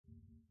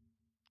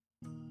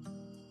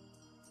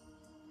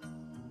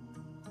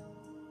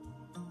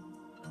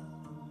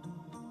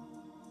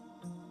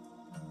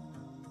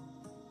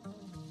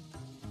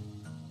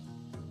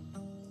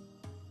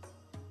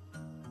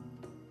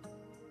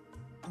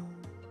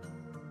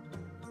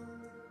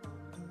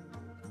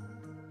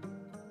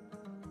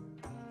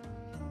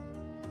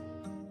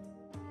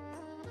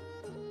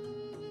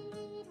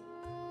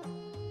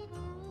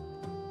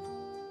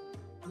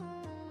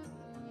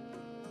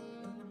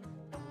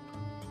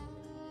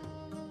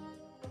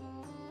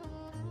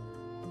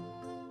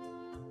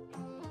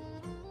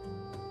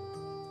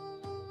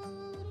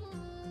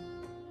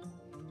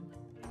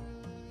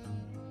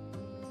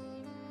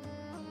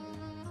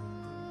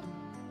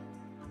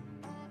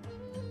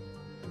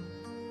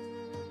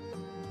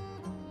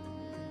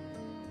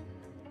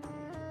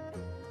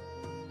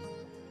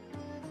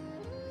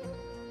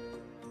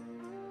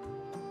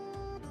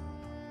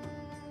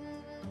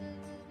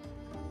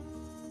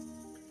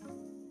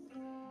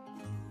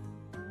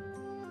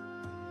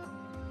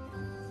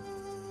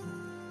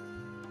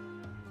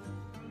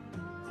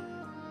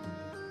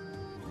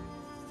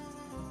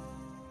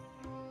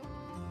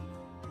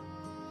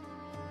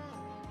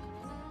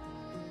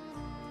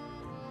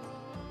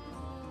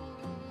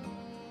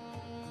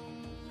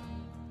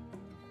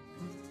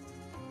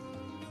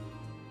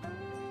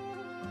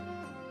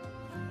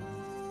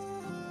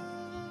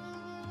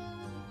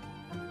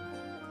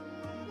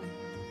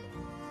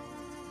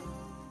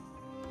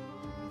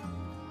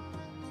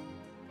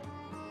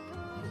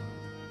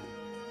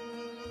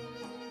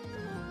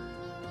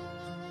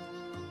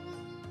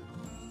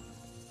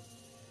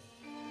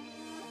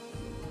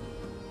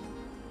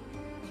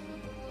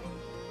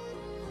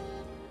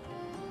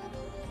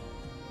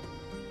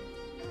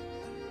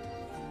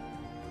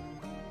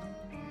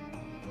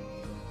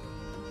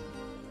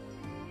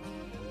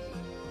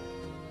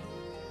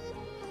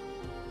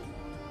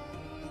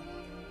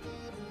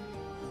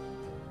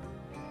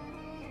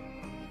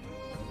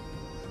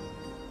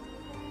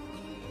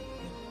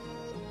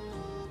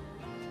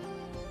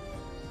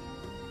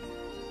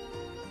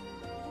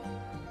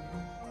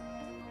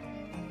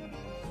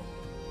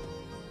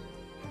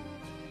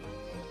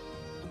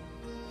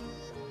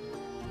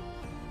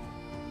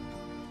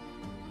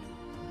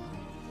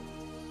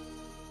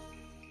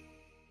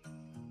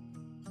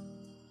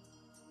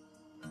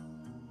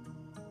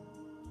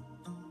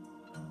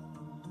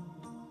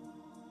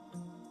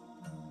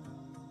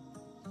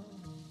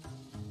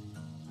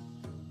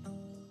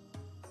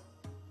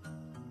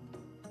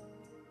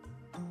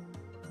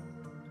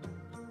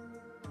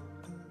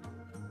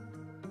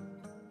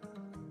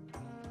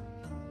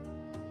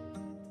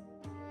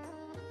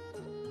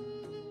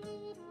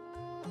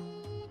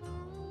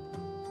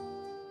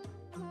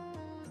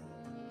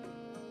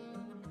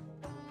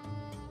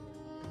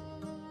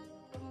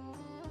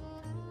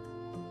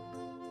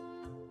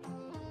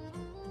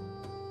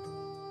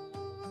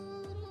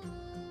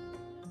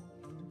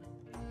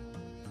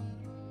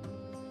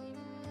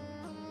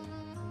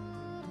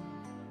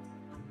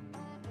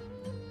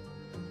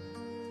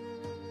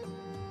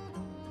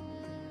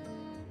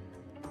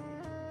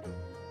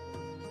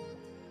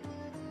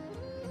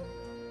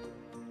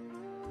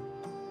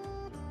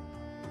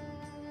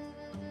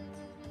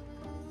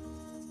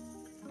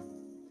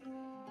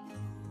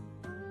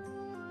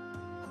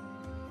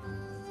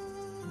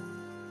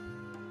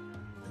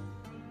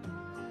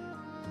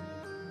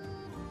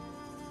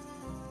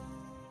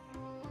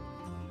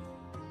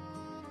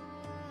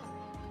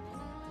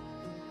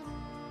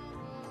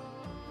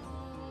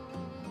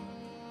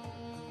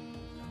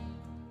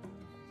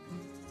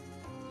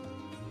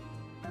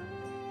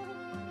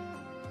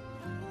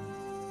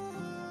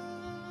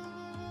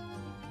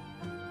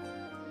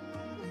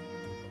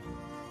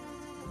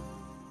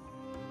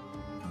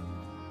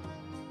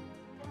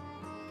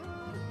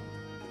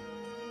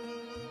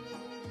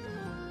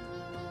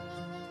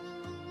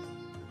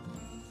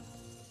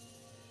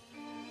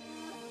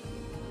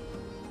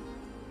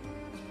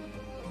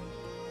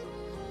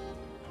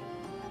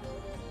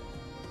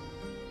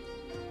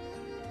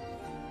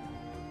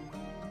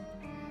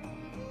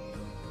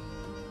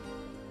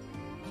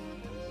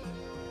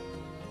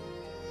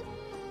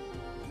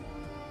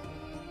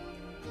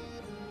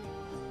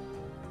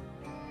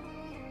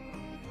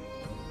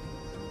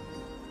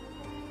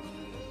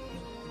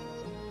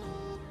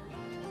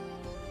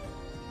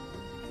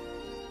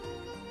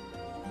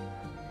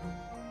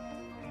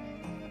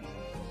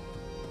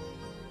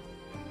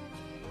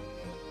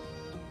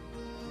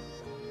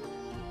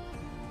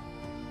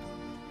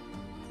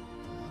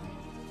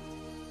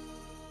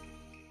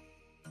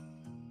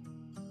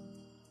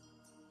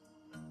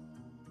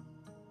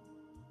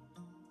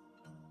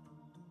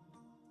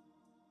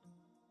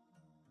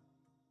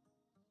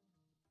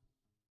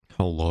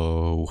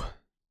Hello.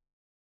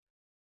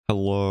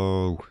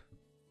 Hello.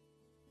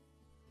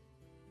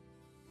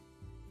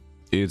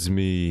 It's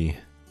me.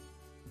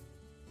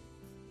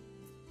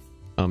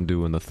 I'm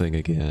doing the thing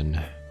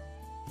again.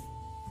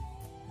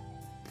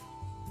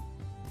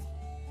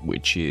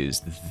 Which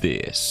is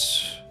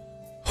this.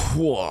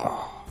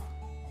 Whoa.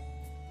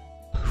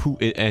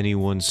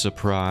 Anyone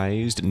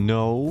surprised?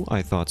 No,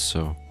 I thought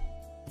so.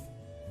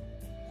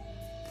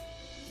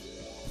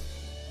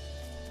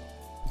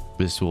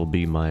 This will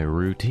be my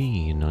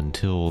routine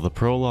until the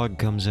prologue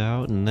comes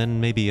out, and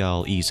then maybe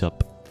I'll ease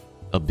up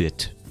a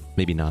bit.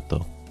 Maybe not,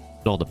 though.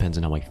 It all depends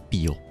on how I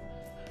feel.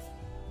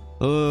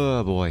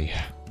 Oh, boy.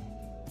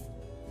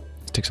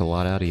 It takes a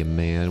lot out of you,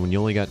 man. When you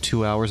only got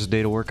 2 hours a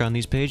day to work on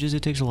these pages,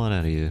 it takes a lot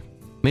out of you.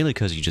 Mainly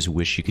because you just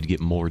wish you could get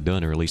more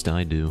done, or at least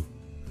I do.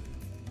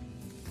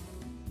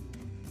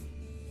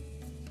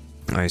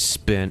 I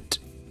spent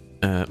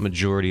a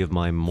majority of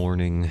my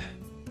morning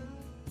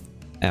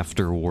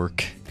after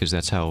work, because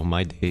that's how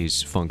my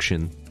days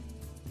function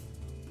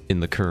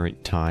in the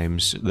current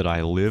times that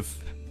I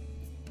live.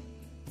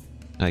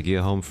 I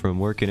get home from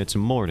work and it's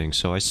morning,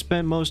 so I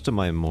spend most of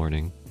my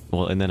morning.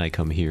 Well, and then I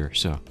come here,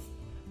 so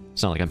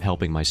it's not like I'm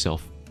helping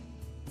myself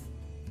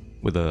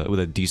with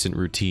a decent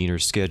routine or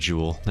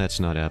schedule. That's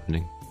not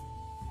happening.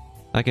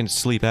 I can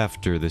sleep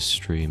after this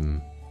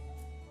stream.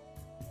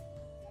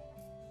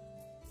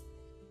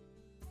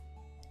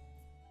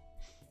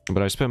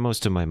 But I spent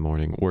most of my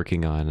morning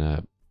working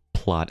on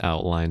plot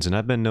outlines, and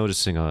I've been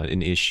noticing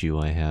an issue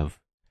I have.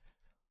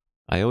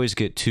 I always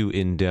get too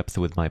in-depth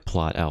with my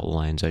plot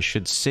outlines. I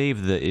should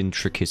save the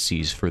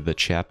intricacies for the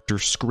chapter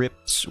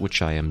scripts,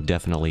 which I am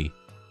definitely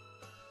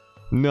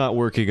not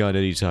working on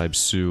anytime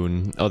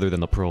soon, other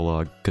than the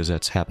prologue, because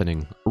that's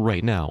happening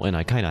right now, and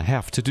I kind of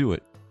have to do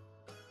it.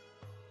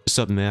 What's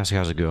up, Mask?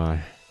 How's it going?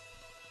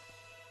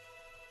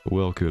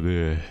 Welcome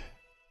in.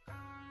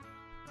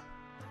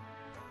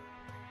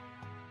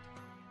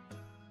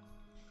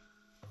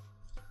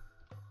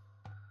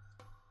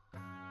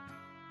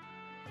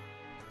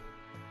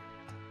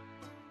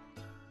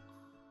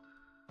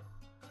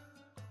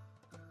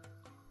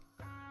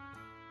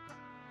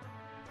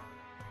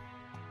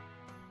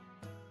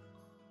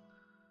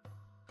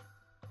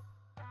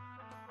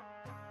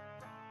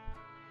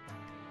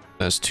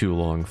 That's too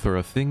long for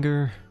a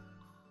finger.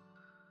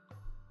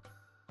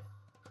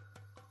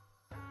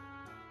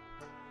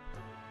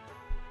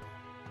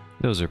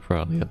 Those are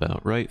probably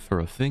about right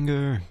for a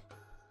finger.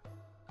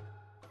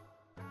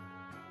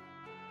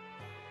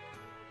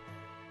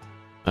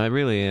 I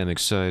really am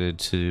excited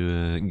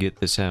to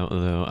get this out,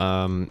 though.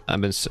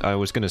 I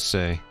was gonna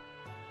say,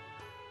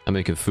 I'm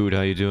making food.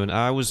 How you doing?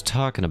 I was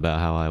talking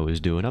about how I was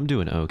doing. I'm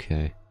doing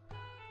okay,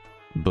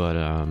 but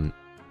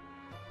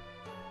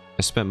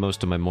I spent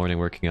most of my morning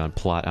working on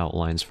plot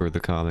outlines for the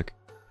comic.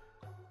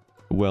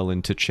 Well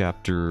into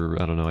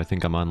chapter, I don't know, I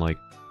think I'm on like...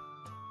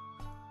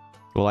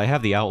 Well, I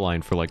have the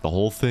outline for like the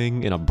whole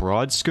thing in a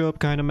broad scope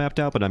kind of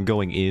mapped out, but I'm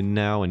going in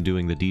now and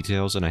doing the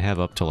details, and I have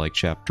up to like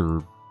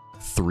chapter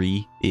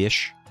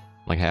 3-ish,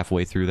 like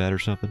halfway through that or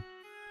something.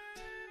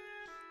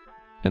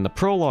 And the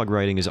prologue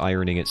writing is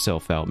ironing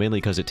itself out, mainly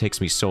because it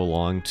takes me so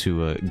long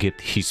to get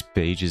these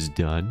pages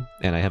done,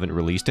 and I haven't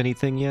released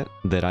anything yet,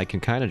 that I can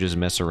kind of just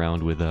mess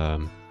around with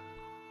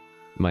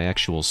my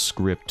actual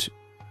script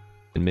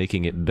and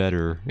making it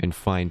better and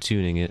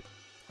fine-tuning it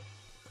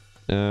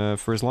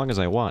for as long as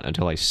I want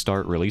until I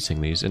start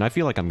releasing these. And I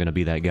feel like I'm gonna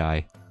be that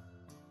guy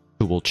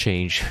who will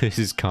change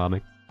his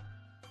comic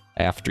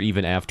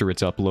even after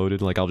it's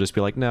uploaded. Like, I'll just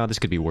be like, no, this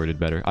could be worded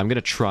better. I'm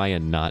gonna try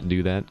and not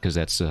do that, because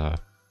that's I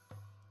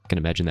can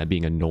imagine that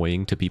being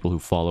annoying to people who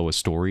follow a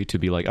story, to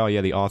be like, oh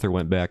yeah, the author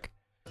went back,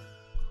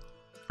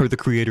 or the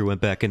creator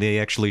went back, and they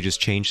actually just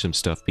changed some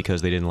stuff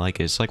because they didn't like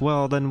it. It's like,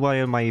 well, then why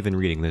am I even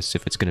reading this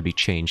if it's going to be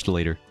changed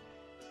later?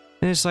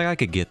 And it's like, I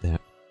could get that.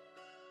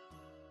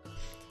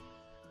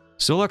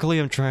 So luckily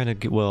I'm trying to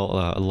get,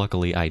 well,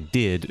 luckily I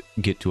did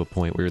get to a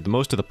point where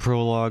most of the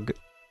prologue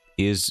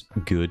is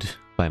good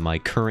by my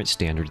current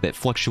standard that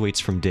fluctuates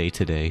from day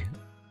to day.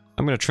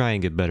 I'm going to try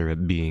and get better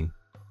at being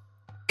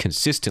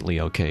consistently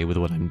okay with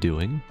what I'm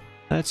doing.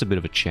 That's a bit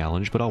of a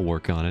challenge, but I'll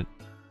work on it.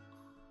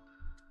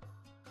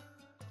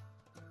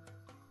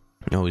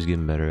 Always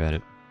getting better at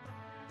it.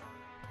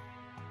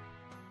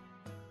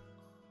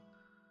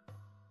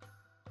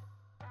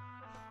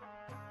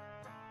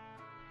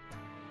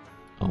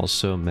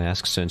 Also,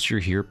 Mask, since you're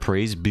here,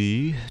 praise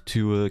be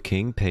to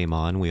King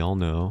Paimon, we all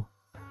know.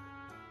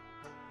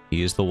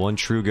 He is the one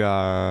true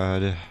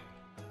god.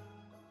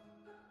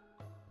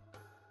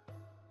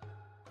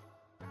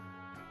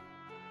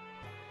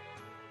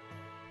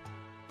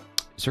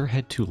 Is her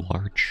head too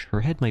large?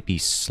 Her head might be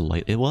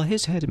slightly... Well,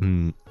 his head...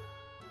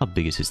 How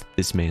big is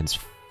this man's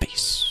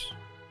face?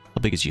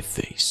 How big is your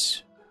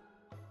face?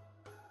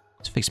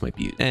 His face might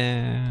be...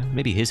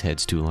 maybe his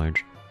head's too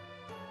large.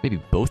 Maybe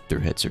both their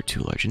heads are too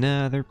large.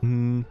 Nah, they're...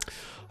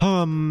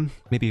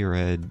 maybe her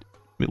head...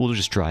 We'll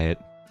just try it.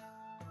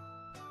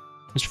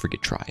 Just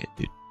forget try it,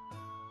 dude.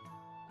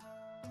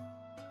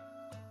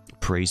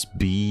 Praise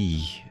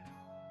be.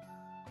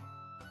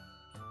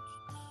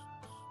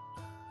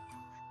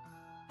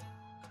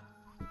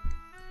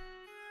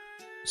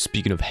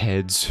 Speaking of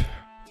heads,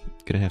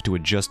 gonna have to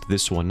adjust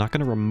this one. Not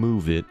gonna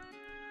remove it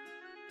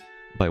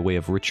by way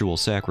of ritual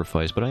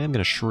sacrifice, but I am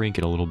gonna shrink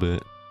it a little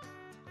bit.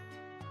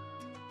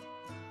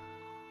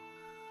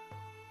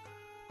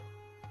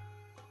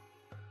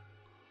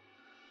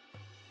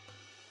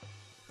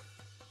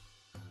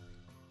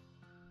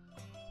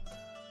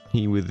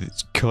 He with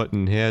his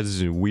cutting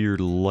heads and weird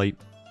light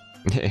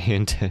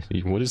and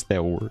what is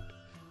that word?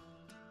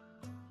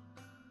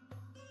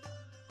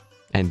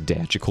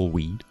 Andagical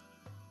weed.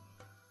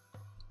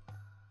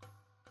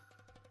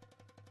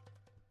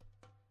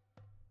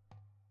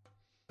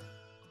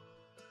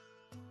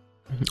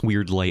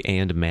 Weird light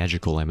and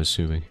magical, I'm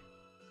assuming.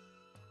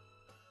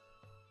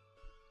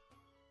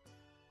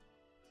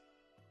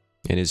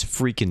 And his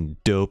freaking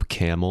dope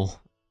camel.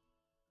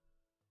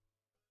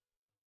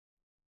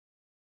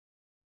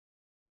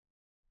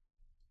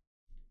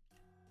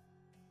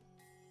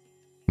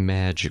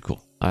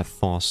 Magical. I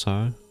thought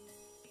so.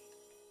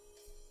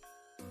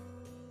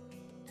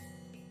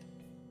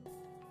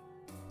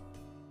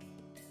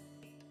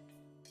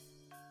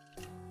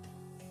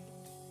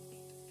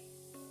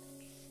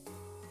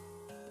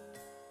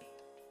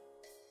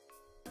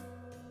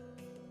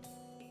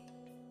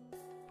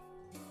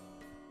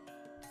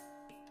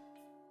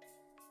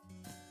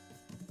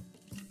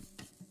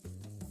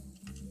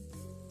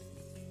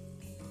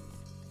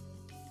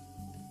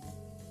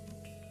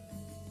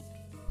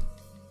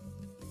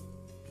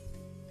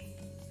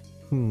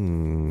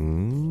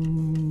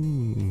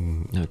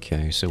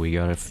 Okay, so we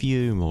got a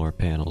few more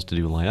panels to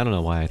do line. I don't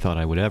know why I thought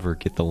I would ever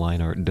get the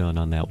line art done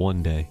on that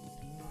one day.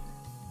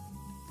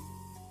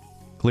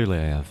 Clearly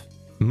I have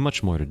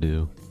much more to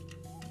do.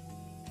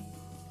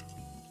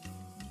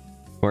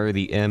 Why are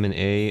the M and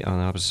A on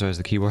the opposite sides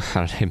of the keyboard?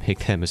 How did I make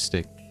that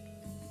mistake?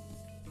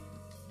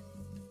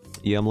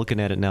 Yeah, I'm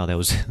looking at it now. That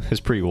was that's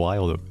pretty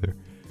wild up there.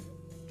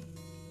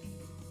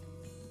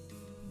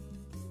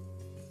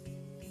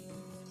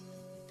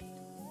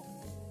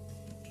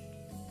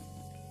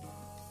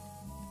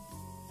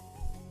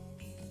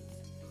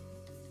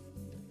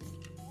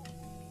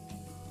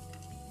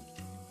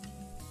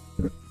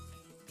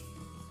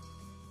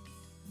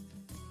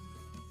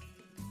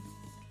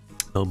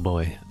 Oh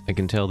boy, I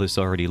can tell this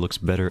already looks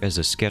better as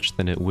a sketch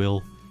than it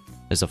will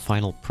as a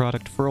final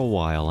product for a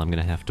while. I'm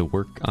gonna have to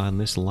work on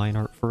this line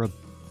art for a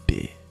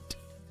bit.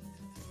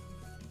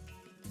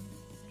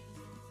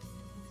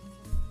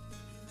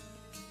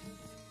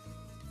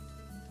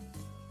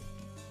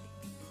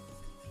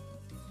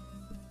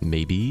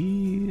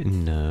 Maybe?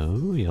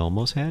 No, you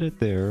almost had it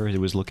there. It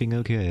was looking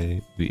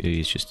okay.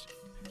 It's just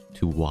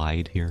too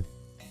wide here.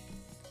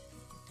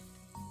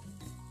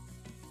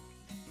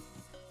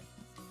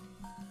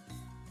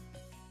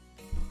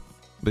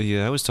 But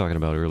yeah, I was talking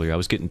about earlier, I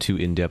was getting too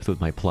in-depth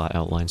with my plot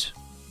outlines.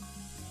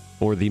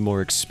 Or the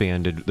more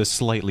expanded, the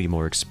slightly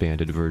more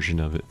expanded version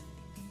of it.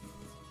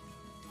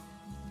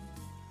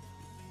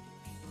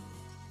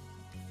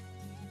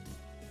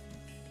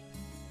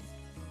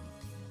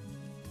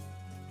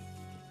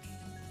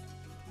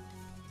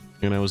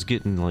 And I was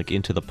getting, like,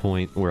 into the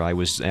point where I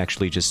was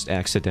actually just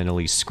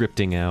accidentally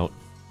scripting out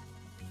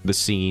the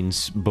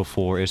scenes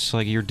before. It's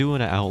like, you're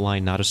doing an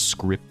outline, not a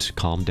script.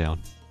 Calm down.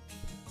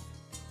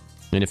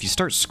 And if you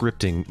start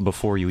scripting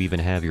before you even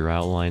have your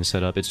outline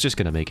set up, it's just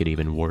gonna make it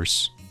even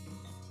worse.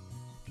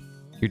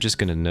 You're just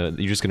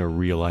gonna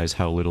realize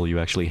how little you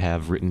actually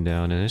have written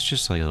down, and it's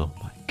just like, oh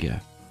my god.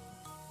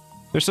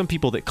 There's some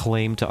people that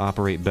claim to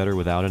operate better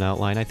without an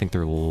outline. I think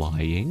they're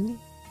lying.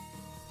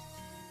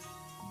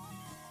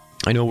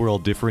 I know we're all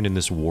different in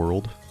this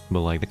world, but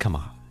like, come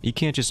on. You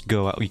can't just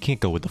go out, you can't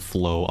go with the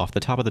flow off the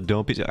top of the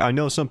dome. I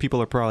know some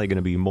people are probably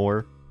gonna be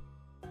more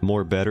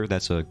better,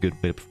 that's a good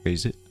way to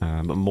phrase it,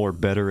 but more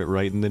better at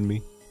writing than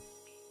me.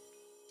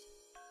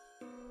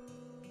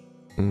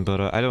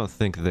 But I don't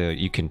think that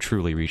you can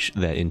truly reach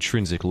that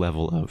intrinsic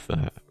level of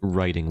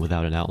writing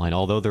without an outline,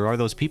 although there are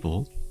those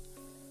people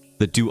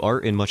that do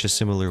art in much a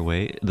similar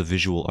way, the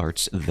visual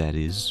arts, that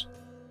is.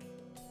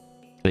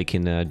 They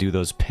can do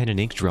those pen and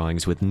ink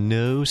drawings with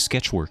no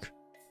sketch work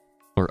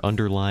or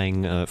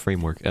underlying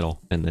framework at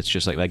all, and that's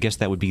just like, I guess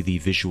that would be the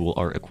visual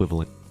art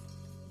equivalent.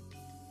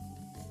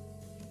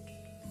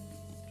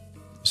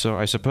 So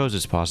I suppose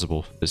it's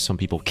possible that some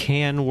people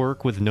can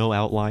work with no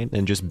outline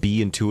and just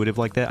be intuitive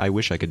like that. I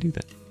wish I could do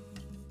that.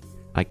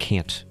 I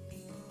can't.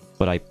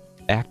 But I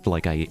act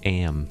like I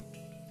am,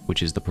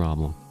 which is the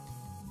problem.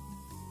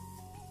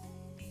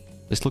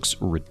 This looks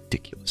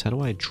ridiculous. How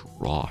do I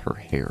draw her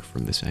hair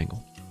from this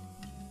angle?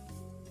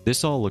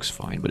 This all looks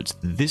fine, but it's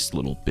this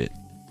little bit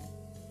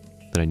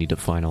that I need to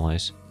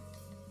finalize.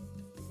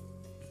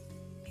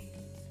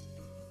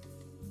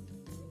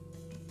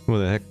 What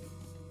the heck?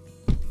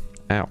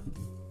 Ow.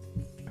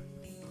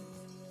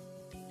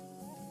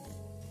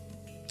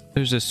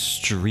 There's a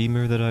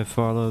streamer that I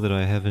follow that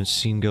I haven't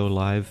seen go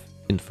live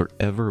in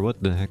forever.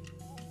 What the heck?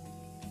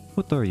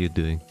 What are you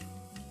doing?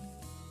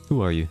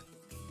 Who are you?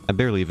 I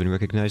barely even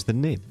recognize the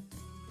name.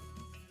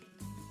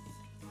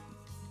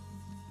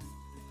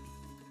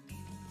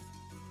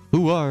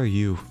 Who are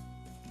you?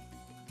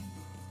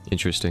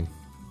 Interesting.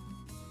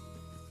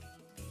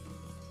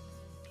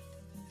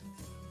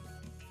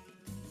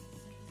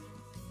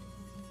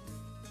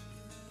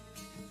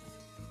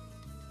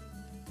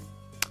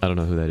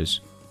 don't know who that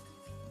is.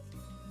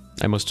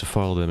 I must have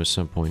followed them at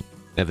some point,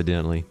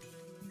 evidently.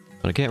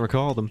 But I can't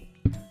recall them.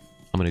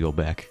 I'm gonna go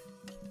back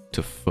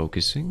to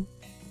focusing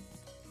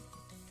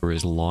for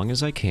as long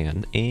as I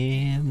can,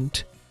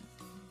 and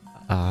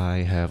I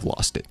have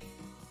lost it.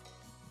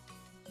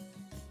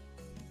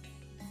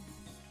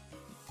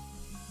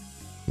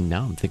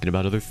 Now I'm thinking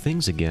about other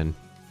things again.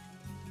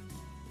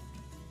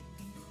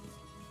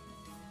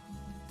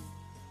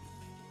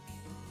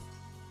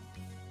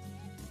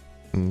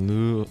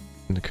 No,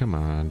 come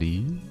on,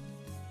 dude.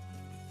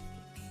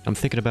 I'm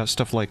thinking about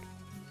stuff like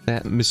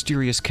that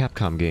mysterious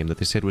Capcom game that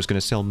they said was going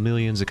to sell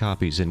millions of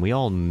copies, and we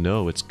all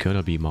know it's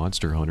gonna be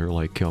Monster Hunter.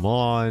 Like, come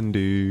on,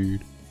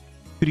 dude.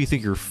 Who do you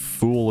think you're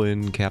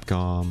fooling,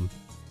 Capcom?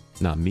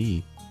 Not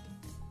me.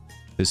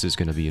 This is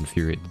gonna be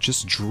infuriating.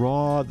 Just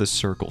draw the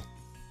circle.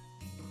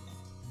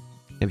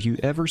 Have you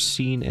ever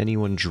seen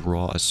anyone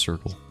draw a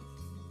circle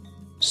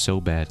so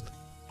badly?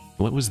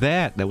 What was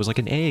that? That was like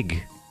an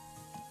egg.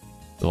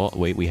 Oh,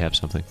 wait, we have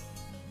something.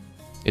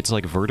 It's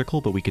like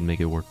vertical, but we can make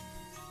it work.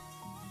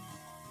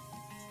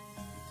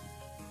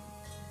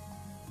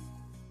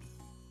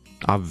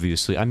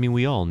 Obviously, I mean,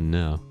 we all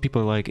know.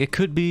 People are like, it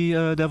could be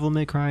Devil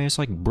May Cry. It's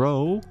like,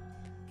 bro,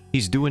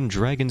 he's doing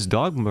Dragon's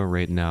Dogma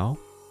right now.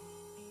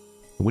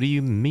 What do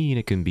you mean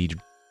it can be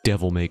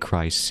Devil May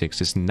Cry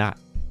 6? It's not.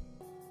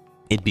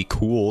 It'd be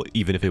cool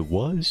even if it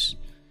was.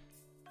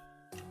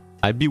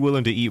 I'd be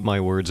willing to eat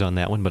my words on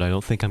that one, but I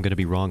don't think I'm going to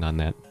be wrong on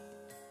that.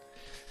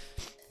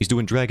 He's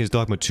doing Dragon's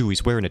Dogma 2.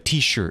 He's wearing a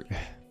t-shirt.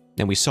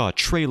 And we saw a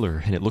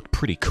trailer, and it looked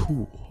pretty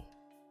cool.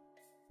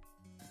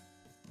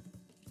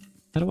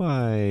 How do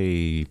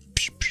I...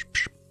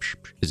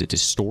 Does it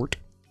distort?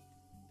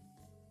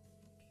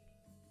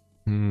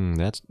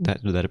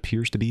 That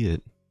appears to be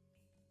it.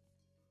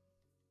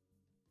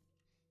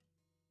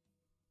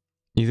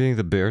 You think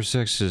the bear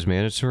sex is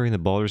mandatory in the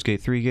Baldur's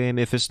Gate 3 game?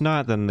 If it's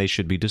not, then they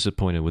should be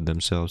disappointed with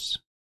themselves.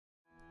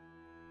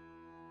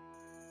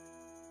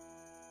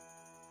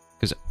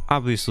 Because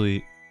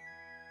obviously,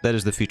 that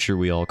is the feature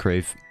we all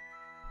crave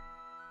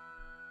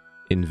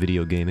in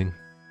video gaming.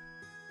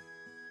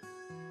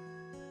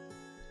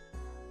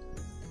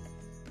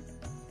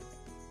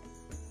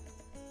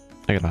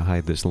 I gotta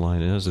hide this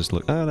line. How does this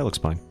look? Ah, that looks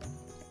fine.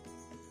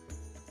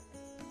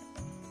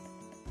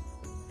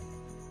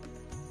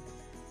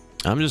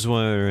 I'm just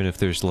wondering if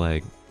there's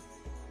like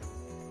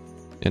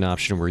an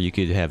option where you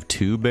could have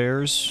 2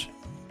 bears.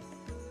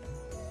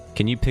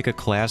 Can you pick a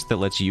class that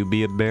lets you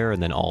be a bear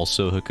and then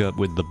also hook up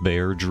with the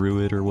bear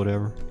druid or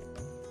whatever?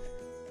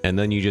 And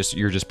then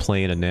you're just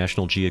playing a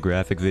National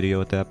Geographic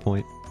video at that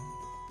point?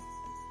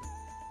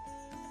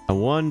 I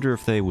wonder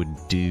if they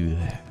would do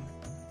that.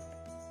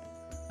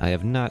 I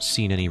have not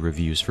seen any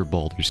reviews for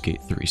Baldur's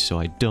Gate 3, so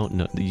I don't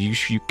know.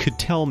 You could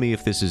tell me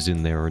if this is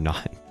in there or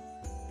not.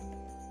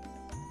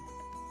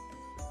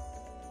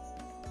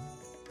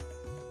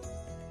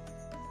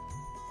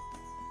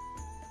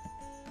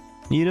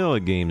 You know a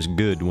game's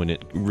good when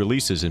it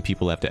releases and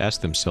people have to ask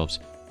themselves,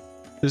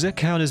 does that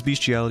count as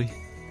bestiality?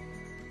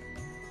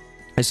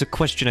 It's a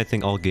question I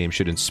think all games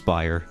should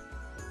inspire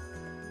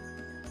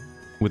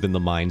within the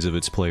minds of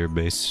its player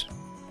base.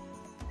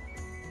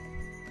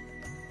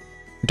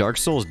 Dark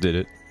Souls did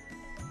it.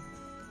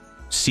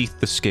 Seath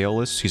the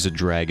Scaleless, he's a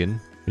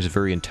dragon. He's a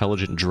very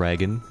intelligent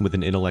dragon with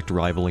an intellect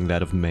rivaling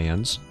that of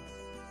man's.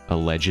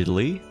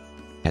 Allegedly,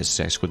 has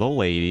sex with a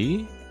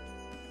lady.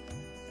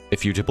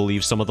 If you're to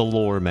believe some of the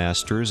lore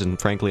masters, and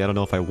frankly, I don't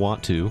know if I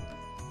want to.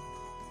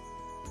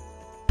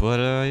 But,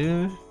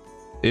 yeah.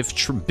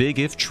 Big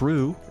if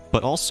true.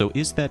 But also,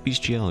 is that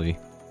bestiality?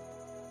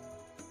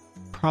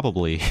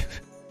 Probably.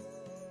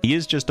 He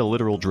is just a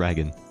literal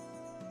dragon.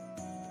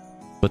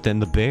 But then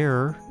the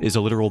bear is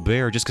a literal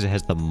bear just because it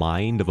has the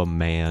mind of a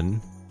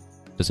man.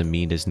 Doesn't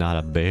mean it's not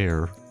a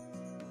bear.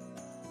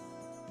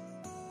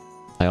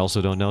 I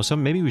also don't know, so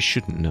maybe we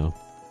shouldn't know.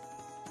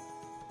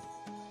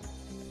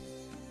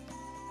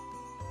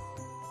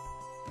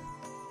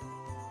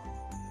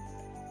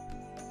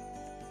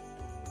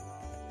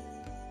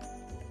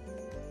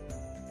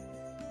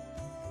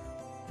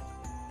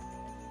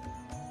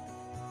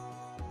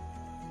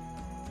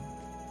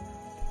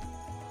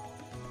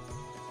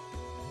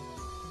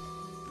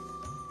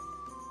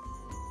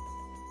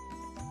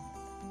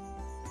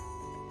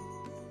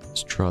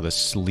 Let's draw the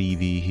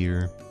sleevey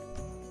here.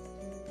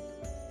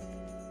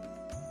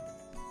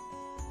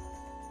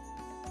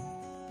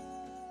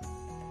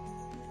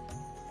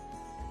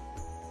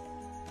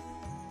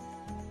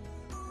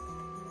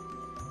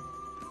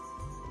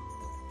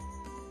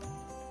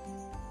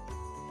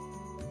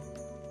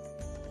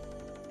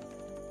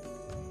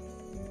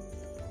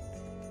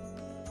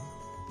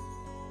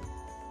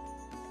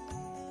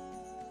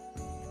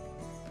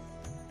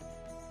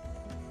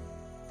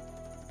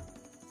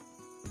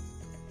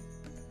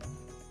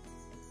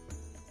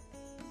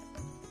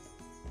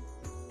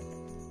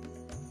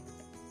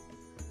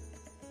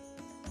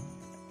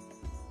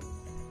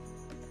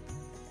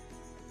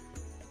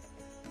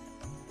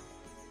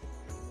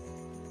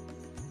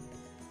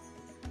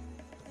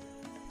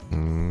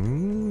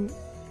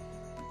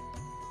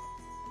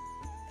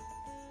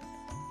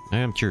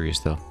 am curious,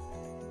 though.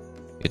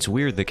 It's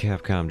weird that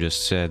Capcom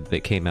just said they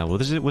came out...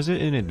 Was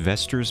it an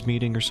investors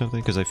meeting or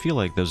something? Because I feel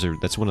like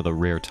that's one of the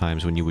rare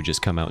times when you would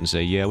just come out and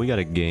say, yeah, we got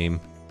a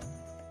game.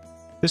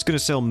 It's gonna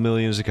sell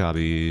millions of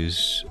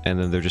copies. And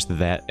then they're just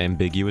that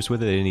ambiguous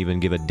with it. They didn't even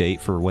give a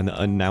date for when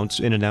an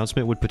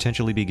announcement would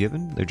potentially be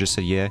given. They just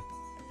said, yeah,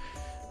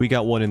 we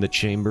got one in the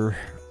chamber.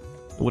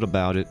 What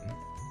about it?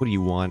 What do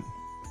you want?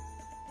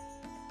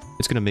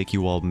 It's gonna make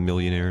you all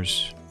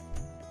millionaires.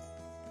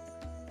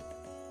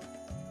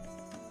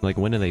 Like,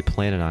 when are they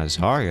planning on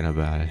talking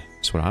about it?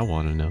 That's what I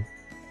want to know.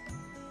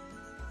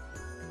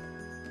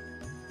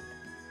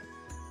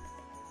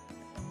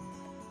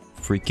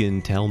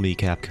 Freaking tell me,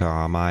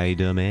 Capcom. I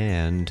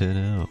demand to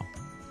know.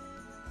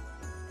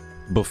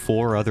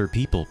 Before other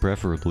people,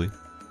 preferably.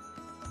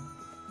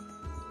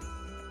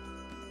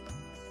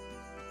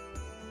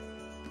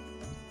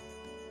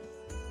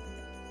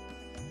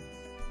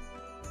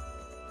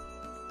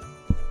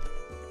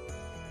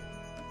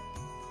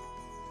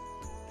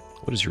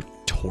 What is your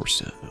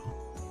torso?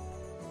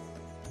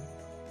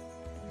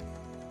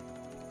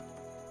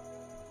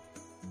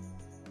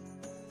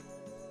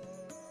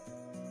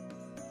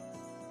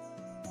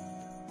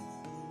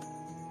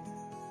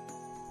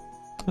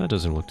 That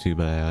doesn't look too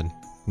bad. I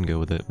can go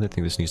with it. I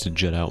think this needs to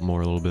jet out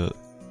more a little bit.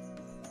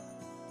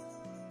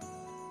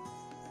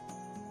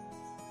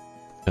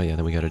 Oh yeah,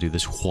 then we gotta do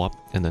this whop,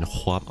 and then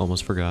whop,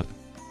 almost forgot.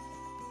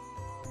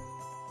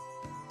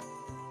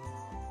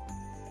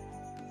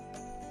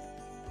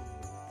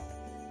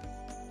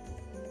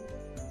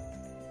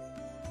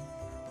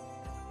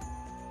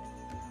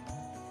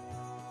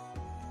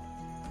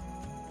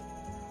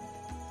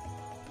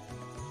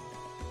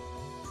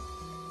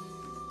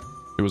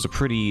 There was a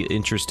pretty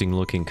interesting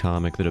looking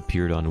comic that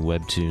appeared on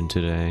Webtoon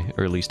today,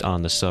 or at least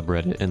on the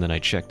subreddit, and then I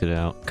checked it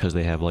out because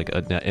they have like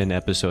an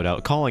episode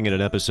out. Calling it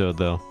an episode,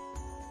 though,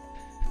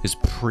 is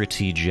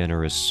pretty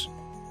generous.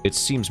 It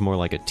seems more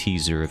like a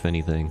teaser, if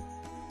anything.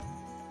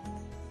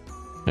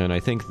 And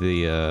I think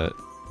the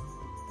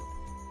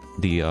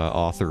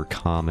author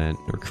comment,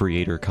 or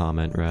creator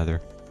comment, rather,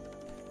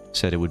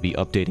 said it would be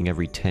updating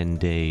every 10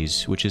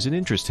 days, which is an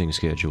interesting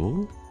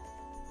schedule,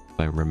 if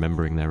I'm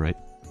remembering that right.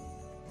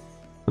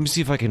 Let me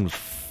see if I can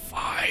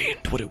find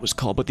what it was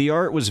called, but the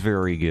art was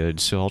very good,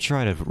 so I'll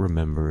try to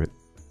remember it.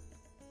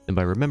 And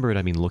by remember it,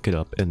 I mean look it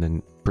up and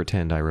then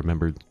pretend I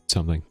remembered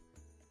something.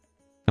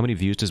 How many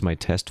views does my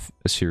test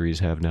series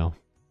have now?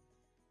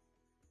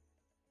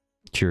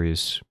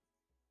 Curious.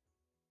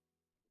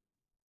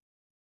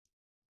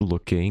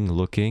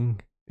 Looking.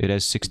 It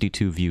has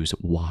 62 views.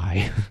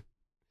 Why?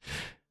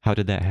 How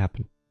did that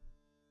happen?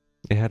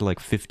 It had like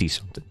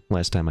 50-something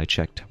last time I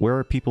checked. Where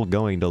are people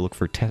going to look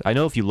for test? I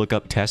know if you look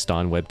up test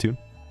on Webtoon,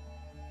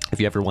 if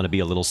you ever want to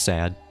be a little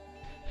sad,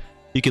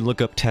 you can look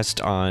up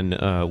test on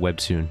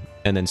Webtoon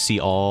and then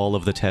see all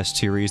of the test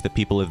series that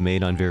people have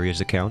made on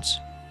various accounts.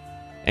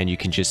 And you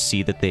can just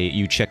see that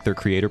you check their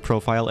creator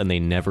profile and they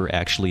never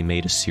actually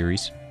made a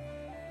series.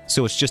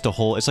 So it's just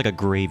it's like a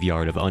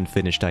graveyard of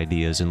unfinished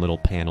ideas and little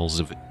panels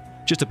of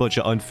just a bunch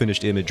of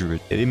unfinished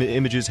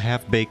images,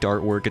 half-baked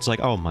artwork. It's like,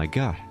 oh my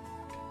god.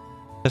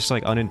 That's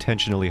like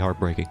unintentionally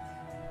heartbreaking.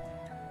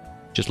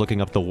 Just looking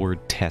up the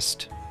word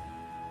test.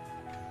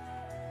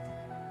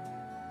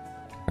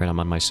 Alright, I'm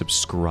on my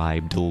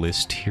subscribed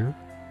list here.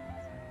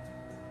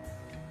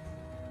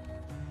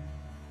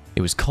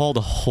 It was called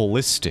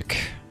Holistic.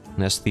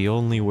 And that's the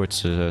only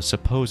what's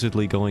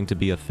supposedly going to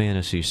be a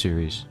fantasy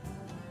series.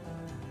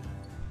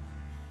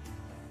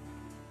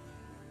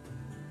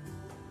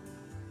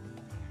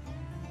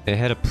 It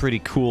had a pretty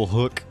cool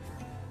hook.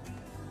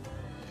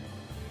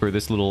 For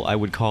this little, I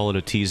would call it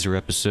a teaser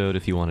episode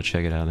if you want to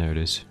check it out. There it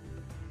is.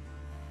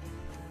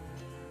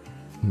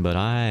 But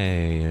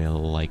I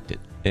liked it.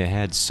 It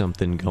had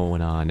something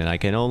going on, and I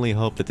can only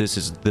hope that this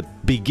is the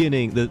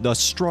beginning, the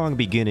strong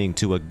beginning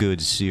to a good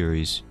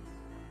series.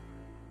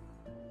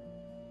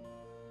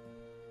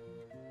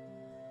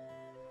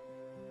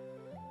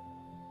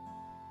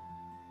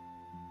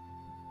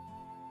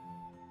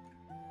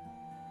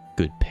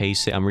 Good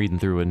pace. I'm reading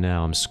through it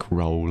now. I'm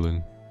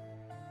scrolling.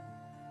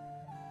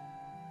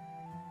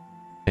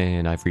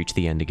 And I've reached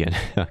the end again.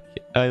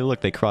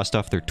 Look, they crossed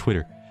off their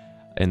Twitter.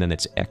 And then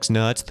it's X.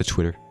 No, it's the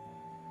Twitter.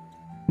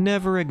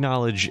 Never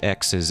acknowledge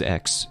X as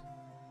X.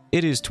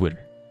 It is Twitter.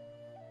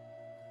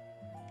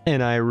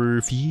 And I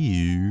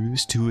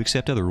refuse to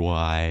accept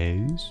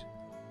otherwise.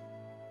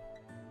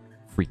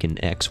 Freaking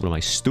X. What am I,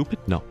 stupid?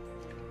 No.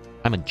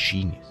 I'm a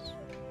genius.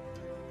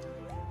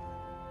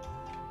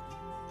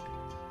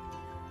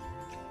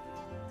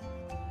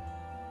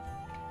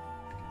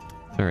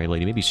 Alright,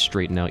 lady, maybe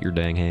straighten out your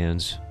dang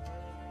hands.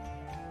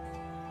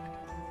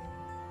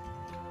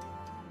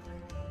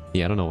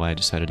 Yeah, I don't know why I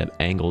decided to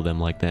angle them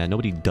like that.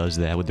 Nobody does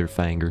that with their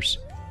fingers.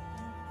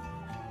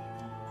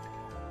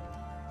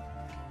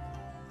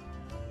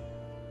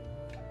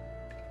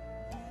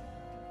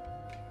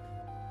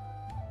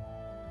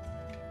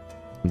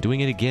 I'm doing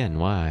it again.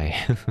 Why?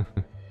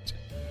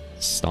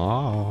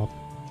 Stop.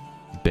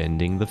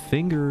 Bending the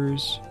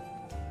fingers.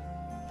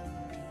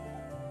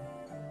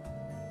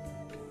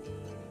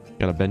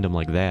 Gotta bend them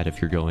like that if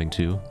you're going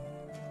to.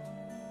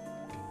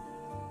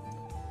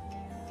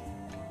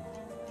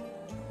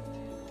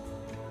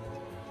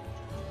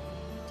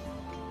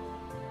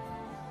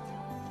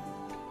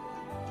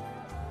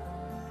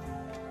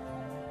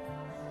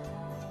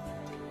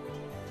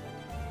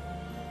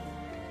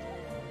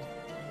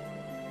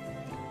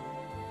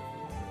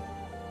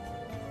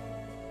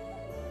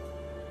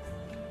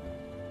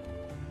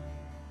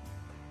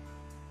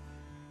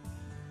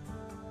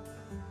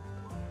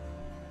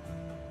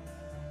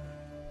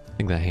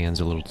 I think that hand's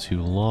a little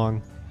too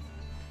long.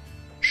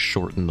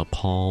 Shorten the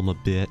palm a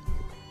bit.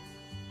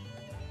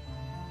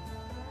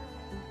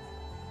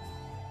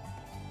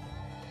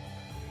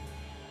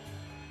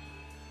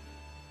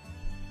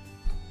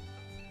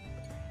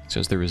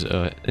 Since there is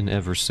an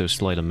ever so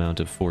slight amount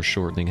of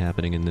foreshortening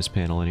happening in this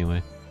panel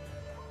anyway.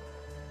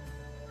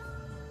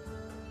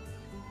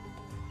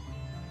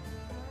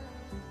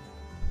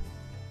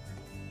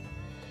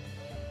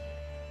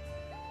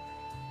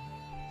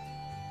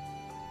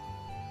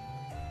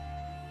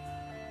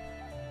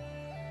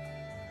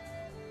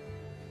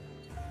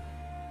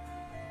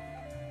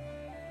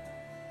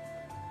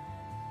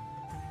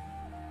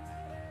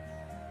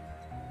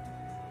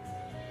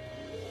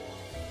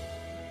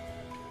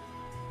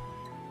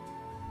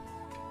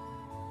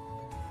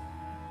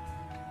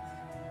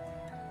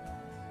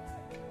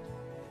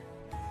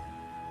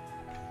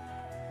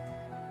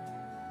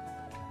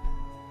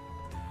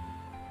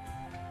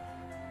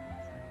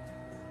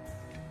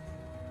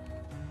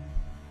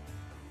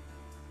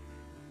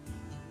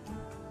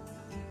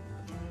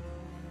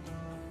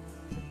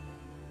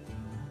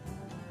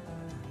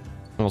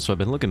 Also, I've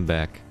been looking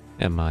back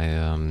at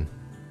my,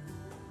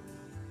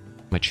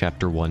 my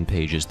Chapter 1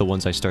 pages, the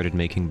ones I started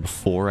making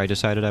before I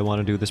decided I want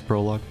to do this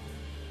prologue.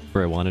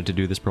 Or I wanted to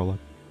do this prologue.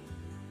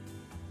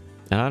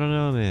 And I don't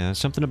know, man,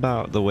 something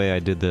about the way I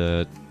did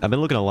the... I've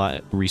been looking a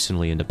lot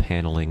recently into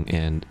paneling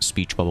and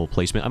speech bubble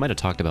placement. I might have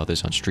talked about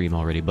this on stream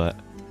already, but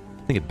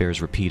I think it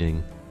bears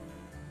repeating.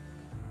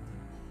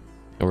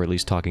 Or at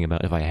least talking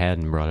about if I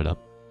hadn't brought it up.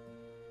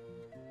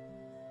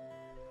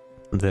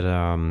 That,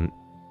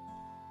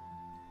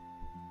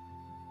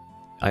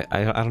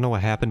 I don't know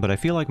what happened, but I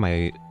feel like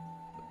my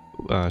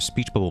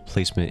speech bubble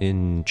placement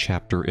in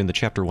the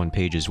chapter 1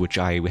 pages, which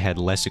I had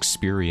less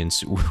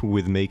experience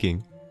with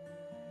making,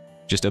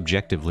 just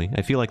objectively,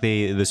 I feel like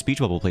the speech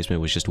bubble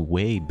placement was just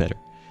way better.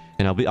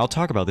 And I'll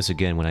talk about this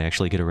again when I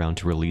actually get around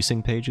to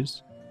releasing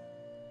pages,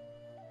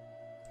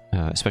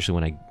 especially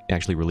when I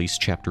actually release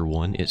chapter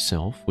 1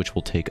 itself, which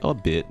will take a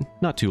bit,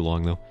 not too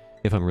long though.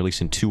 If I'm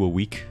releasing 2 a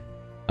week,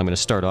 I'm gonna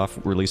start off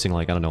releasing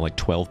like, I don't know, like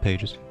 12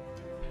 pages.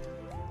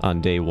 On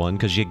day 1,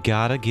 because you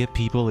gotta get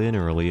people in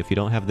early. If you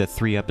don't have the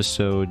 3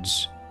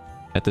 episodes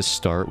at the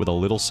start with a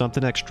little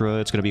something extra,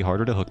 it's gonna be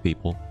harder to hook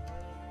people.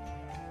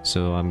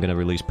 So I'm gonna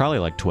release probably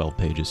like 12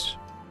 pages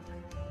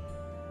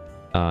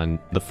on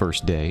the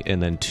first day, and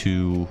then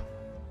 2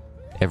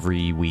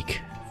 every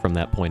week from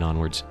that point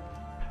onwards.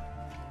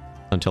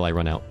 Until I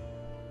run out.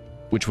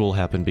 Which will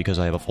happen because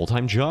I have a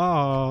full-time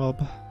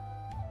job.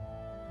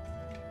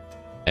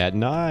 At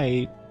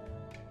night.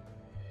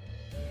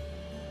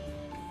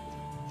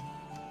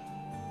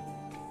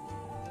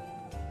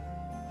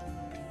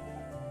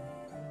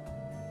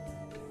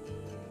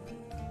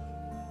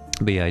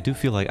 But yeah, I do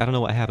feel like, I don't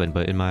know what happened,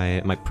 but in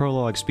my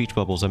prologue speech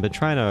bubbles, I've been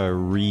trying to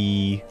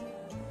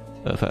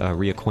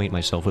reacquaint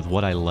myself with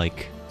what I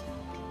like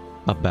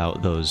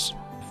about those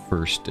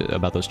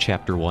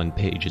chapter 1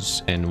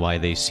 pages and why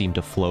they seem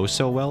to flow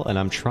so well, and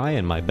I'm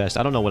trying my best.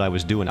 I don't know what I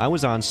was doing. I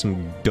was on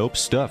some dope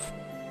stuff,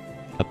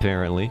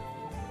 apparently.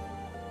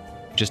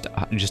 Just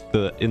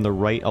in the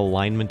right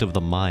alignment of the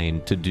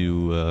mind to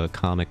do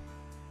comic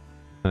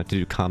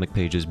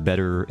pages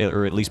better,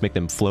 or at least make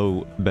them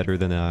flow better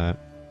than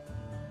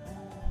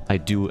I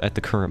do at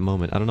the current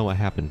moment. I don't know what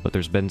happened, but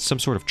there's been some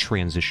sort of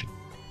transition.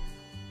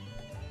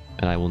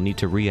 And I will need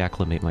to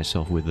reacclimate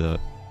myself with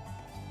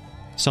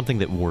something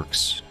that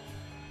works.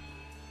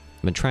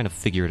 I've been trying to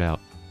figure it out.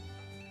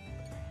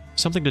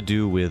 Something to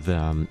do with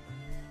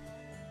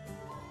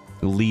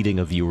leading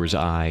a viewer's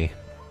eye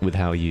with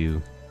how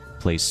you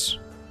place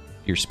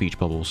your speech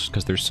bubbles,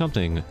 because there's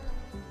something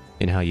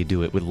in how you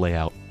do it with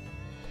layout.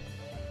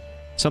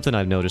 Something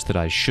I've noticed that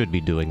I should be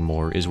doing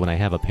more is when I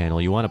have a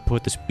panel, you want to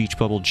put the speech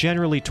bubble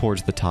generally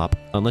towards the top,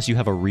 unless you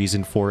have a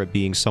reason for it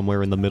being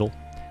somewhere in the middle.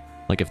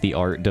 Like if the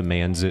art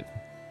demands it.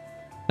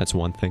 That's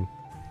one thing.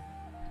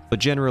 But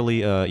generally,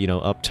 you know,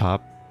 up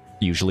top,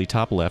 usually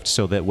top left,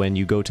 so that when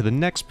you go to the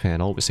next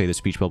panel, say the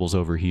speech bubble's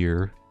over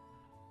here,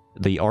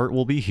 the art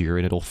will be here,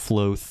 and it'll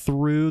flow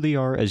through the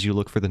art as you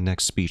look for the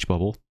next speech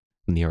bubble.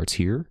 And the art's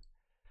here.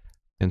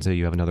 And say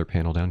you have another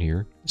panel down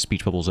here.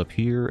 Speech bubble's up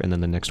here, and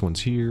then the next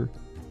one's here.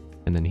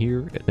 And then here,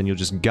 and then you'll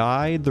just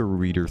guide the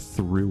reader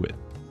through it.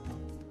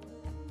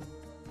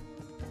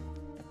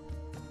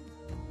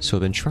 So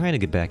I've been trying to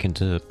get back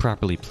into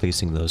properly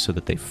placing those so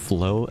that they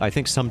flow. I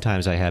think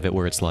sometimes I have it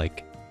where it's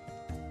like,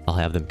 I'll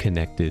have them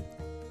connected.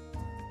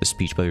 The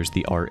speech bubbles,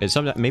 the art. And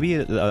sometimes, maybe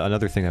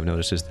another thing I've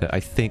noticed is that I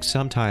think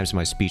sometimes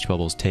my speech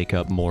bubbles take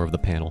up more of the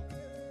panel.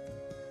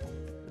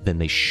 than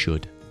they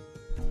should.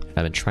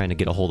 I've been trying to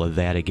get a hold of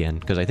that again,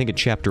 because I think in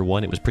Chapter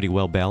 1 it was pretty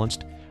well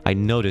balanced. I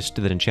noticed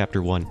that in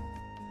Chapter 1,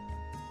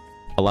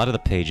 a lot of the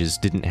pages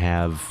didn't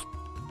have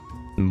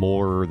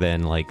more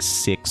than like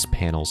 6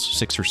 panels.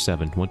 6 or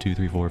 7. 1, 2,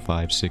 3, 4,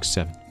 5, 6,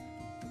 7.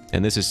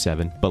 And this is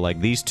 7, but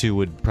like these two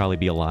would probably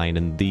be aligned,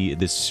 and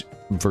this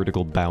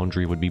vertical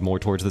boundary would be more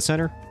towards the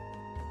center.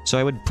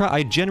 So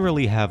I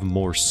generally have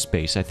more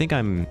space. I think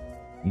I'm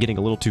getting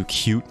a little too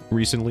cute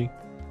recently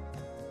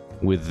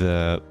with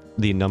the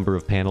number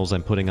of panels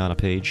I'm putting on a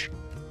page,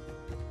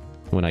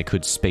 when I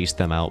could space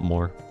them out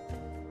more.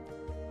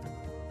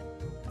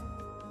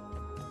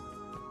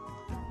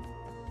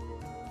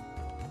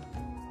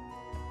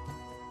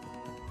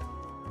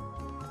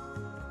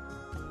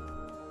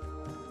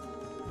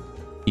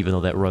 Even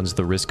though that runs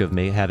the risk of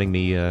having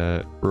me,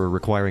 or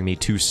requiring me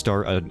to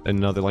start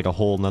a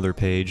whole nother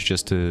page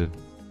just to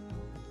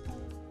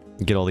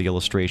get all the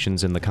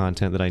illustrations and the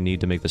content that I need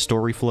to make the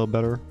story flow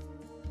better.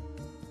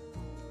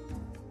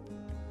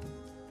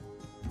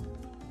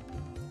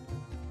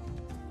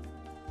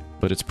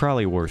 But it's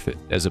probably worth it,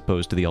 as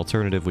opposed to the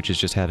alternative, which is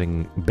just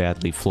having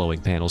badly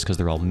flowing panels because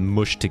they're all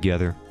mushed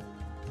together.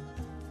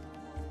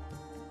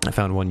 I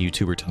found one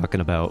YouTuber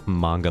talking about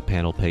manga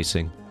panel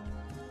pacing,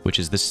 which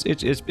is this.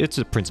 It's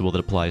a principle that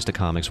applies to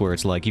comics, where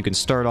it's like you can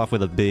start off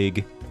with a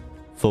big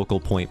focal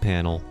point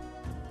panel,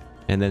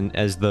 and then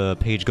as the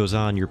page goes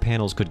on, your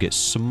panels could get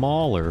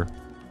smaller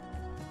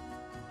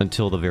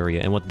until the very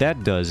end. And what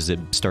that does is it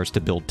starts to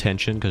build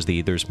tension, because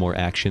there's more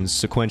actions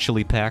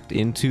sequentially packed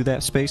into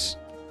that space,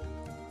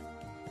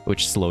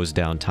 which slows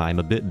down time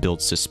a bit,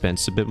 builds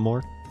suspense a bit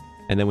more.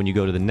 And then when you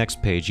go to the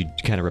next page, you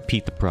kind of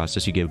repeat the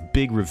process. You get a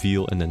big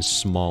reveal and then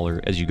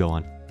smaller as you go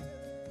on.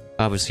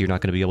 Obviously, you're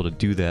not going to be able to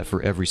do that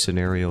for every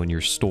scenario in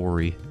your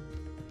story.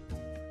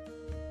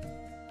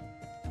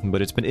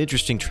 But it's been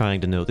interesting trying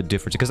to know the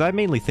difference, because I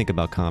mainly think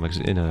about comics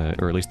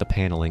or at least the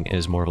paneling,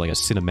 as more of like a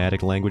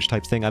cinematic language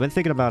type thing. I've been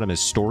thinking about them as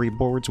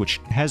storyboards, which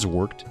has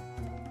worked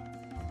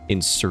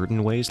in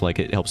certain ways. Like,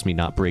 it helps me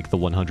not break the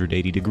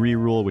 180-degree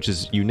rule, which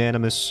is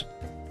unanimous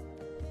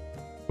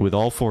with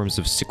all forms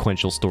of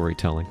sequential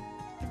storytelling.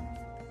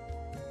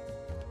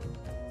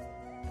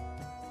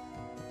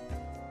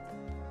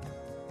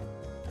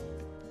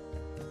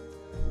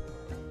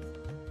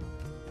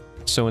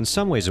 So in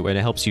some ways, it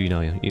helps you,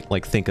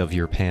 like, think of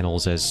your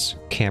panels as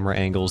camera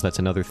angles. That's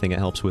another thing it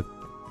helps with.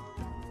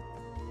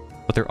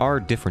 But there are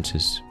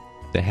differences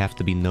that have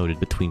to be noted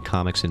between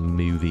comics and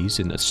movies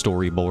and the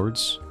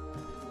storyboards,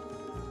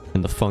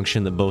 and the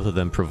function that both of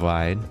them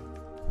provide.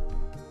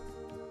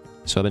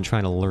 So I've been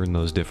trying to learn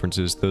those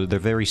differences. They're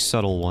very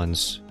subtle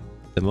ones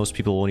that most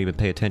people won't even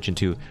pay attention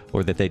to,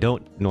 or that they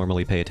don't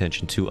normally pay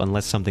attention to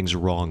unless something's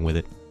wrong with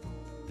it.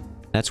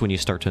 That's when you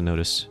start to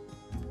notice.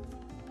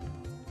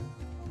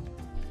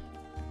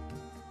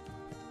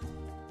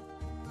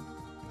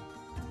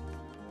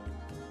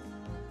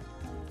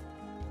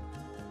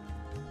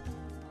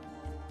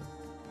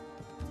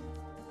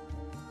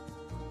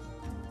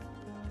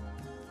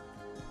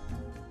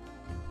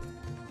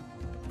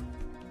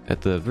 At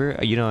the very,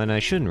 and I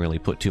shouldn't really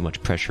put too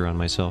much pressure on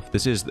myself.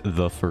 This is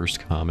the first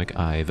comic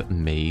I've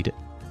made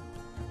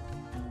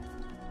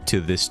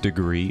to this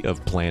degree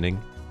of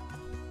planning.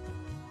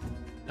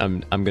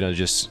 I'm gonna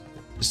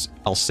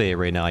I'll say it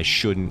right now, I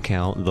shouldn't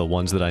count the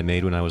ones that I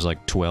made when I was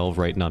like 12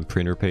 writing on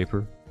printer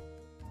paper.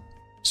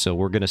 So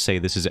we're gonna say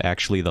this is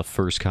actually the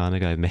first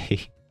comic I've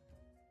made,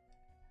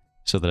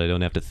 so that I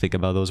don't have to think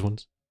about those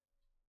ones.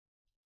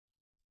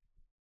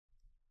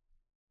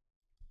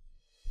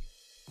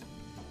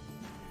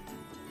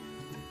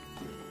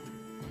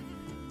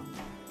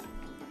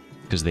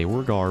 Because they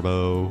were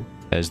garbo,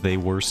 as they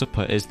were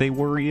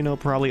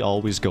probably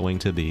always going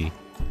to be.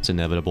 It's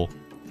inevitable.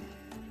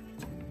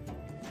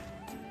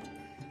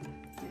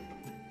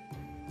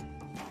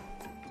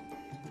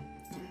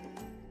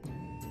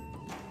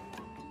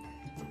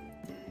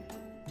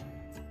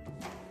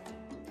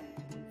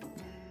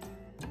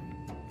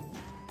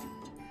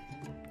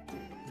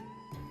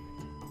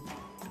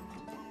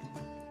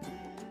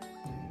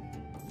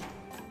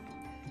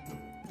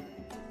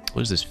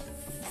 What is this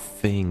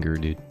finger,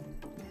 dude?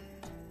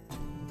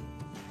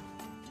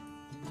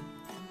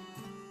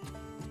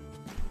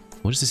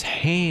 What is this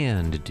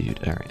hand,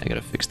 dude? Alright, I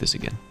gotta fix this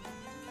again.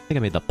 I think I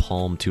made the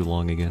palm too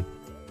long again.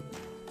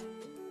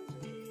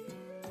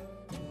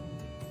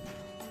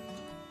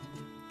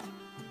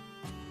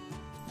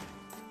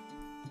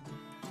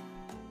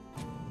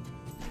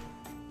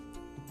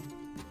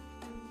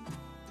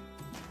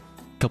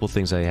 Couple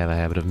things I have a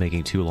habit of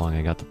making too long.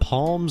 I got the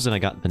palms and I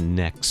got the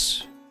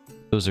necks.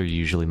 Those are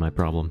usually my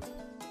problem.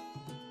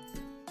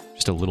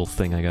 Just a little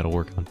thing I gotta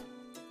work on.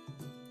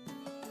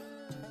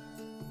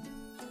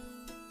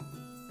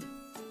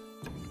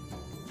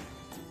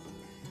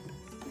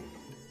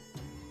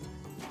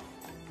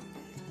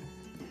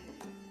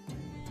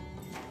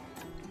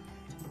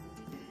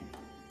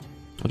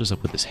 What is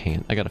up with this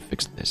hand? I gotta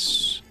fix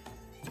this.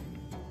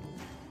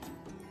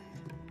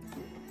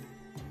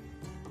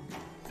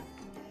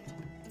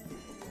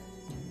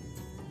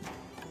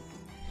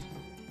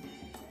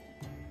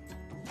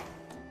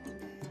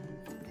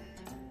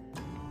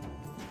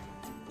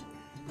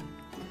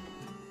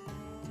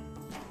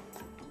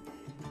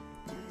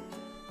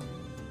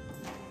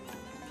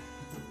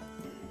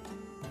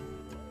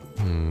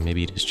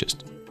 maybe it is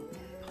just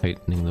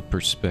heightening the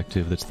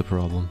perspective that's the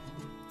problem.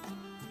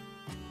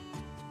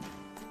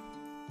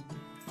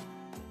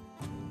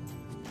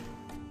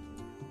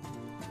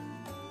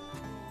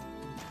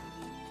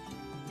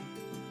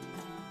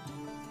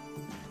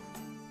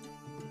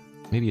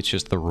 Maybe it's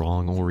just the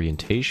wrong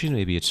orientation.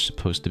 Maybe it's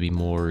supposed to be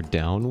more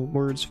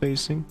downwards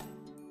facing.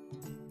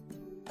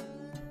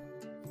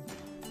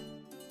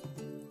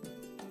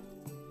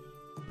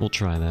 We'll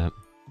try that.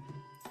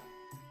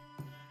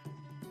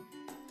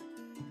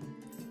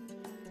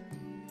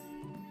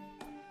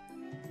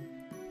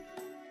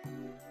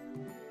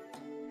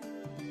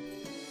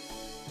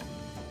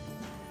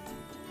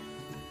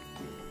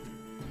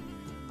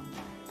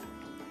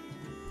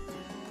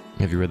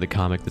 Have you read the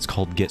comic that's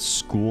called Get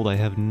Schooled? I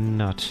have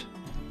not.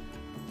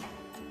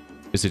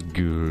 Is it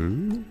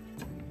good?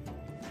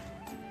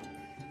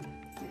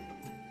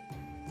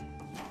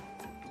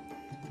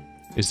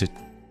 Is it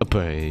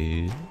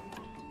bad?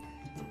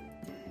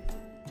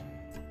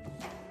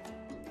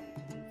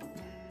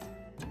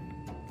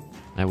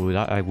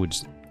 I would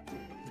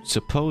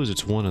suppose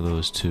it's one of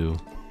those two.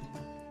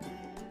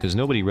 Because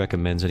nobody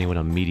recommends anyone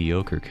a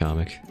mediocre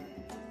comic.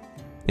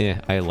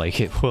 Yeah, I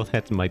like it. Well,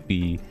 that might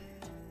be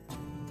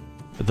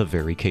the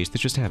very case that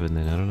just happened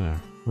then. I don't know.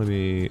 Let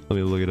me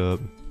look it up.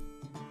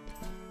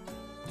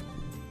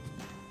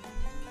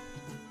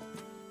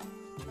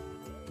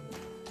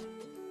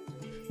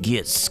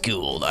 Get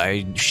Schooled.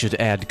 I should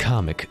add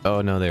comic.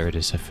 Oh no, there it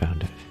is. I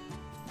found it.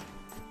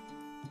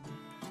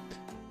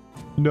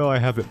 No, I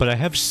haven't, but I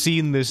have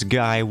seen this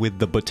guy with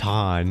the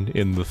baton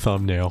in the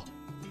thumbnail.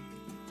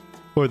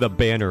 Or the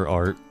banner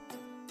art.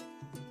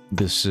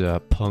 This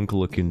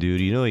punk-looking dude.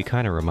 You know, he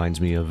kind of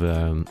reminds me of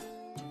an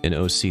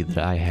OC that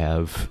I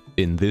have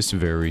in this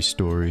very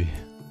story.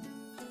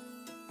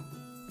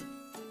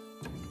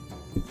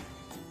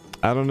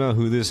 I don't know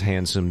who this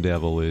handsome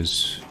devil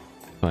is.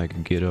 If I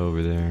could get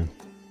over there.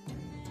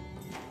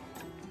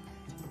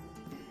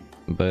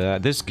 But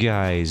this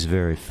guy is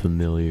very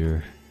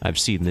familiar. I've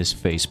seen this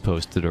face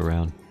posted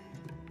around.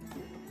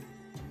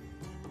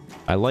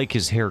 I like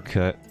his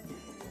haircut.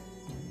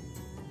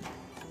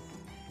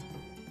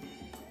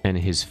 And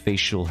his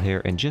facial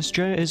hair, and just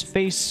his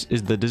face,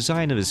 the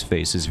design of his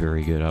face is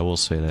very good, I will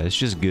say that. It's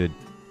just good.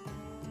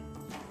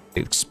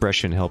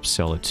 Expression helps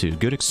sell it too.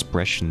 Good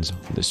expressions on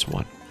this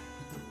one.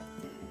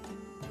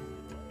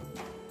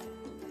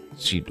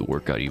 Seem to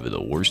work out even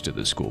the worst of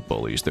the school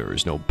bullies. There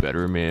is no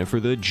better man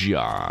for the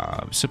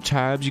job.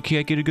 Sometimes you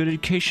can't get a good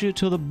education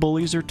until the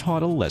bullies are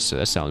taught a lesson.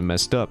 That sounds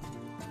messed up.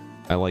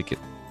 I like it.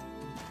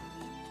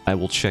 I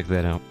will check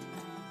that out.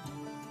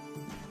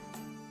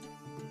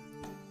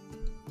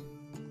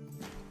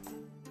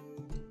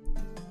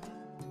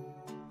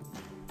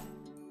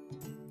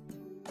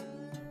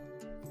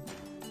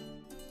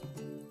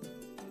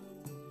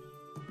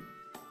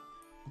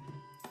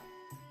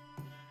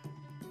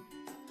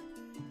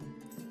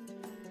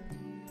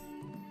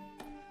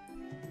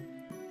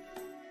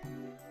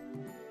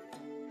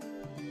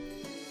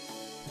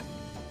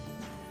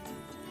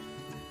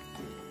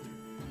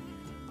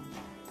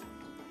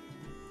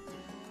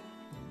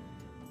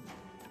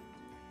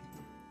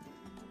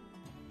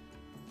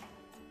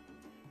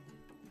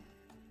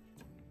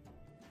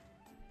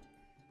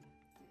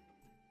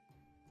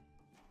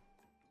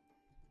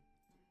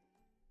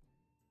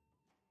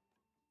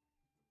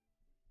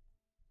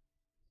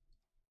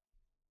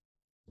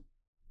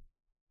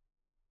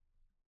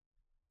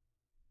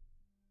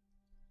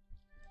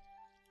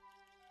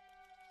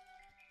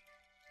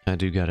 I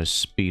do gotta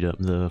speed up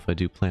though if I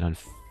do plan on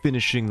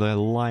finishing the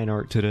line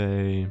art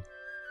today.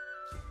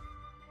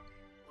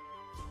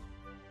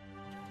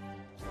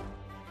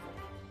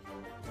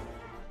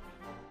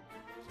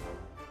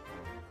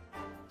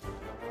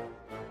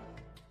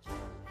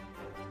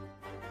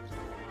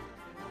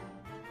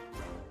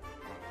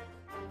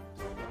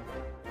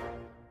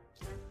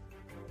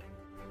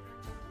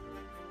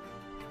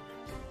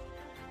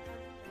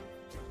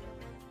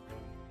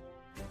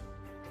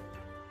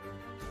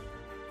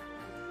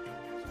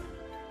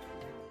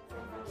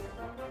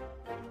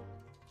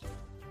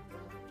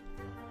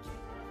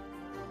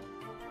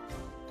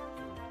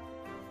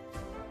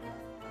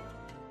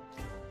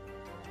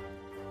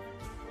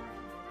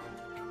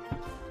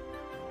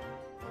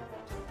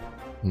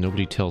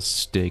 Nobody tells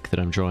Steak that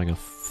I'm drawing a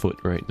foot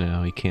right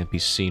now. He can't be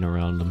seen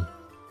around him.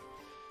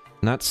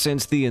 Not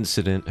since the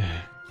incident.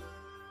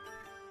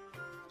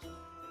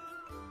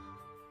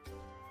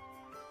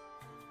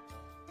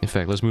 In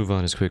fact, let's move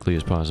on as quickly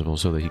as possible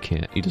so that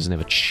he doesn't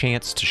have a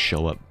chance to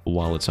show up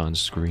while it's on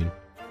screen.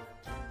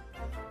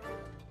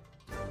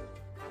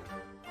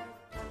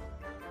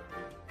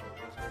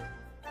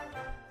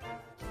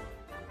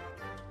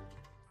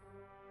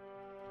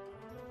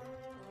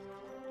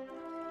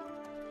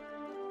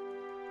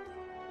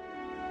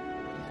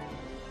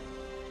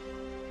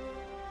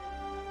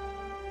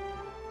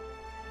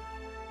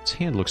 His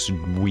hand looks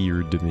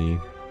weird to me.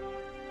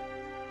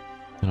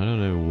 And I don't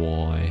know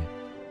why.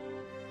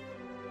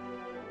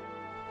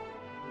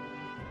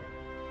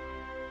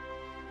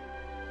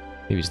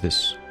 Maybe it's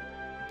this.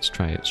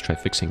 Let's try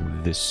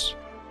fixing this.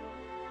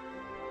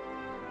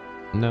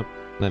 Nope,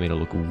 that made it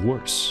look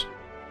worse.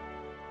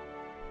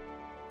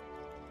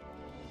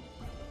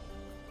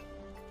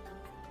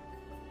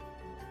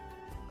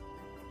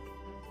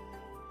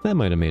 That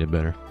might have made it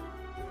better.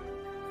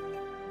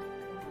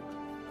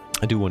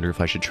 I do wonder if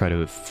I should try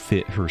to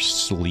fit her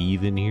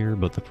sleeve in here,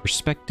 but the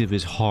perspective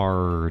is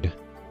hard.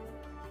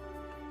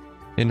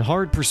 And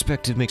hard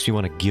perspective makes me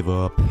want to give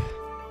up.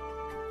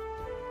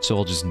 So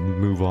I'll just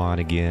move on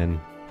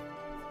again.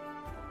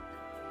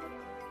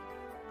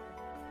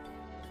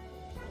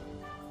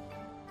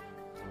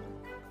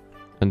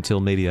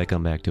 Until maybe I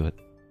come back to it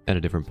at a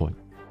different point.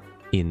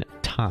 In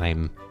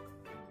time.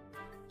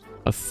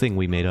 A thing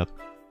we made up.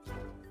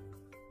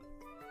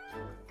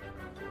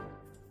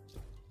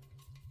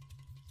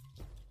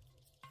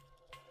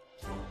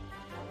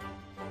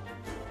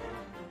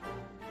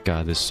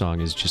 God, this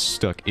song is just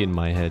stuck in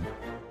my head.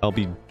 I'll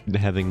be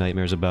having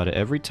nightmares about it.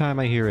 Every time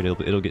I hear it,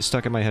 it'll get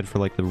stuck in my head for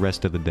like the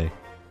rest of the day.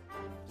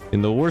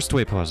 In the worst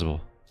way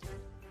possible.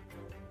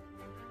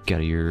 Get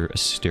out of your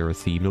Astera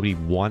theme. Nobody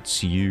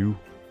wants you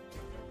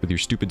with your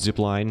stupid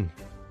zipline.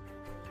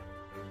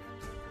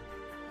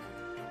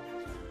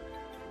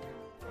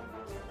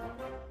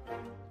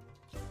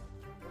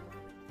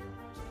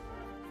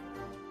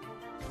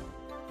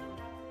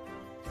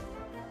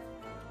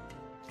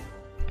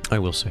 I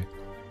will say,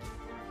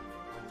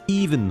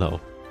 even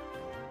though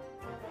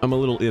I'm a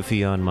little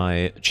iffy on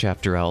my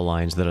chapter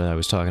outlines that I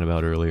was talking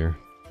about earlier.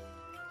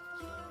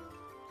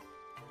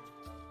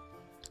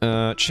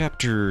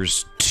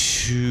 Chapters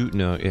 2...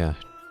 No, yeah.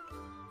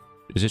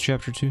 Is it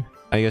chapter 2?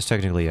 I guess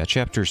technically, yeah.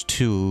 Chapters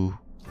 2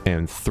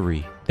 and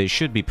 3. They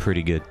should be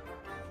pretty good.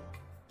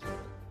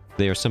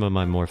 They are some of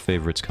my more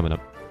favorites coming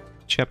up.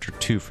 Chapter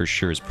 2 for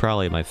sure is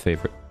probably my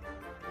favorite.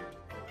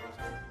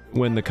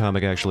 When the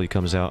comic actually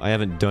comes out. I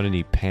haven't done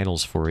any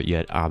panels for it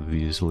yet,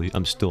 obviously.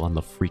 I'm still on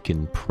the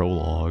freaking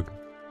prologue.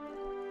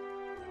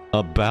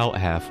 About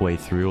halfway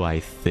through, I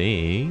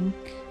think.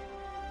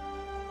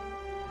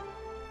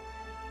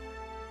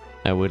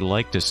 I would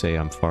like to say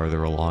I'm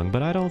farther along,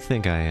 but I don't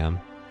think I am.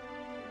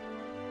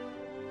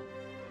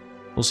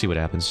 We'll see what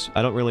happens.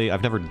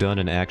 I've never done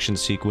an action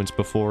sequence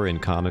before in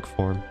comic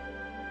form.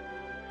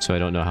 So I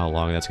don't know how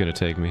long that's going to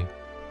take me.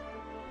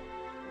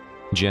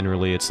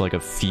 Generally, it's like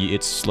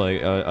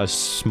a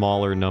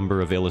smaller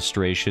number of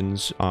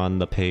illustrations on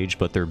the page,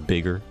 but they're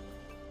bigger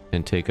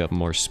and take up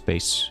more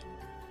space.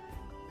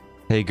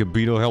 Hey,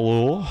 Gabito,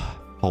 hello.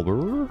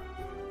 Hello.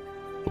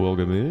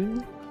 Welcome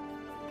in.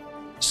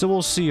 So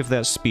we'll see if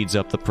that speeds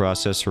up the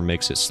process or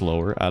makes it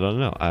slower. I don't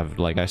know.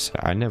 Like I said,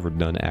 I've never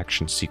done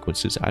action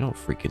sequences. I don't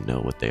freaking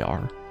know what they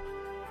are.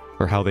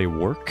 Or how they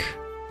work.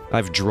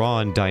 I've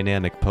drawn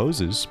dynamic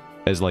poses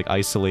as like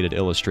isolated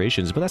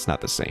illustrations, but that's not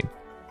the same.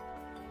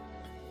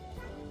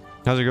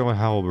 How's it going,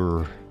 Halber?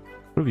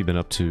 What have you been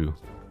up to?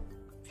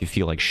 If you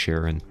feel like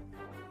sharing.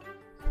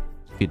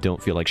 If you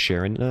don't feel like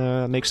sharing,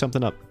 make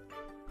something up.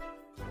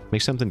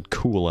 Make something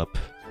cool up.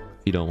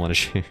 If you don't want to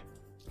share.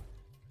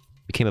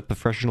 Became a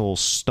professional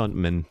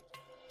stuntman,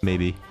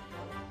 maybe.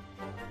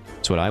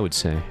 That's what I would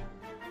say.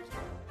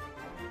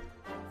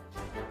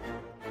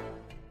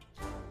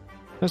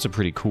 That's a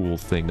pretty cool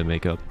thing to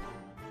make up.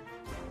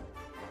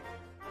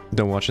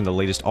 Done watching the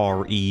latest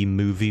RE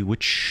movie,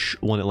 which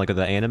one, like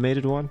the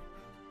animated one?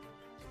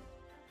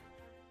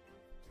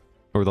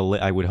 Or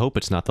I would hope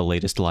it's not the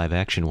latest live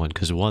action one,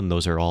 because one,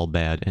 those are all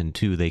bad, and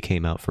two, they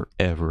came out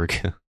forever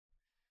ago.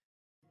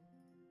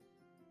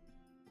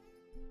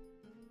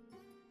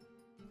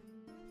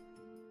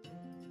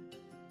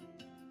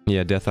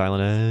 Yeah, Death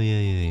Island,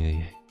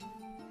 yeah.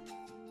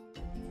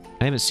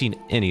 I haven't seen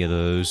any of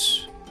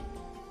those.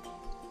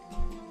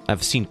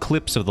 I've seen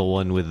clips of the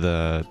one with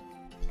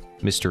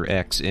Mr.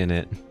 X in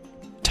it.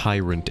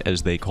 Tyrant,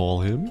 as they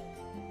call him.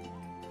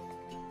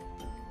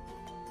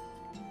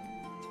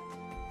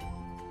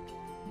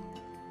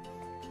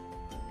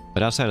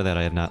 But outside of that,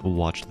 I have not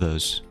watched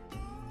those.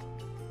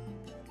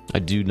 I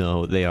do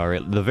know they are,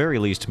 at the very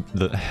least,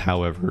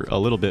 however, a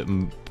little bit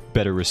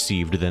better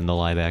received than the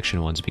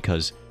live-action ones,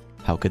 because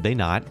how could they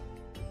not?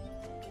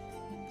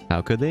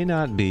 How could they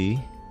not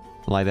be?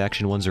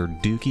 Live-action ones are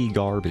dookie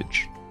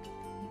garbage.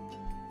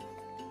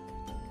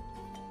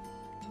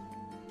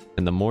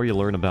 And the more you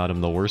learn about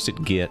them, the worse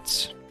it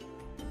gets.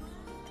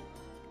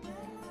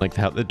 Like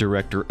how the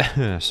director...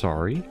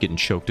 sorry, getting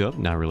choked up?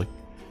 Not really.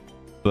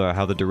 But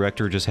how the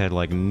director just had,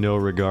 like, no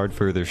regard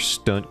for their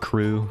stunt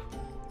crew.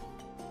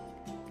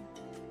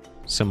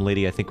 Some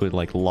lady, I think, would,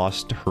 like,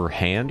 lost her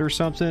hand or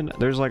something.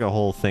 There's, like, a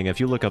whole thing. If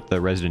you look up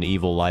the Resident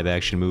Evil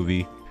live-action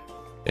movie,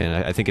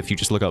 and I think if you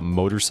just look up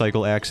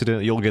motorcycle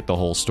accident, you'll get the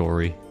whole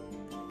story.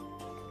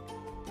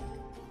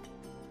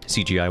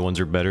 CGI ones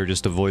are better,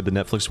 just avoid the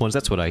Netflix ones.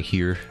 That's what I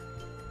hear.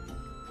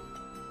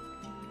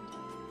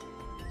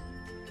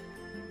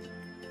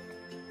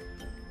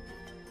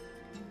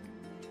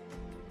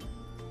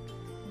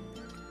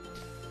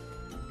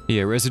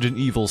 Yeah, Resident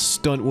Evil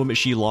stunt woman,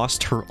 she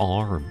lost her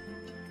arm.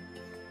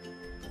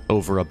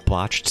 over a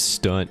botched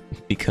stunt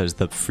because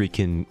the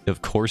freaking...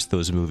 Of course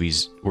those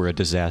movies were a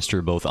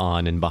disaster both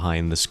on and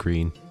behind the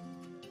screen.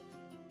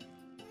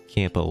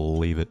 Can't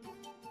believe it.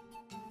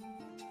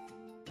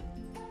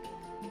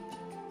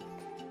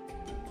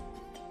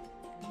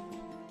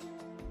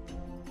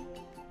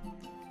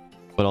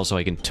 But also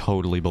I can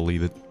totally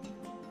believe it.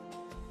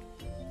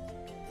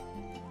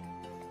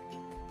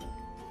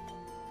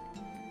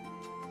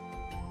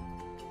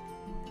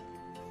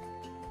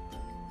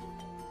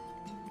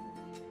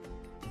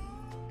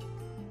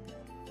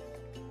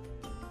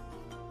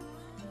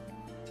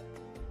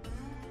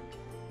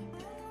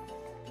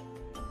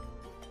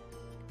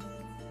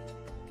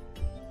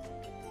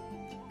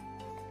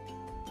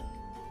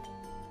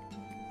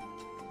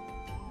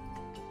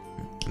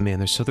 Man,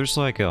 there's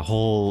like a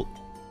whole...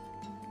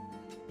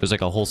 There's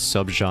like a whole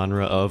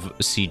subgenre of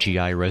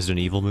CGI Resident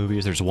Evil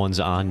movies. There's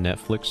ones on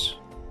Netflix.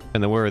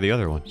 And then where are the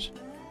other ones?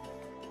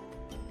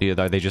 Yeah,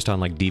 are they just on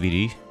like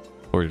DVD?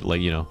 Or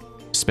like, you know,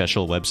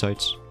 special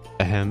websites?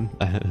 Ahem.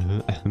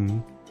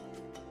 Ahem.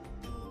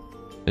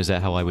 Is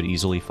that how I would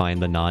easily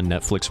find the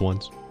non-Netflix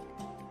ones?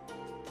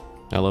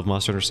 I love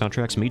Monster Hunter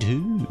soundtracks. Me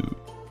too.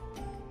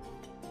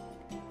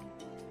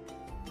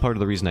 Part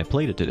of the reason I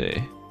played it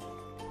today.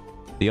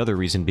 The other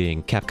reason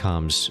being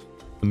Capcom's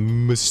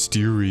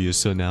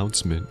mysterious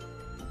announcement.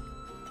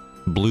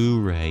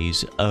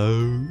 Blu-rays.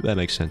 Oh, that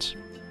makes sense.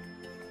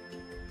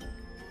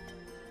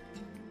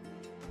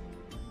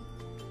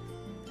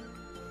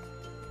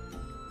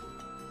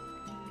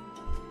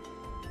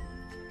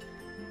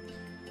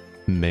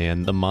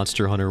 Man, the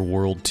Monster Hunter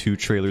World 2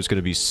 trailer is going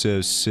to be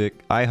so sick.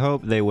 I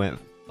hope they went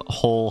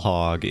whole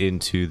hog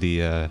into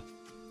the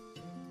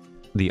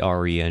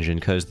RE engine,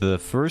 because the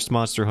first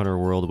Monster Hunter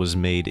World was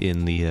made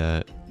in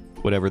the,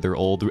 whatever their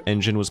old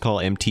engine was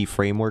called, MT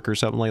Framework or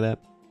something like that.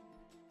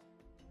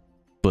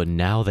 But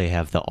now they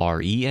have the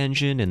RE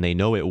engine, and they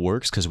know it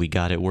works because we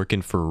got it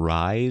working for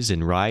Rise,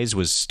 and Rise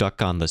was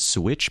stuck on the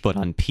Switch, but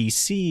on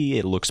PC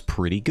it looks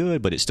pretty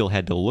good, but it still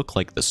had to look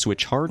like the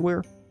Switch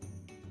hardware.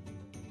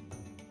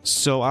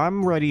 So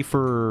I'm ready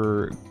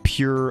for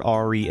pure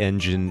RE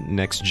engine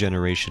next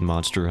generation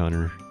Monster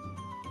Hunter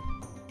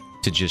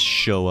to just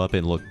show up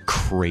and look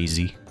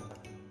crazy.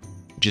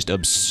 Just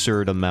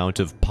absurd amount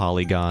of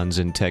polygons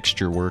and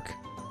texture work.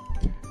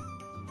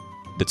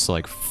 That's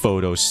like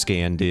photo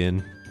scanned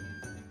in.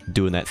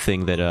 Doing that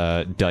thing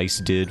that DICE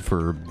did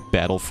for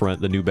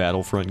Battlefront, the new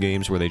Battlefront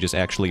games, where they just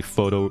actually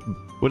photo...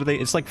 What are they?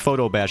 It's like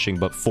photo bashing,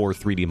 but for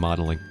 3D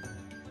modeling.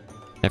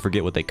 I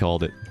forget what they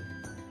called it.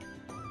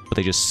 But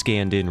they just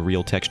scanned in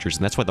real textures,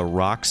 and that's why the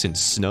rocks and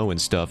snow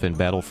and stuff in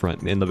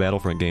Battlefront, in the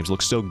Battlefront games,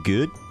 look so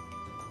good.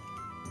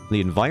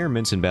 The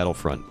environments in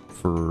Battlefront,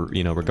 for,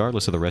 you know,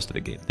 regardless of the rest of the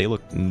game, they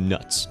look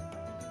nuts.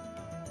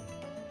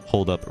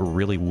 Hold up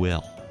really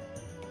well.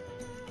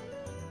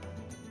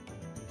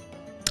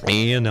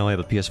 And now I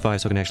have a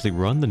PS5, so I can actually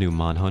run the new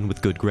Mon Hun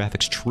with good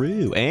graphics.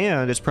 True,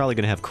 and it's probably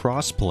going to have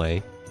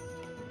crossplay.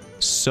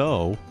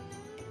 So,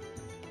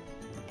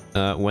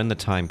 when the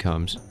time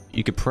comes,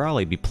 you could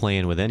probably be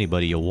playing with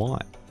anybody you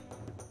want.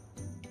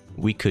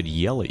 We could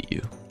yell at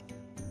you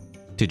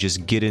to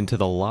just get into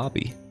the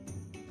lobby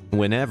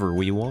whenever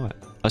we want.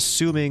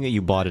 Assuming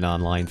you bought an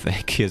online thing,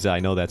 because I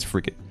know that's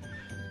freaking...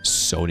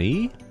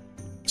 Sony?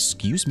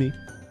 Excuse me.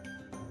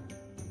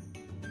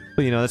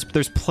 But you know,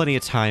 there's plenty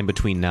of time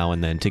between now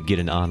and then to get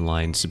an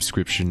online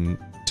subscription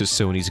to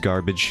Sony's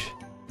garbage.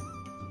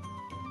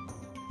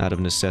 Out of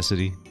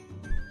necessity.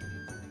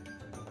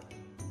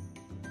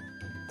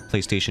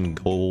 PlayStation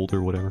Gold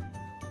or whatever.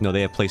 No,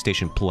 they have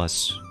PlayStation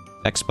Plus.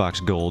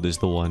 Xbox Gold is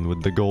the one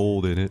with the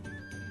gold in it.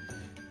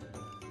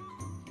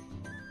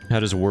 How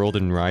does World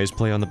and Rise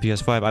play on the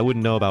PS5? I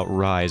wouldn't know about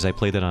Rise. I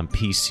played that on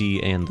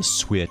PC and the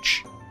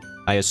Switch.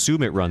 I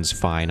assume it runs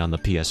fine on the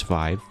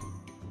PS5.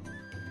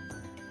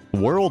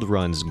 World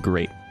runs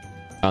great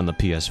on the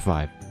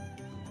PS5.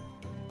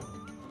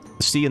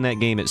 Seeing that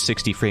game at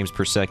 60 frames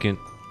per second,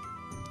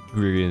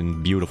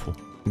 friggin' beautiful.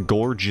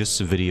 Gorgeous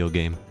video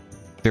game.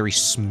 Very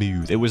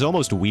smooth. It was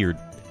almost weird,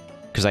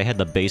 because I had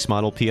the base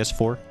model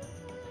PS4.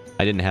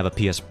 I didn't have a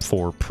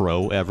PS4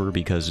 Pro ever,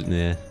 because,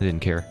 I didn't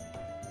care.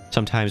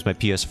 Sometimes my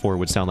PS4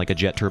 would sound like a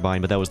jet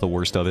turbine, but that was the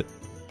worst of it.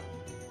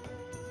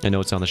 I know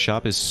it's on the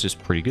shop, it's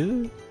just pretty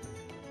good.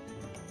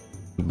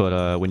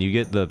 But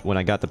when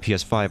I got the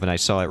PS5 and I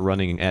saw it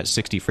running at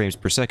 60 frames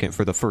per second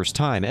for the first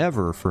time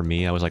ever for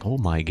me, I was like, oh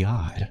my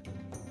god.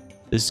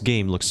 This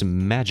game looks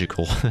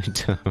magical.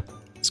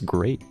 It's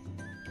great.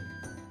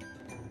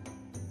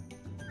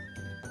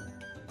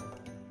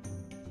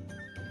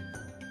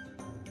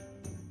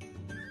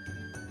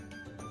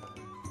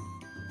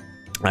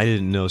 I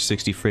didn't know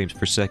 60 frames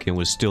per second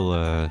was still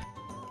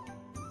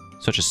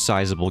such a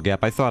sizable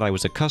gap. I thought I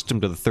was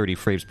accustomed to the 30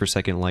 frames per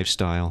second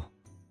lifestyle.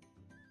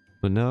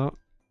 But no,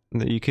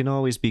 you can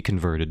always be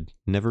converted.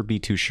 Never be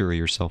too sure of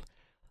yourself.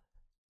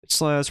 It's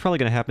probably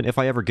going to happen if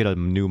I ever get a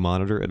new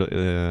monitor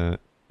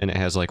and it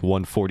has like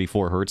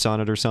 144 hertz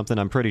on it or something.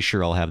 I'm pretty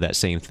sure I'll have that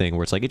same thing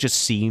where it's like, it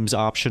just seems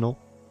optional.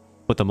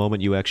 But the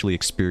moment you actually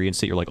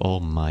experience it, you're like, oh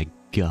my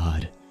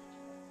god.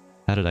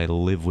 How did I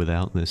live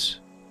without this?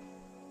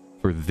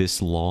 For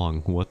this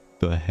long? What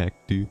the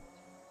heck, dude?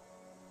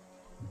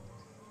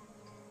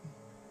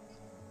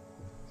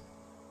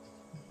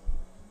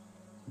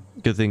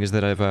 Good thing is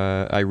that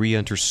I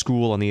re-enter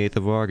school on the 8th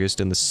of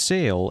August, and the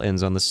sale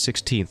ends on the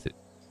 16th.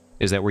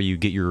 Is that where you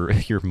get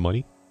your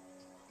money?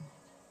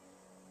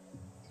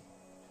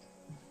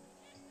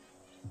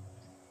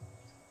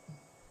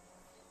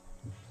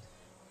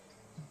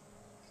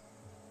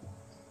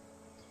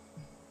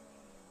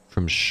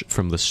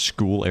 From the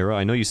school era?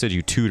 I know you said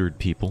you tutored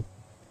people.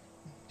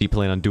 Do you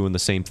plan on doing the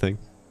same thing?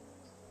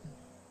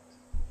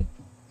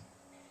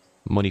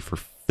 Money for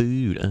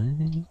food,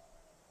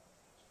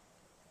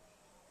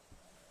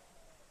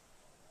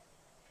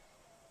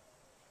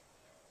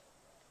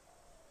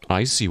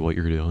 I see what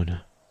you're doing.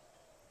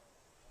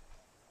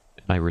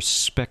 I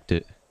respect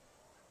it.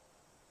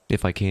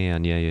 If I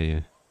can,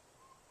 yeah.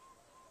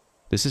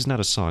 This is not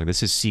a song,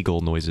 this is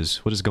seagull noises.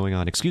 What is going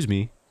on? Excuse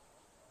me.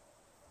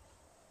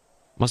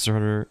 Monster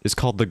Hunter is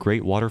called The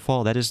Great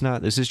Waterfall? That is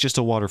not, this is just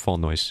a waterfall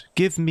noise.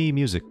 Give me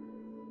music.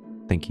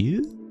 Thank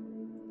you.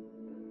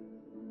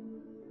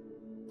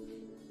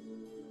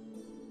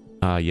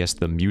 Ah, yes,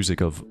 the music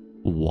of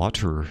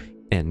water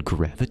and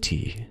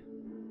gravity.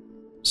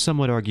 Some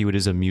would argue it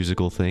is a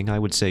musical thing. I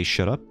would say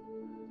shut up.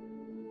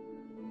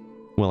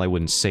 Well, I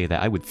wouldn't say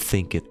that. I would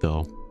think it,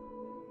 though.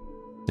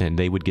 And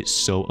they would get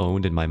so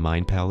owned in my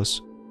mind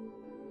palace.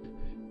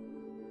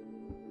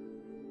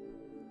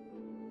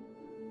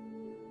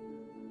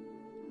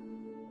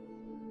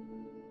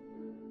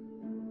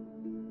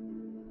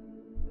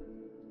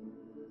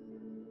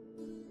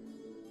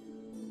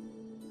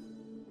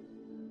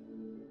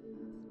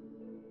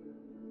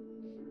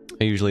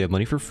 I usually have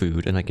money for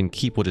food, and I can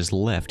keep what is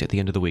left at the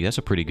end of the week. That's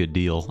a pretty good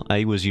deal.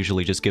 I was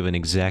usually just given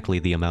exactly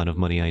the amount of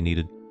money I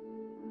needed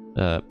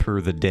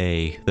per the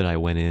day that I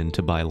went in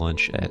to buy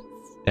lunch at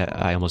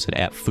I almost said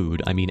at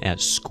food. I mean at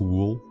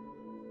school.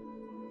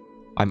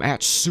 I'm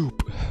at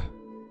soup.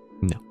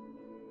 No.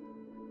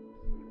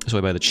 So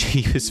I buy the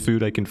cheapest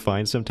food I can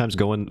find, sometimes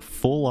going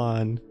full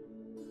on.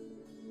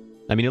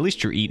 I mean, at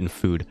least you're eating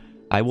food.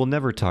 I will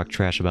never talk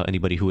trash about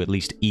anybody who at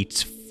least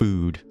eats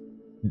food,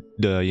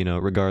 you know,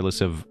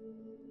 regardless of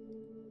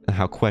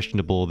how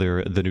questionable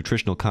the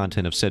nutritional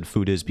content of said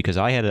food is, because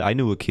I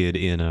knew a kid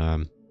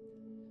in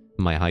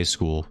my high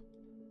school.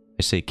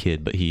 I say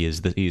kid, but he's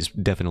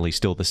definitely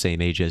still the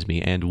same age as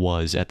me, and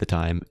was at the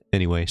time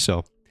anyway.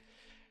 So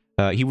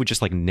he would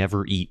just like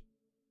never eat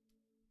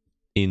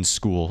in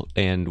school,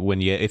 and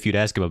if you'd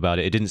ask him about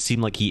it, it didn't seem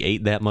like he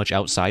ate that much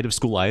outside of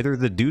school either.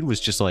 The dude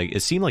was just like, it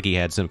seemed like he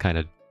had some kind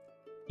of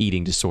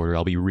eating disorder.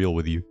 I'll be real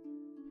with you,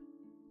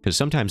 because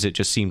sometimes it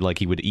just seemed like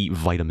he would eat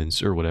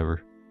vitamins or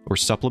whatever. Or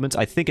supplements.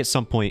 I think at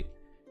some point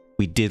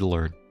we did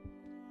learn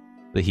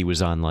that he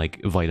was on,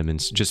 like,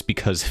 vitamins, just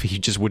because he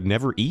just would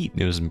never eat.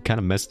 It was kind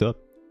of messed up.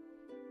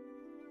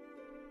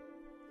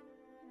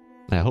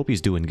 I hope he's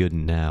doing good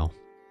now.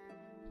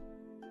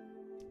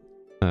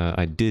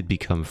 I did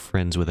become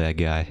friends with that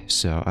guy,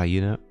 so you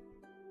know,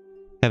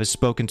 haven't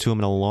spoken to him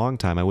in a long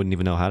time. I wouldn't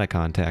even know how to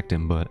contact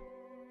him, but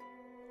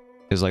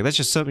it's like, that's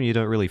just something you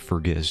don't really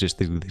forget. It's just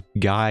the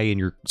guy in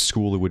your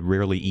school who would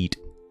rarely eat.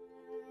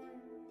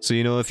 So,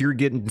 you know, if you're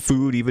getting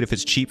food, even if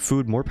it's cheap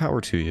food, more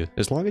power to you.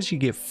 As long as you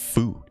get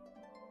food.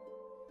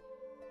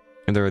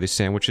 And there are these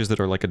sandwiches that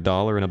are like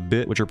 $1 and a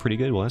bit, which are pretty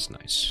good. Well, that's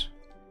nice.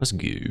 That's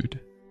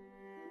good.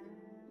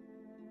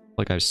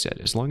 Like I've said,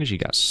 as long as you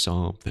got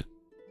something.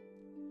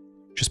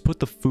 Just put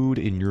the food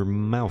in your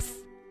mouth.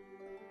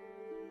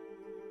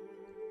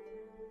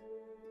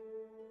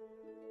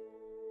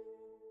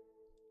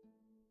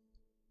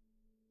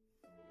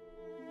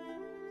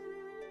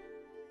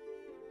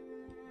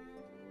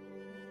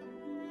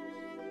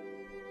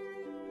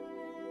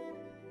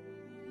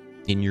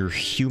 In your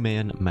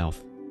human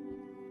mouth.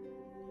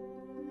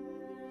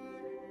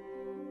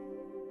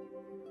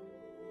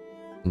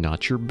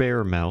 Not your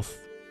bear mouth.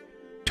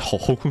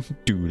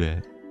 Don't do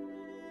that.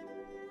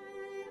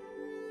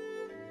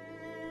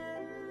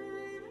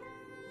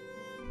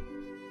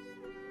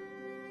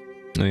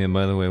 Oh yeah,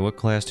 by the way, what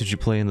class did you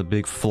play in the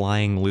big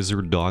flying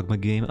lizard dogma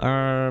game?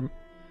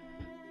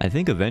 I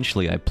think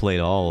eventually I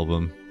played all of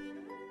them.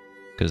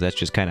 Because that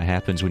just kind of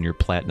happens when you're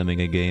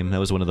platinuming a game. That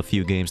was one of the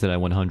few games that I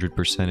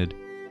 100%ed.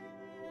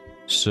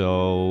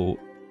 So,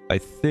 I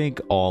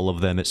think all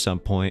of them at some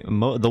point.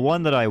 The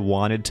one that I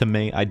wanted to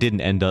main, I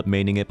didn't end up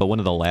maining it, but one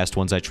of the last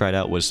ones I tried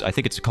out was, I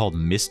think it's called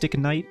Mystic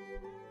Knight.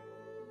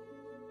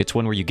 It's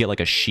one where you get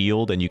like a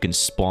shield and you can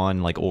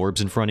spawn like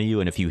orbs in front of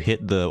you, and if you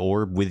hit the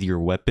orb with your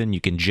weapon,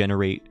 you can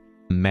generate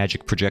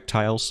magic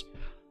projectiles.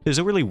 It's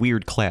a really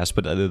weird class,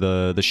 but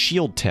the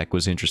shield tech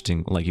was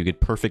interesting. Like you could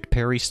perfect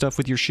parry stuff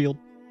with your shield.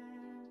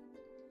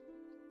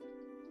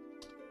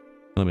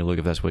 Let me look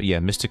if that's what... Yeah,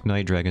 Mystic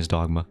Knight, Dragon's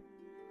Dogma.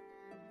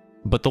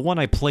 But the one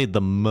I played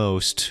the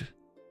most...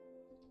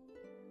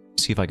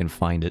 See if I can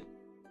find it.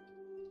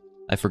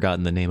 I've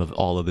forgotten the name of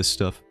all of this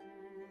stuff.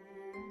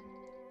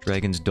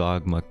 Dragon's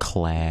Dogma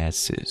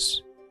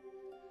classes.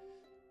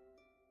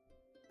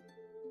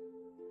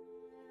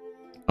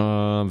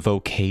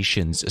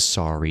 Vocations.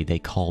 Sorry, they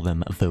call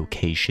them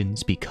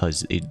vocations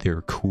because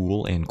they're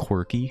cool and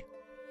quirky.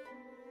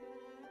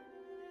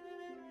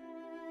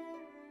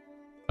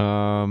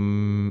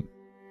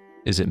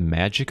 Is it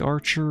magic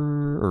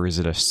archer, or is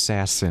it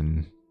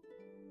assassin?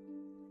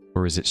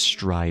 Or is it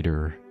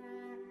strider?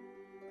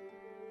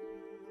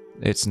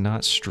 It's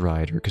not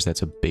strider, because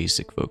that's a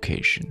basic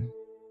vocation.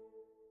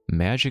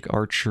 Magic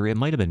archer, it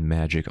might have been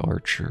magic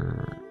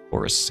archer.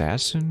 Or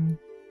assassin?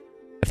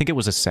 I think it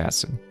was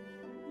assassin.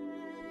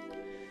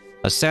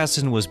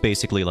 Assassin was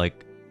basically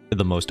like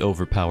the most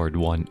overpowered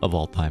one of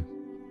all time.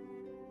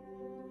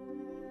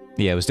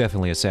 Yeah, it was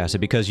definitely assassin,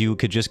 because you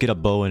could just get a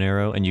bow and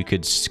arrow and you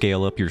could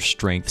scale up your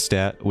strength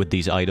stat with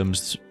these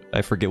items.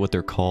 I forget what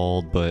they're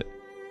called, but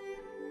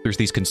there's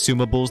these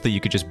consumables that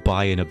you could just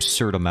buy an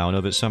absurd amount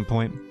of at some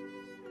point.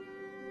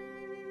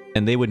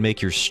 And they would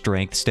make your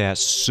strength stat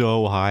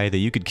so high that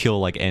you could kill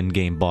like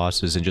endgame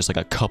bosses in just like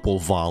a couple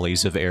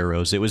volleys of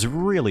arrows. It was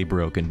really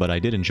broken, but I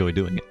did enjoy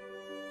doing it.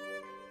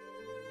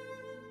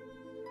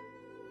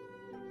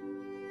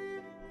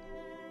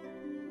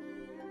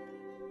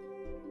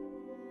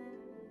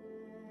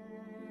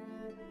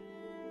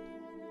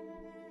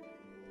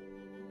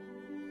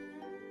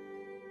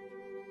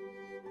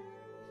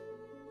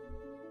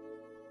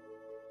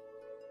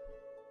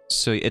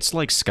 So it's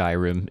like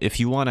Skyrim. If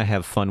you want to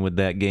have fun with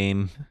that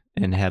game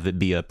and have it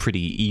be a pretty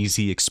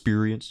easy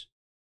experience,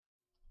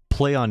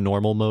 play on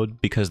normal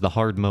mode, because the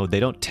hard mode, they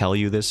don't tell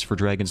you this for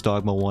Dragon's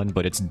Dogma 1,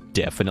 but it's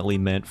definitely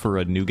meant for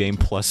a New Game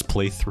Plus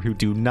playthrough.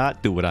 Do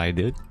not do what I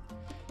did,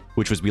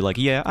 which was be like,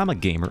 yeah, I'm a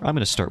gamer, I'm going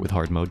to start with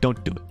hard mode.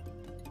 Don't do it.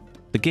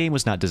 The game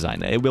was not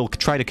designed. It will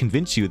try to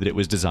convince you that it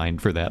was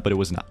designed for that, but it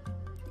was not.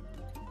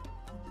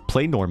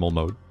 Play normal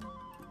mode.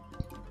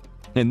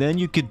 And then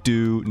you could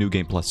do New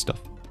Game Plus stuff.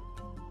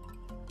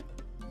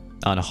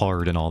 On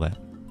hard and all that.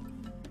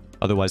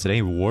 Otherwise, it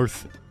ain't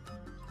worth it.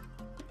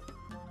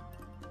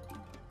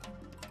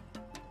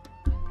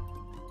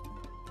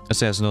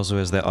 Assassin also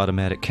has that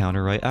automatic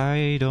counter, right?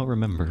 I don't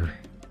remember.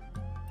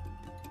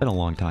 It's been a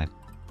long time.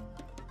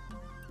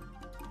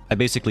 I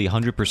basically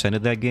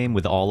 100%ed that game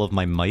with all of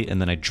my might,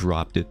 and then I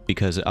dropped it,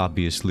 because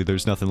obviously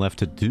there's nothing left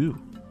to do.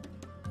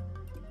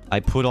 I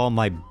put all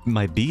my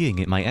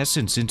being, my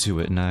essence into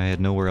it, and I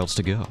had nowhere else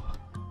to go.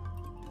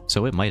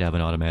 So it might have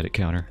an automatic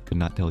counter, could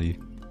not tell you.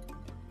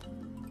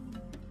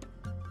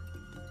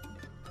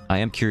 I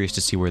am curious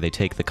to see where they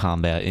take the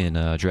combat in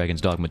Dragon's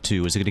Dogma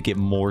 2. Is it going to get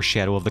more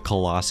Shadow of the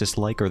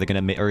Colossus-like? Or are they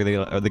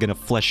going to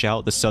flesh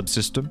out the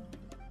subsystem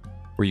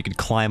where you can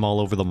climb all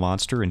over the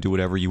monster and do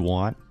whatever you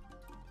want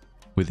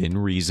within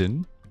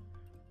reason?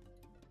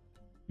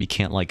 You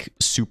can't like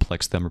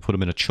suplex them or put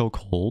them in a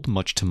chokehold,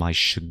 much to my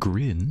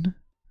chagrin.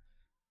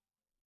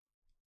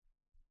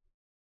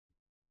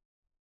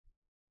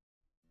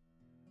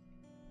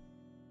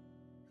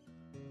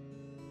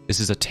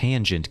 This is a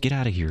tangent. Get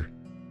out of here.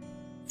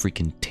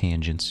 Freaking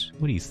tangents.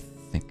 What do you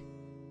think?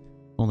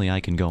 Only I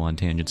can go on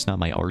tangents, not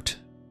my art.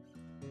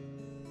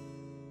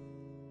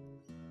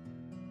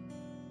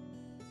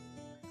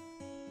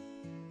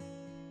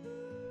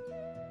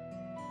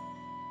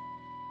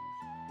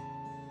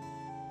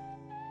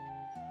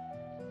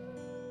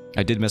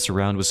 I did mess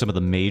around with some of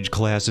the mage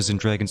classes in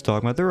Dragon's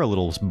Dogma. They're a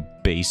little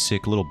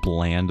basic, a little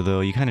bland,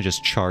 though. You kind of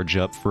just charge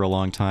up for a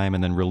long time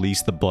and then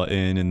release the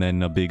button and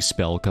then a big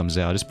spell comes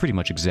out. It's pretty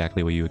much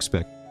exactly what you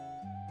expect.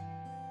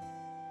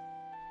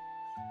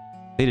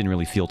 They didn't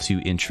really feel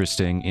too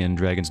interesting in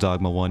Dragon's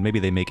Dogma 1. Maybe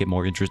they make it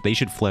more interesting. They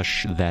should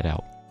flesh that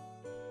out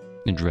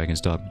in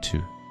Dragon's Dogma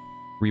 2.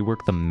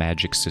 Rework the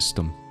magic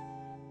system.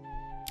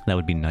 That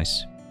would be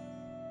nice,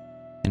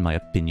 in my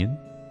opinion.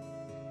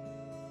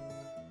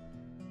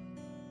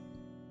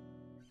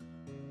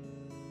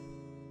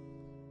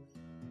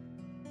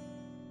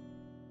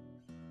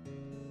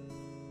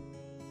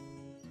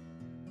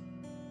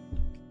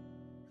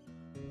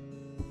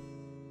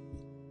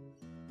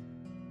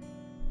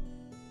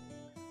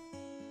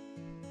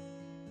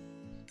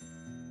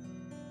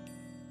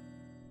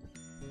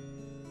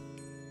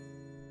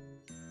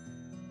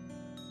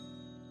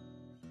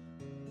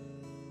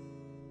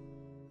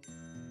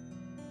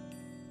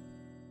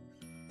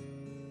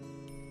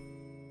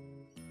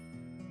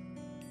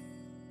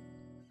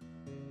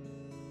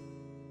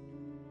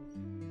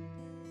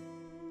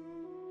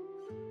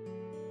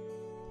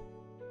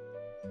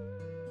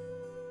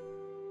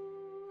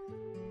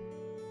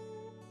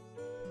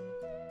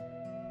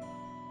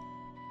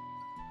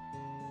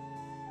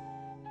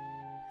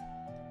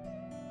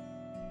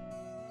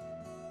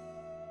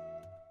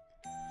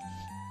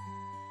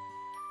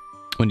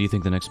 When do you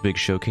think the next big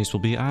showcase will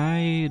be?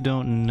 I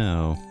don't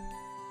know.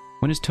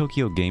 When is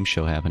Tokyo Game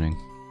Show happening?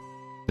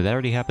 Did that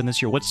already happen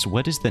this year?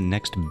 What is the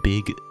next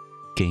big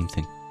game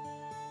thing?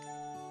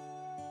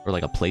 Or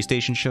like a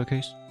PlayStation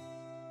showcase?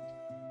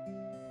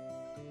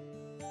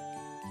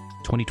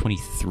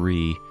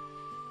 2023.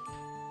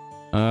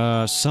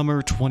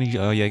 Summer 20...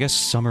 yeah, I guess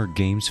Summer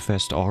Games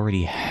Fest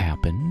already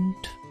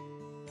happened.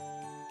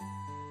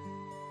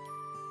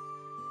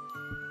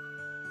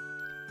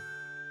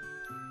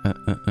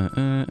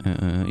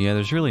 Yeah,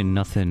 there's really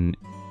nothing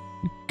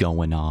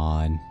going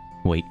on.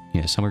 Wait,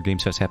 yeah, Summer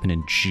Games Fest happened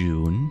in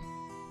June.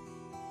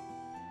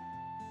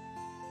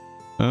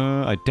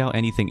 I doubt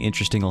anything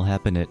interesting will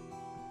happen at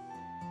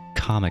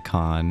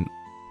Comic-Con.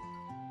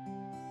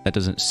 That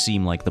doesn't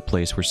seem like the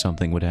place where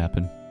something would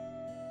happen.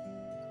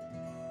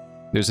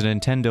 There's a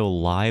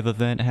Nintendo Live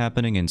event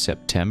happening in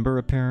September,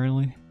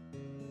 apparently.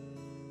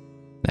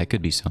 That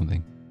could be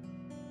something.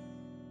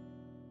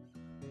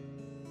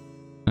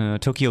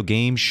 Tokyo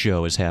Game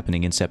Show is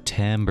happening in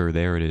September.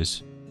 There it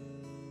is.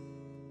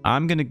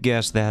 I'm gonna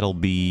guess that'll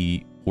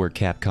be where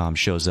Capcom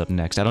shows up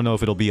next. I don't know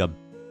if it'll be a...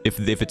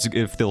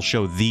 If they'll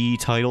show the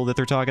title that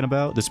they're talking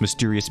about. This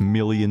mysterious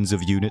millions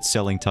of units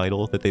selling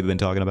title that they've been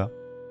talking about.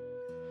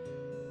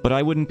 But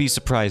I wouldn't be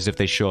surprised if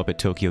they show up at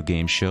Tokyo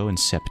Game Show in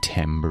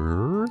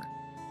September.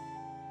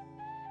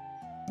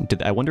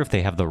 I wonder if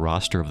they have the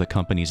roster of the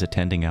companies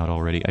attending out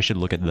already. I should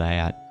look at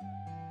that.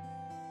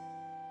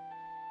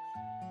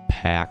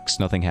 PAX.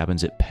 Nothing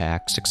happens at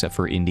PAX except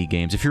for indie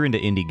games. If you're into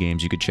indie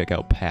games, you could check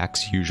out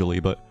PAX usually,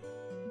 but...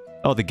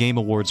 Oh, the Game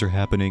Awards are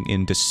happening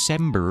in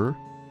December,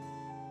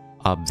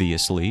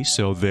 obviously,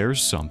 so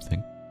there's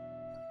something.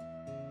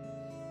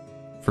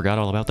 Forgot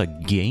all about the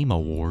Game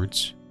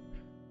Awards.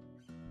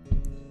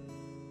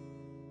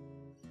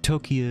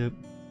 Tokyo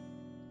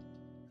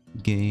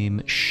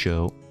Game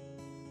Show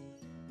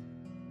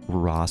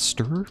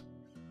roster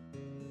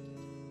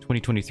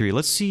 2023.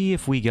 Let's see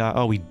if we got...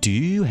 Oh, we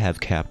do have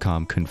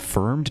Capcom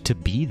confirmed to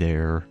be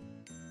there.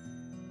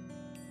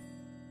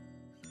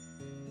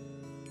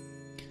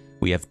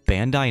 We have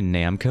Bandai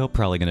Namco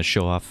probably going to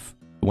show off...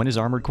 When is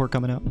Armored Core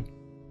coming out?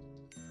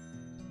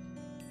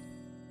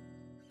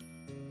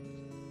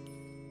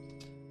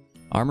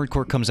 Armored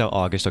Core comes out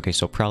August. Okay,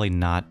 so probably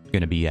not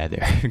going to be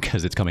there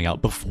because it's coming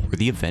out before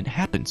the event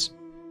happens.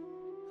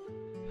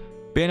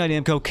 Bandai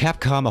Namco,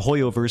 Capcom,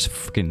 Ahoyoverse,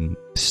 freaking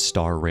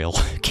Star Rail.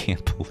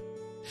 Can't believe...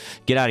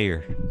 Get out of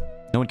here.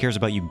 No one cares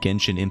about you,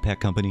 Genshin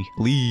Impact Company.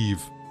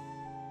 Leave.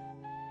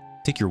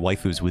 Take your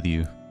waifus with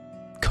you.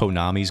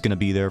 Konami's gonna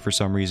be there for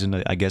some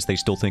reason. I guess they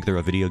still think they're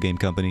a video game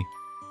company.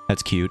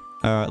 That's cute.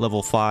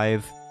 Level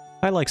 5.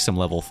 I like some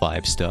level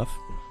 5 stuff.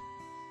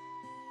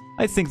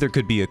 I think there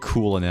could be a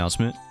cool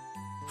announcement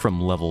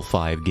from Level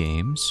 5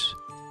 Games.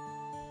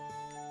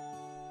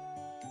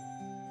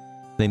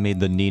 They made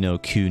the Ni no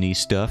Kuni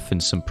stuff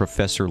and some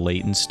Professor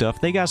Layton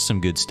stuff. They got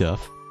some good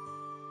stuff.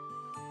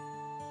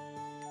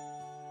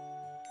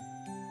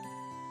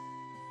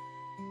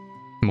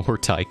 More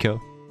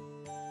Taiko.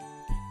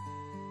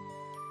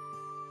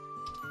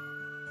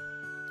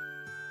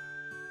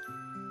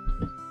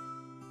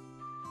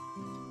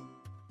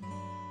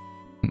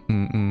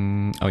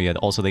 Oh yeah,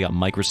 also they got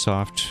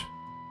Microsoft.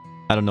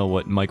 I don't know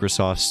what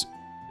Microsoft's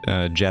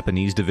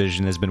Japanese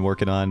division has been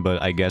working on,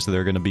 but I guess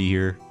they're going to be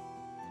here.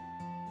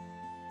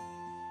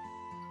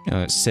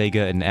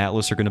 Sega and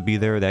Atlas are going to be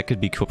there. That could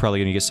be cool. Probably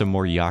going to get some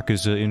more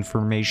Yakuza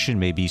information.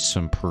 Maybe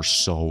some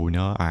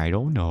Persona. I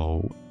don't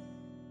know.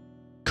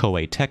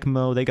 Koei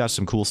Tecmo. They got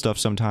some cool stuff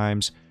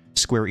sometimes.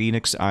 Square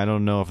Enix. I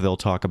don't know if they'll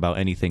talk about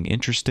anything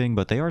interesting,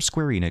 but they are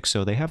Square Enix,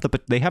 so they have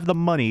the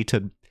money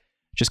to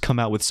just come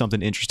out with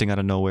something interesting out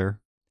of nowhere.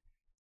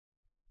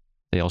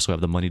 They also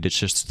have the money to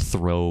just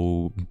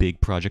throw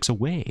big projects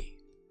away.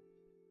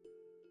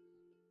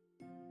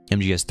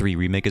 MGS3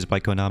 Remake is by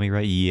Konami,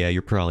 right? Yeah,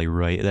 you're probably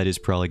right. That is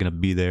probably going to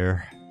be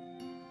there.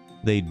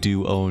 They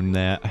do own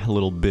that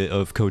little bit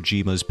of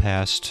Kojima's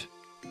past.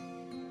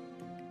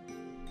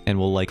 And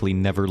will likely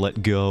never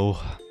let go.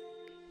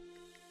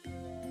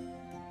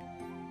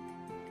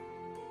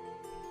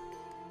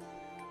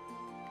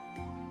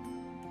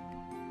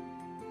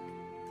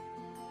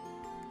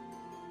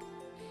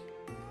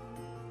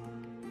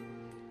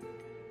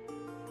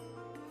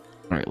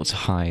 Alright, let's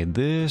hide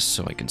this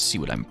so I can see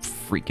what I'm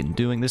freaking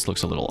doing. This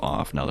looks a little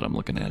off now that I'm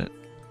looking at it.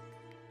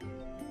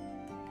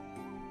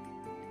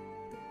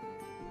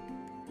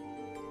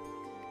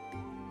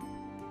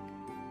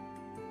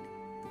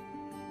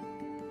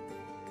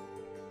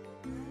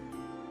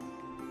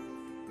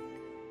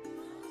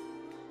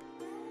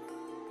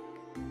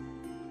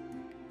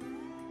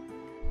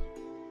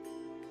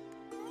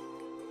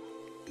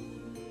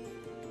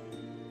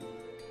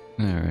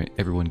 Alright,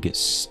 everyone gets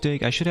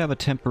steak. I should have a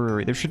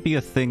temporary... There should be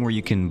a thing where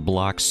you can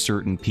block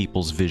certain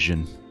people's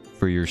vision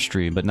for your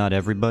stream, but not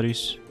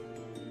everybody's.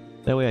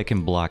 That way I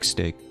can block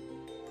steak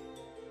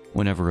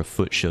whenever a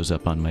foot shows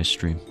up on my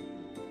stream.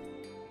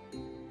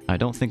 I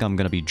don't think I'm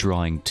going to be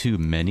drawing too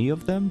many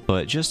of them,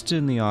 but just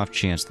in the off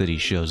chance that he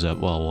shows up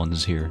while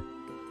one's here.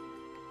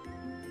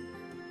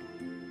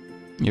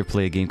 You ever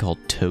play a game called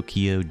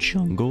Tokyo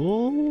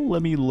Jungle?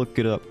 Let me look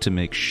it up to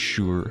make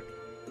sure.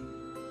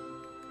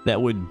 That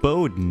would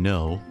bode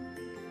no,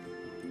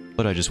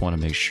 but I just want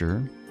to make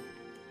sure.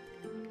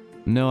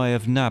 No, I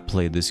have not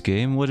played this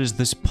game. What is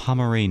this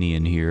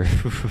Pomeranian here?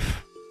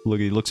 Look,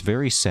 he looks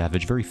very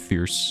savage, very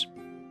fierce.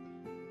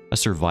 A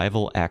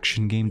survival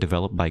action game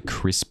developed by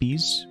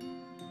Crispies?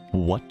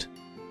 What?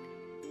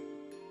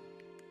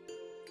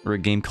 Or a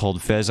game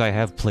called Fez. I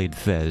have played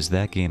Fez.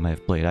 That game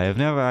I've played.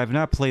 I've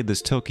not played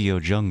this Tokyo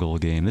Jungle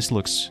game. This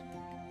looks,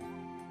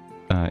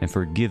 and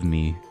forgive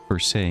me for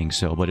saying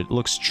so, but it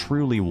looks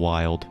truly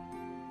wild.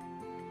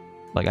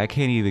 Like, I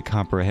can't even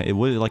comprehend. It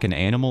was like an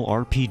animal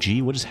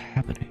RPG? What is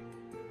happening?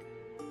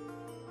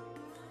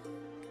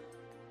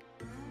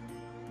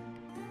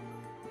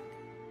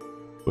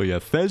 But yeah,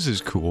 Fez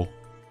is cool.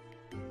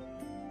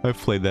 I've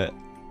played that.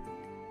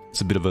 It's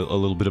a bit of a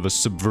little bit of a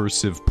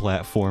subversive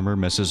platformer,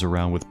 messes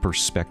around with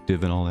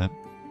perspective and all that.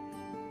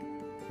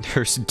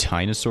 There's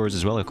dinosaurs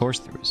as well, of course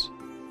there is.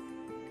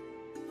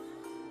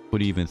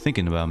 What are you even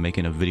thinking about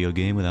making a video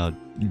game without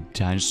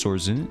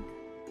dinosaurs in it?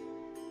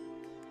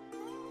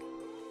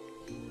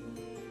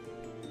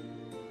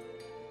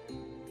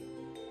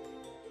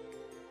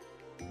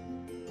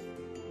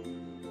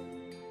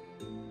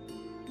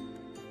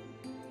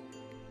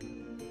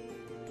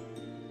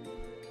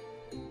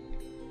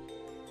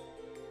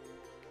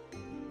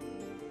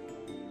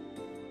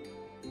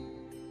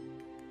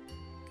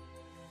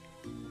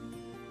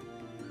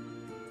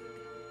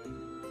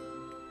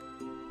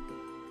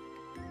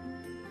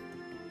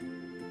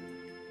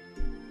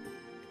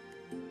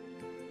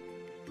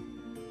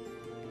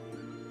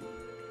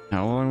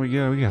 How long we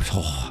got?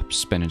 Oh, I'm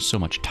spending so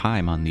much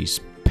time on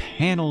these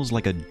panels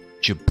like a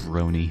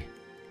jabroni.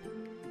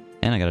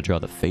 And I gotta draw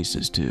the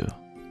faces too.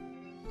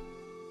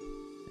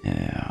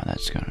 Yeah,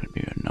 that's gonna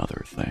be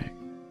another thing.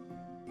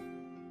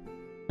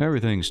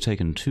 Everything's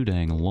taking too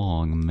dang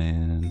long,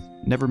 man.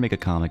 Never make a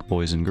comic,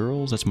 boys and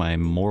girls. That's my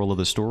moral of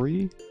the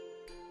story.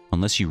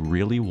 Unless you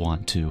really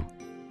want to.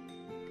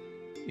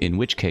 In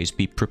which case,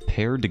 be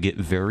prepared to get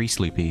very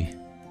sleepy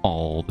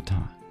all the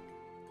time.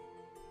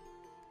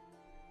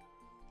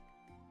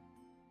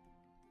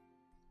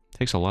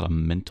 Takes a lot of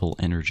mental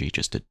energy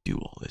just to do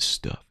all this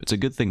stuff. It's a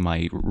good thing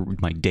my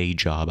day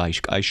job,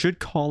 I should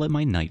call it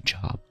my night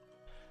job.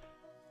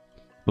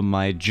 But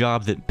my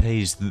job that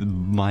pays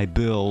my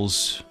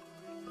bills,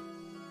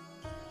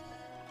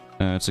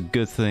 it's a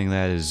good thing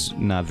that is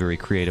not very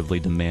creatively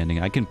demanding.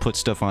 I can put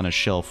stuff on a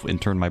shelf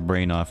and turn my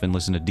brain off and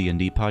listen to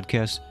D&D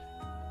podcasts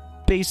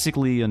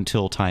basically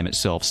until time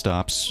itself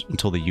stops,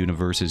 until the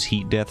universe's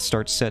heat death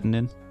starts setting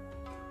in.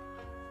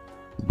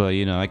 But,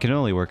 you know, I can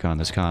only work on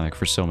this comic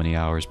for so many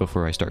hours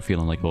before I start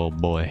feeling like, oh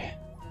boy,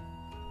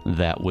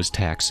 that was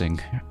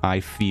taxing. I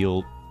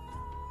feel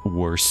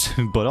worse,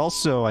 but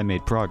also I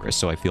made progress,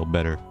 so I feel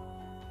better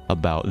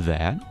about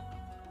that.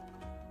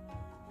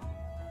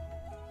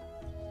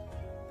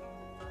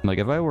 Like,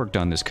 if I worked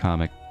on this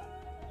comic,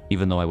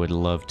 even though I would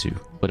love to,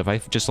 but if I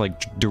just,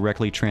 like,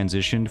 directly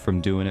transitioned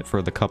from doing it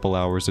for the couple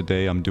hours a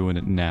day I'm doing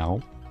it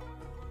now,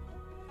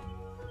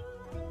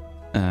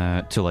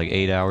 to like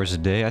 8 hours a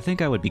day, I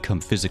think I would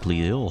become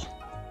physically ill.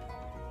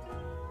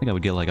 I think I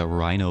would get like a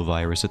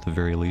rhinovirus at the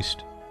very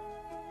least.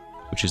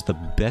 Which is the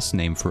best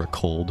name for a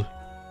cold.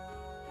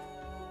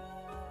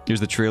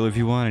 Here's the trailer if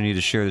you want. I need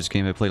to share this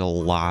game. I played a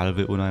lot of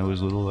it when I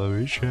was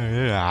little.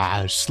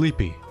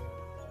 Sleepy.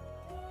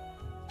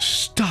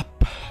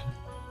 Stop.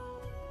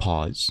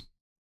 Pause.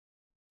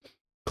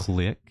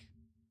 Click.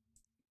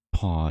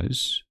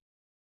 Pause.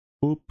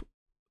 Boop.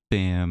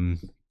 Bam.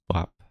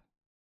 Bop.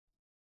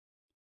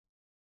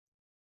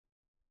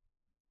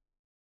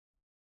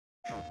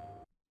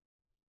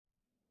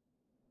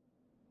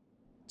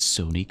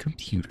 Sony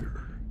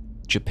Computer.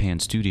 Japan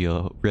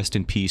Studio. Rest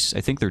in peace.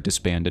 I think they're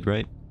disbanded,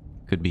 right?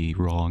 Could be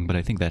wrong, but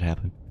I think that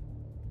happened.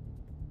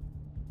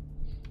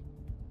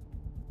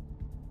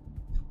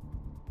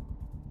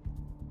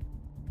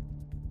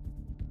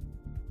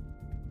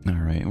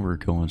 Alright, we're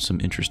going some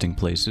interesting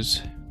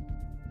places.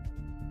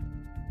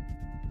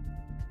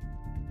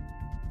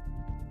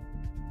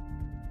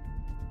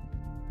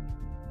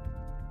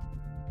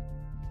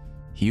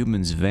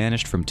 Humans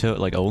vanished from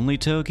like only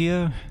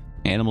Tokyo?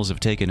 Animals have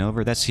taken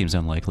over? That seems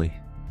unlikely.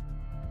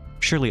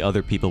 Surely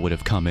other people would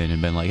have come in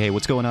and been like, hey,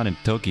 what's going on in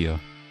Tokyo?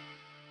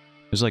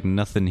 There's like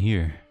nothing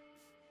here.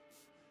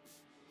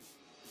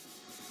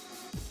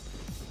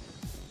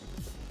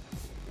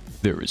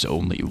 There is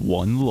only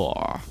one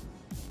law.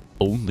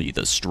 Only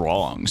the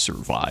strong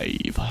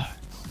survive.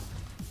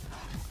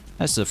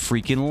 That's a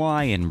freaking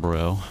lion,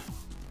 bro.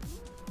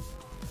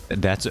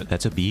 That's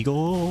a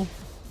beagle?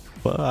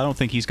 Well, I don't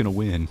think he's gonna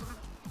win.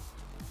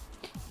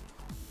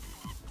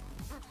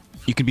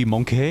 You can be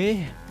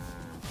monkey?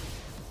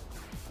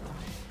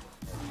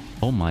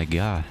 Oh my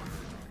god.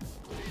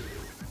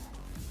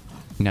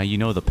 Now you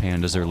know the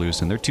pandas are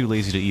loose and they're too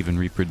lazy to even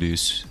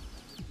reproduce.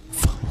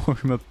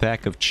 Form a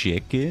pack of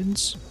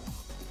chickens?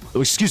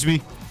 Oh, excuse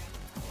me.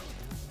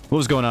 What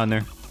was going on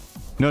there?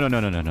 No.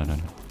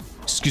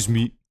 Excuse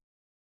me.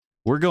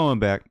 We're going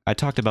back. I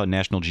talked about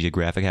National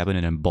Geographic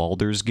happening in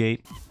Baldur's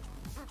Gate.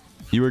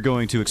 You were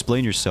going to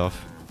explain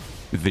yourself.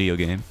 Video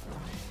game.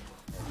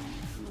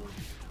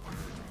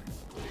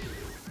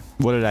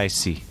 What did I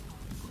see?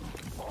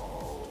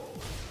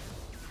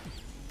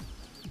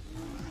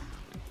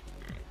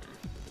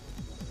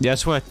 Yeah,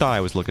 that's what I thought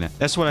I was looking at.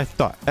 That's what I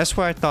thought. That's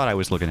what I thought I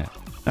was looking at.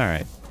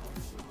 Alright.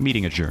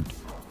 Meeting adjourned.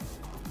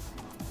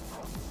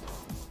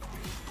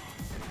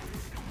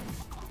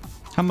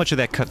 how much of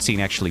that cutscene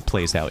actually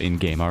plays out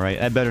in-game,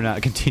 alright? I better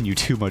not continue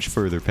too much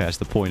further past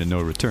the point of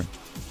no return.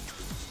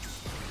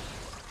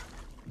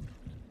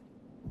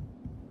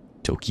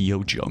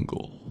 Tokyo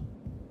Jungle.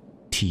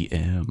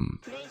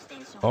 TM.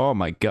 Oh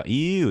my god.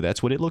 Ew,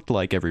 that's what it looked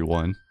like,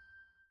 everyone.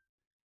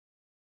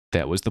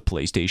 That was the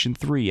PlayStation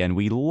 3, and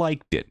we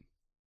liked it.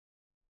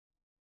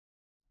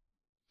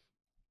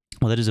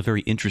 Well, that is a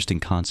very interesting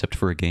concept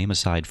for a game,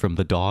 aside from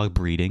the dog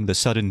breeding, the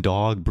sudden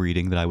dog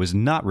breeding that I was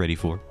not ready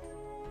for.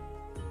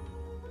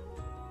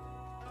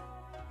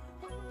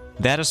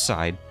 That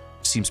aside,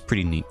 seems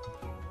pretty neat.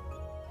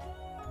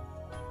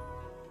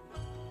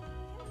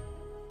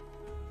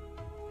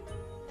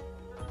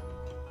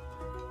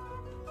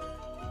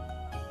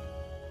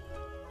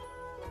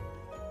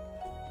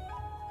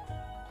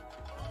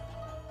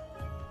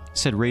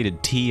 Said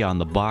rated T on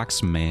the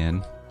box,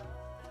 man.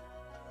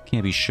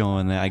 Can't be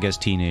showing that. I guess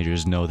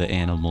teenagers know that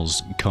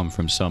animals come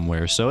from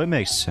somewhere, so it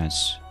makes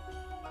sense.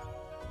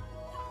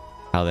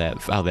 How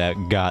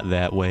that got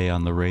that way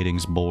on the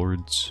ratings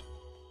boards.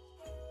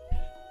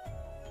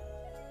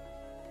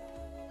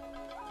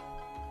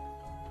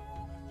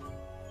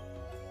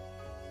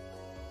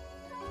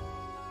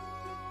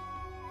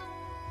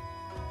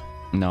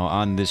 Now,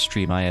 on this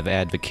stream, I have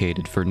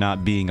advocated for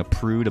not being a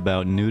prude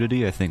about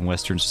nudity. I think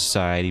Western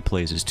society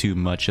places too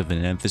much of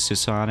an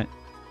emphasis on it,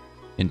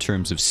 in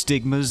terms of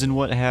stigmas and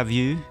what have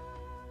you.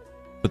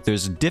 But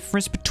there's a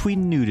difference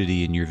between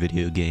nudity in your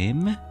video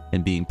game,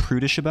 and being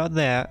prudish about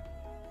that,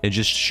 and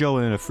just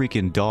showing a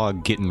freaking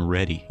dog getting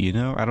ready, you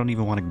know? I don't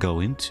even want to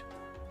go into.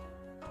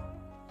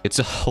 It's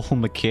a whole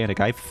mechanic,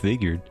 I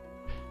figured.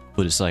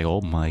 But it's like,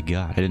 oh my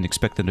god, I didn't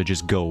expect them to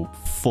just go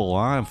full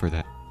on for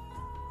that.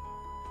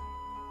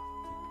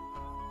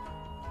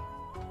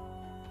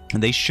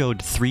 And they showed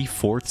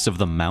 3/4 of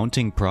the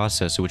mounting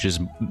process, which is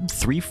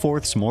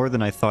 3/4 more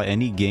than I thought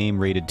any game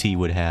rated T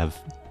would have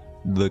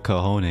the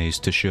cojones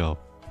to show.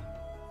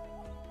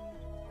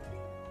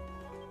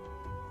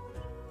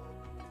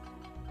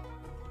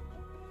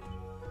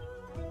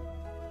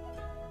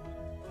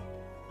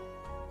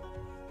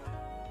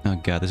 Oh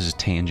god, this is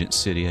Tangent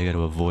City. I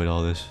gotta avoid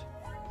all this.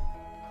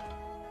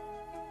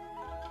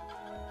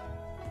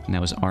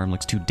 Now his arm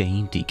looks too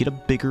dainty. Get a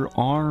bigger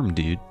arm,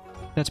 dude.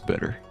 That's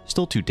better.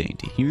 Still too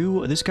dainty.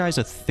 This guy's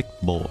a thick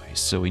boy,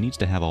 so he needs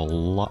to have a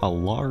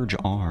large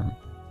arm.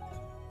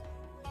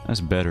 That's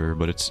better,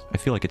 but I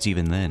feel like it's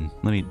even then.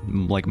 Let me,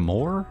 like,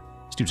 more?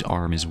 This dude's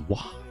arm is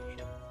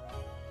wide.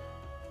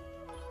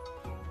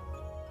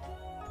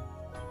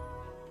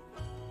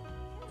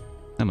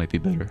 That might be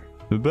better.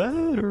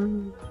 Better!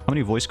 How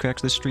many voice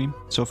cracks this stream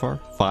so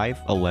far? 5?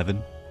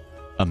 11?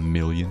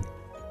 1,000,000?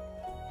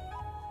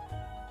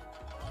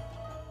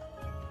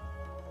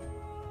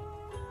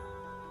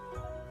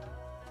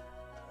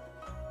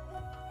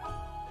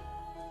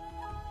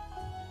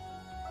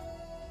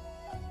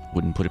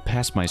 Wouldn't put it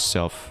past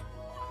myself.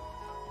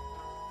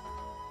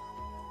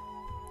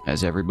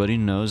 As everybody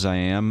knows, I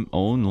am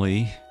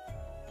only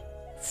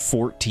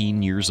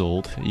 14 years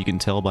old. You can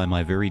tell by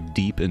my very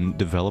deep and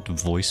developed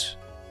voice.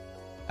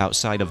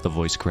 Outside of the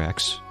voice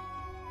cracks.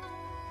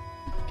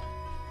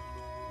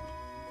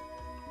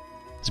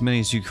 As many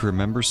as you can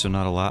remember, so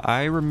not a lot.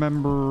 I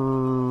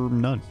remember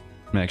none.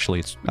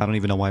 Actually, I don't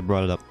even know why I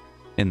brought it up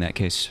in that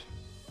case.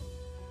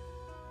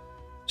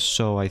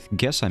 So I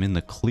guess I'm in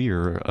the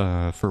clear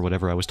for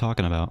whatever I was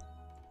talking about.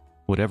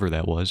 Whatever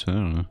that was, I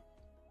don't know.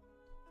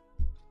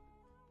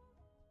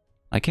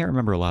 I can't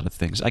remember a lot of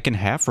things. I can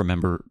half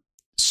remember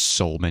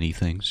so many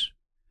things.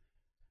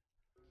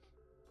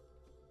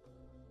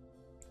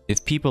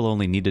 If people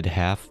only needed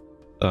half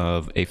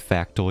of a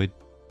factoid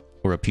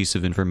or a piece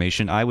of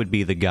information, I would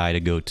be the guy to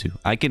go to.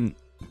 I can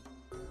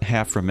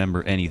half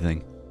remember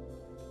anything.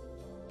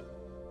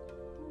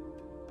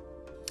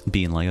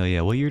 Being like, oh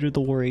yeah, what year did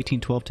the War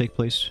 1812 take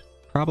place?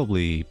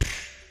 Probably,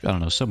 I don't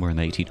know, somewhere in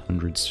the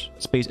 1800s.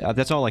 Space.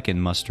 That's all I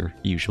can muster,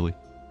 usually.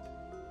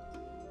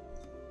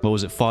 What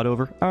was it fought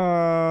over?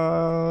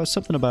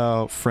 Something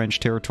about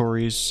French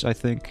territories, I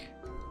think.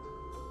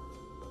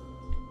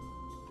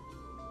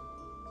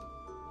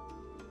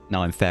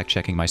 Now I'm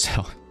fact-checking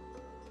myself.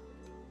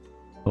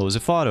 What was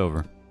it fought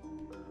over?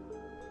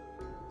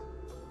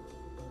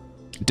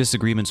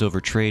 Disagreements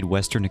over trade,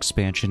 Western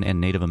expansion,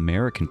 and Native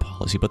American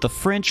policy. But the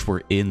French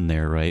were in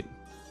there, right?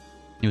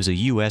 It was a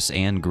U.S.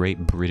 and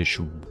Great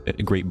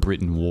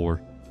Britain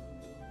war.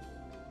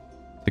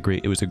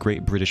 It was a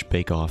Great British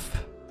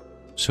Bake-Off,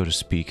 so to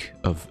speak,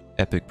 of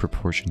epic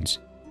proportions.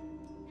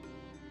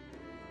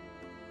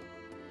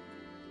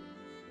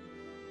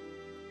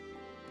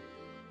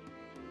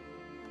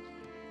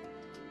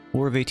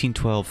 War of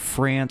 1812,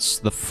 France,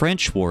 the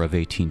French War of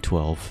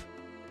 1812.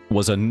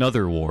 Was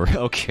another war.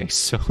 Okay,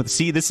 so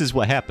see, this is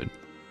what happened.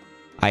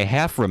 I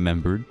half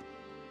remembered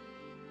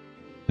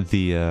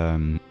the,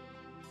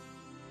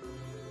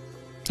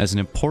 as an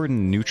important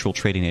neutral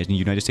trading agent, the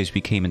United States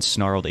became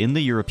ensnarled in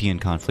the European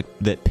conflict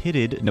that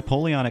pitted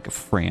Napoleonic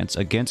France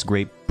against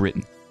Great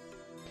Britain.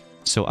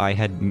 So I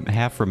had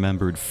half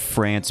remembered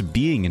France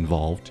being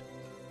involved,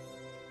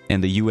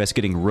 and the U.S.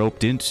 getting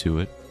roped into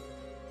it,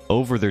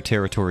 over their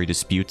territory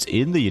disputes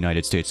in the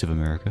United States of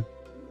America.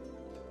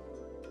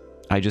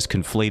 I just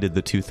conflated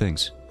the two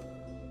things.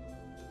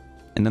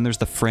 And then there's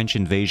the French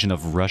invasion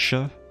of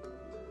Russia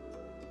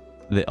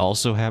that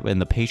also happened,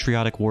 and the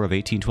Patriotic War of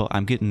 1812.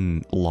 I'm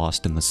getting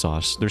lost in the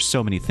sauce. There's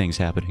so many things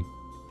happening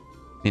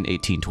in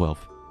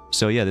 1812.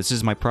 So yeah, this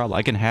is my problem.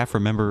 I can half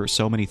remember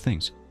so many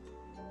things.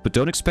 But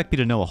don't expect me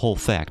to know a whole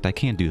fact. I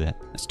can't do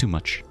that. That's too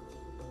much.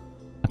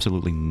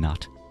 Absolutely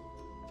not.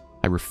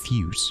 I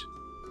refuse.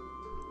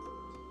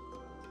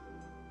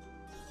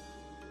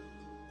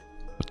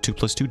 What's 2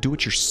 plus 2? Do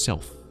it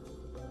yourself.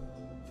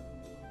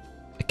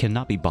 I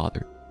cannot be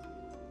bothered.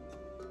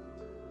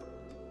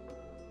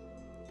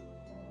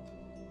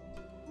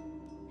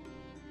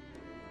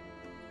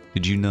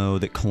 Did you know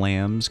that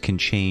clams can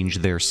change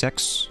their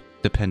sex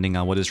depending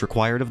on what is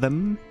required of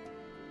them?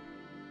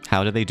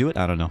 How do they do it?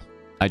 I don't know.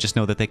 I just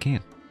know that they can.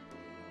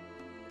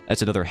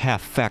 That's another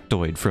half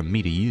factoid from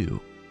me to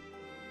you.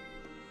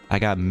 I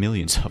got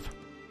millions of them.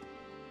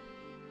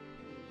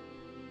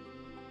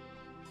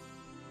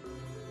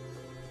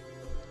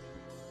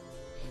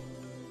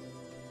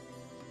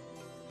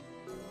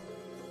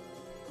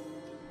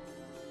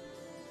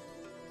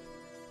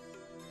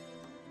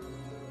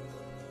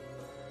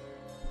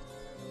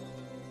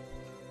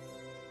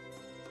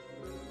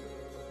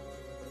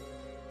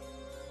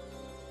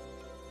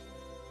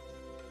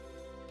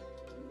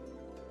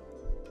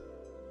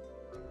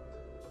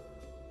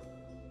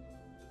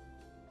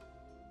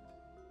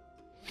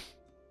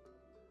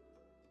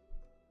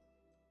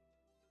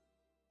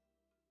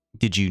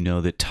 Did you know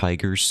that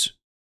tigers,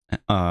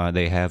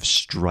 they have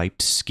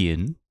striped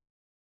skin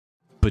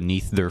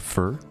beneath their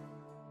fur?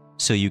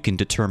 So you can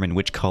determine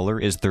which color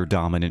is their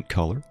dominant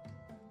color?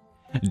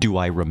 Do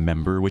I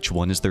remember which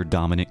one is their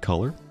dominant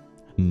color?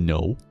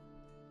 No.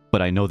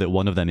 But I know that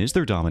one of them is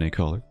their dominant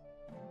color.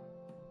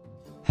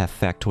 Half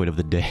factoid of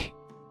the day.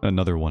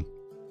 Another one.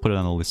 Put it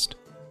on the list.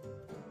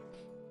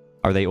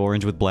 Are they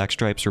orange with black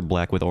stripes or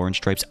black with orange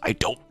stripes? I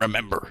don't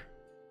remember.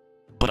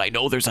 But I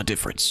know there's a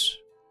difference.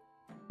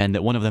 And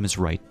that one of them is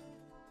right.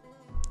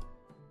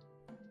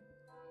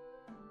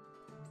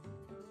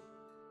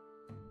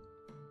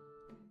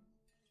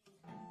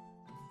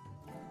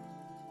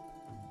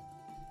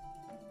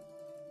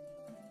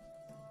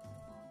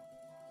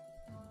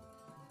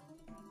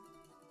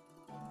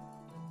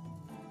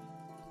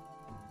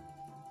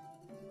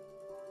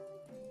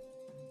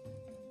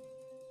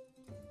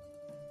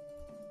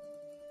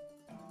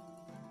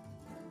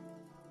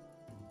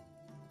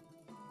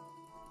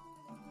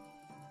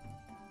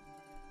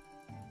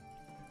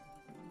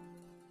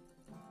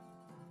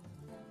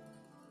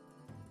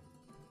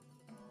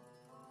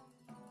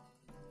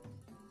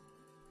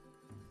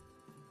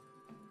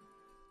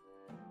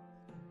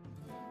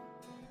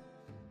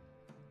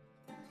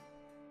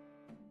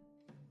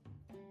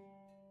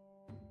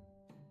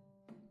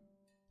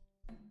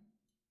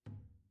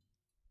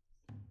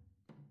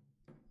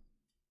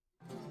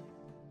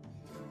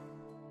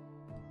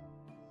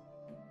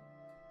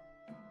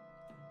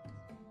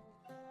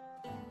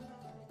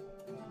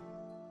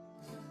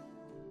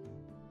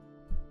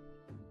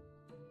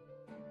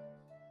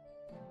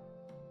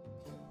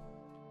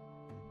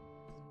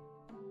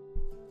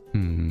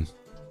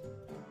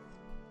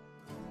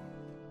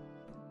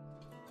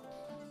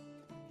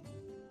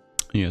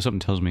 Yeah, something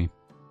tells me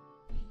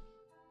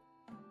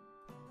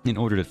in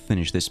order to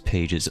finish this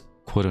page's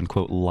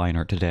quote-unquote line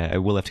art today, I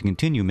will have to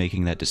continue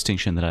making that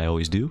distinction that I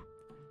always do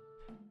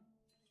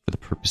for the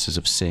purposes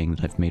of saying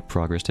that I've made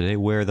progress today,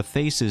 where the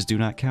faces do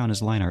not count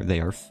as line art.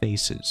 They are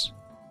faces.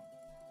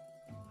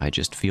 I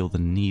just feel the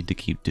need to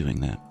keep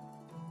doing that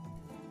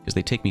because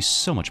they take me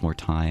so much more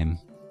time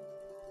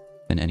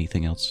than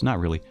anything else. Not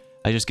really.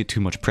 I just get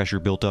too much pressure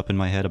built up in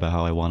my head about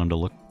how I want them to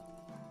look.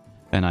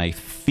 And I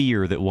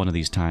fear that one of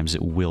these times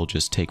it will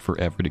just take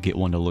forever to get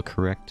one to look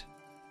correct.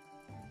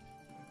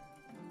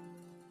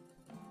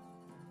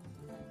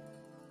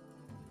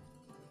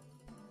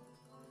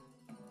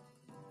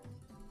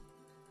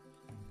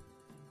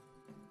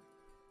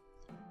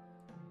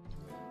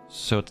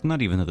 So it's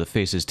not even that the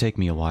faces take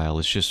me a while,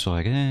 it's just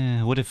like,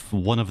 what if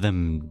one of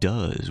them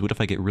does? What if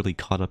I get really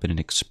caught up in an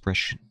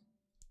expression?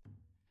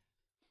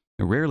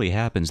 It rarely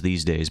happens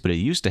these days, but it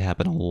used to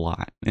happen a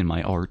lot in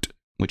my art.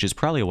 Which is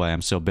probably why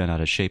I'm so bent out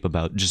of shape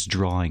about just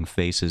drawing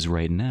faces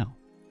right now.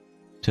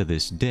 To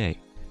this day.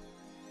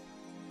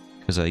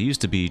 Because I used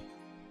to be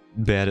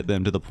bad at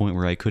them to the point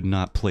where I could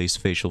not place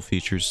facial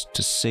features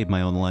to save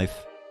my own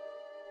life.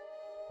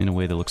 In a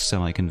way that looks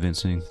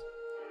semi-convincing.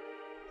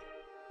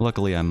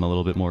 Luckily, I'm a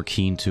little bit more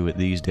keen to it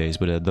these days,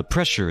 but the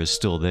pressure is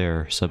still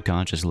there,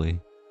 subconsciously.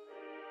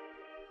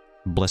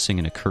 Blessing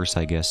and a curse,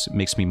 I guess. It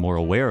makes me more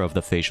aware of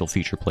the facial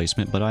feature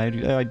placement, but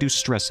I do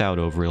stress out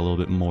over it a little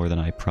bit more than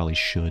I probably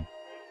should.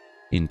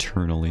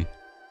 Internally.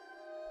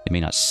 It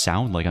may not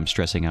sound like I'm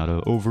stressing out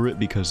over it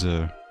because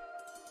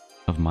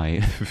of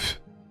my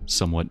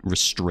somewhat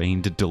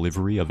restrained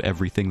delivery of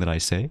everything that I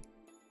say,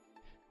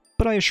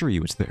 but I assure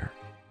you it's there.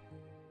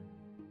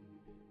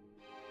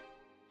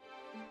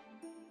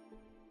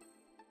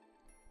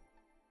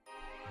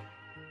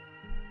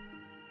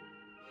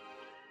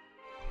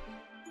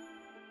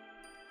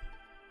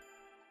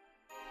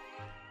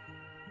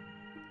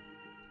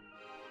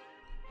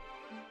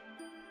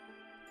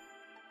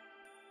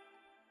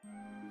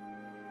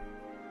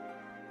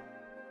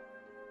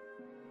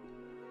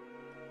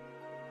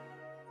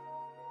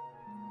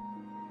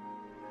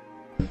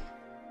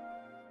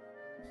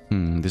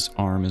 This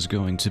arm is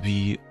going to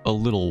be a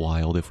little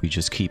wild if we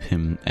just keep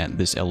him at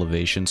this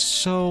elevation,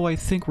 so I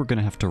think we're going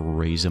to have to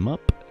raise him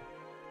up.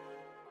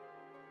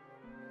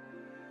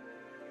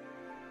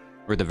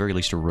 Or at the very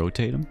least to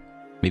rotate him.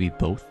 Maybe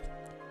both.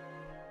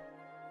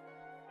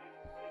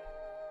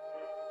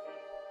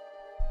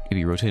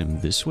 Maybe rotate him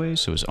this way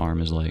so his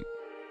arm is like...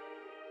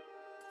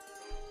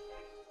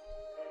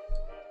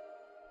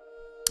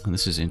 And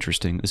this is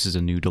interesting. This is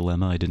a new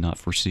dilemma I did not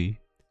foresee.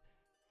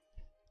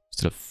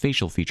 Instead of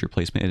facial feature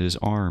placement, it is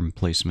arm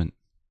placement.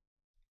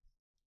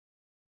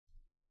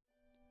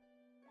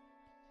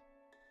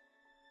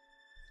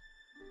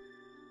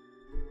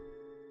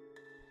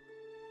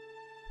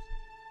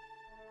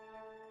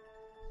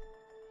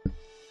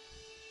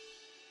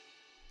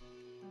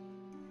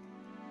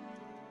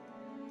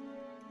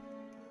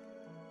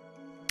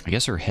 I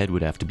guess her head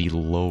would have to be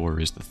lower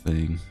is the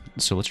thing.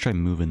 So let's try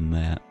moving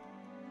that.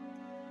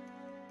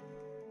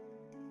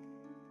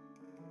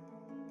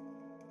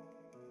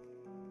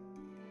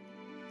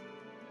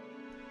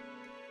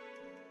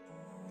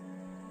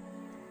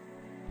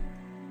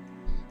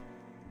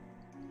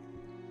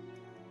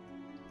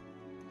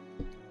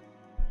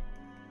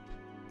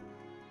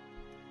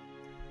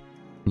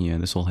 Yeah,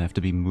 this will have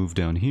to be moved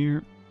down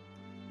here.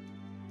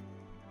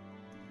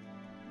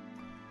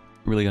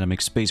 Really gotta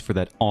make space for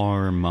that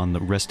arm on the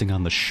resting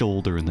on the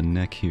shoulder and the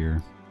neck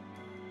here.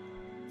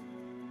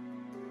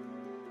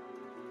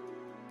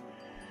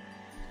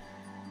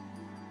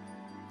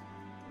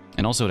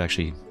 And also it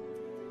actually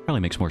probably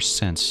makes more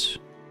sense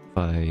if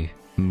I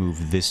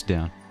move this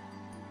down.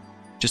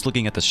 Just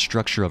looking at the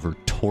structure of her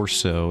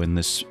torso in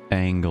this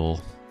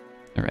angle,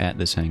 or at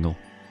this angle,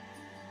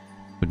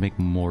 would make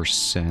more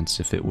sense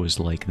if it was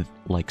like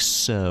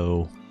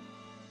so.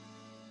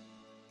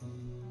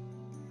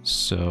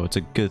 So it's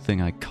a good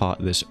thing I caught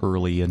this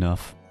early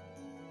enough.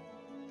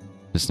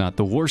 It's not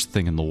the worst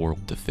thing in the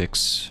world to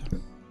fix.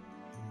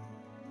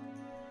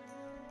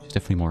 It's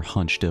definitely more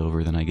hunched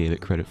over than I gave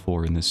it credit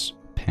for in this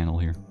panel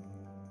here.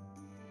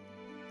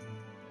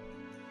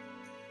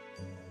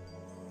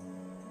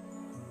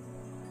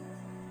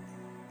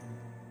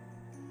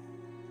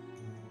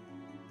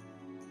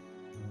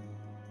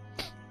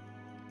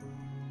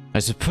 I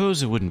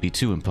suppose it wouldn't be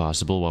too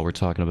impossible while we're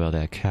talking about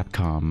that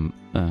Capcom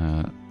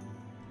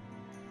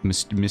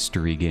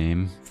mystery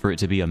game for it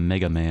to be a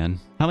Mega Man.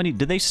 How many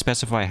did they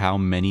specify how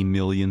many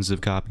millions of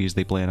copies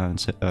they plan on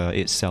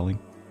it selling?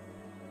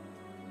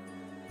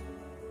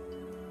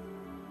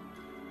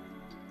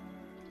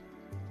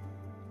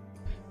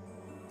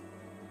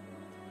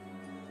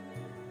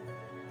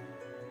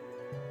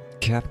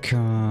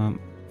 Capcom.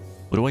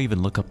 What do I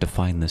even look up to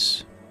find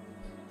this?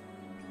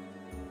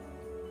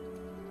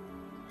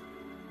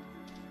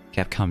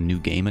 Capcom new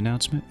game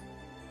announcement?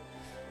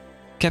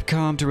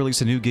 Capcom to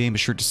release a new game is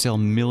sure to sell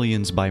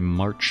millions by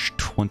March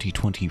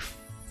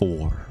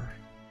 2024.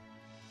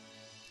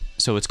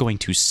 So it's going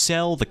to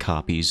sell the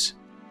copies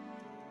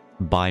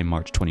by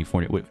March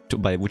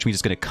 2024, which means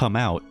it's going to come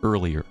out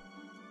earlier.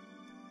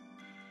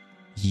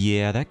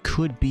 Yeah, that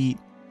could be...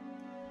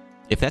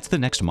 If that's the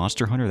next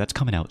Monster Hunter, that's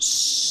coming out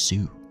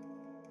soon.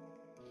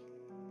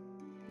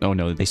 Oh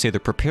no, they say they're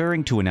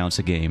preparing to announce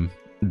a game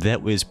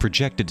that was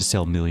projected to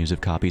sell millions of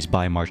copies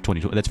by March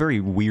 2020. That's very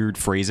weird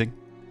phrasing,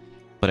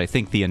 but I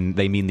think they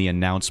mean the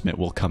announcement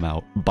will come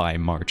out by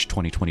March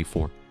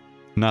 2024.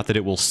 Not that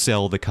it will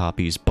sell the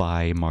copies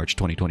by March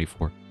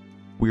 2024.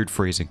 Weird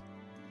phrasing.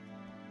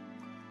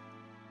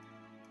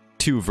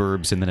 Two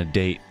verbs and then a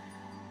date.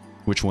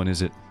 Which one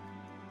is it?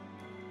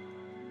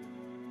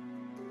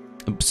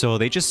 So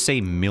they just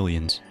say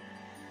millions.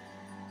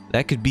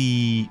 That could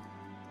be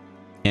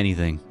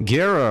anything.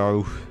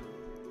 Garo,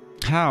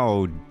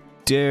 how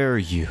dare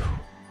you?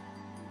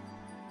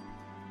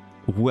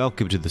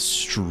 Welcome to the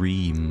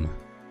stream.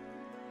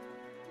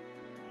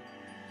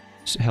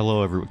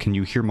 Hello everyone, can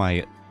you hear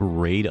my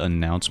raid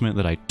announcement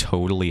that I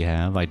totally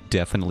have? I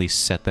definitely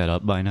set that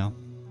up by now.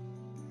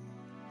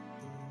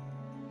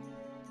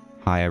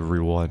 Hi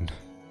everyone,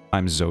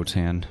 I'm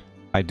Zotan.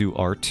 I do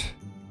art.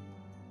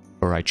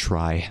 Or I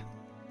try.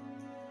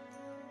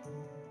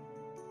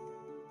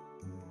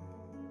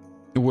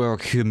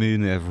 Welcome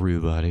in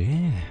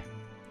everybody.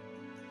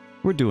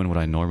 We're doing what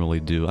I normally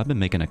do. I've been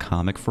making a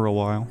comic for a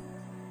while.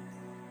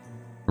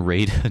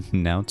 Raid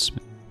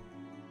announcement.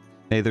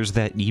 Hey, there's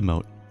that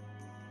emote.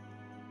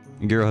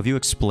 Girl, have you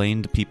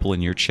explained to people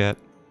in your chat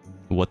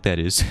what that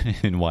is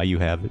and why you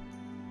have it?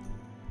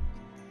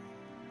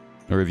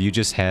 Or have you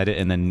just had it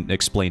and then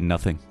explained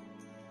nothing?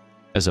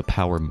 As a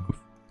power move.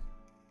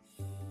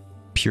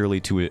 Purely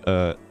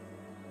to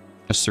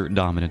assert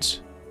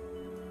dominance.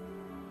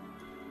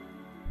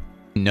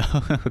 No?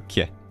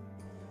 Okay.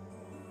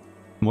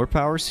 More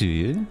power to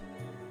you.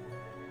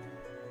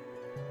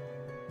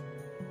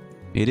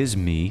 It is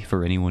me,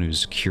 for anyone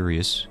who's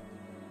curious.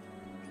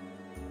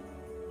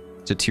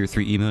 It's a tier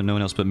 3 emo, no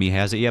one else but me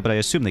has it. Yeah, but I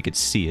assume they could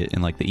see it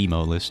in, like, the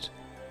emo list.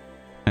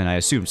 And I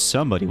assume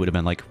somebody would have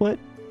been like, what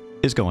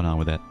is going on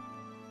with that?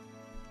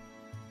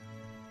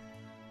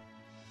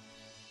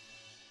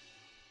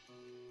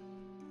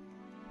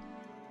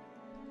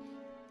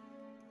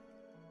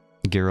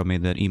 Garo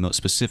made that emote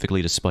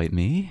specifically to spite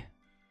me.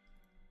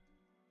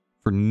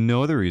 For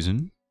no other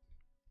reason.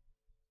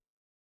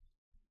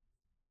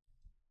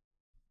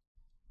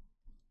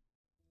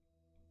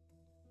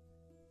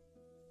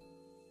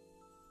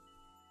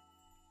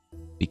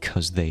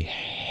 Because they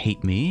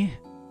hate me.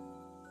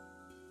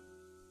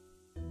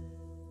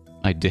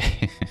 I did.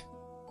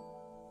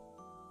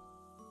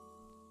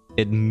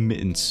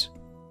 Admittance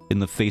in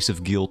the face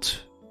of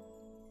guilt.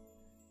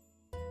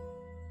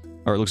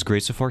 Art looks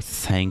great so far.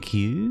 Thank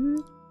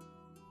you.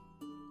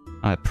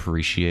 I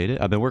appreciate it.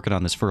 I've been working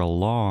on this for a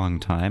long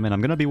time, and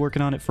I'm going to be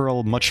working on it for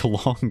a much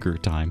longer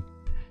time.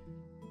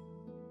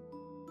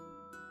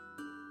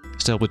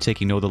 Still with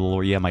taking note of the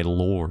lore. Yeah, my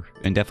lore.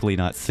 And definitely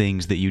not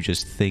things that you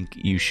just think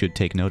you should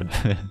take note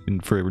of.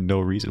 And for no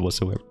reason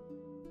whatsoever.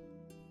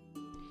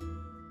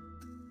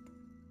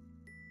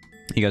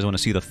 You guys want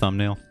to see the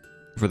thumbnail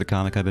for the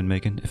comic I've been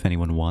making? If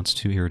anyone wants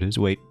to, here it is.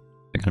 Wait,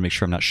 I gotta make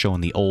sure I'm not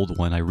showing the old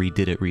one. I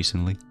redid it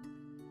recently.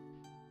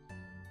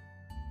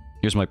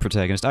 Here's my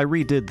protagonist. I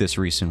redid this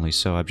recently,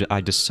 so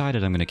I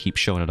decided I'm gonna keep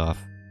showing it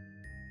off.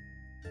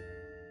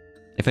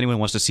 If anyone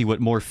wants to see what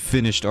more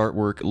finished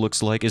artwork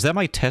looks like... Is that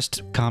my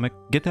test comic?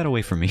 Get that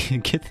away from me.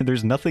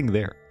 There's nothing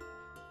there.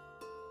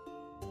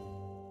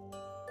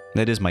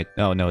 That is my...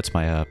 Oh, no, it's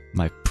my,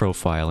 my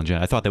profile in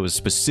general. I thought that was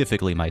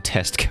specifically my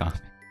test comic.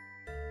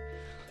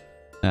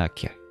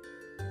 Okay.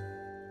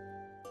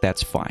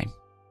 That's fine.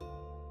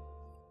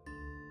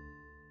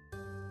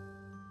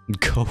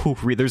 Go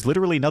read. There's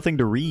literally nothing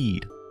to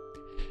read.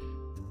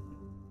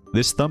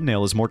 This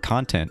thumbnail is more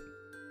content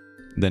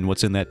than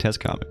what's in that test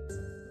comic.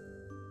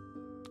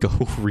 Go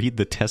read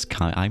the test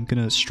comic. I'm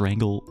gonna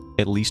strangle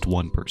at least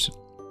one person.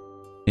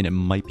 And it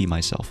might be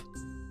myself.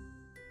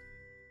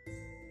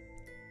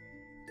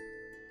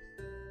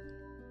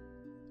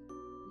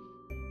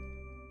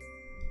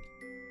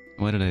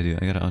 What did I do?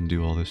 I gotta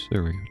undo all this.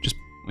 There we go. Just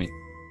wait.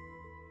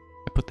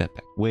 I put that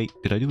back. Wait,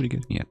 did I do it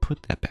again? Yeah,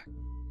 put that back.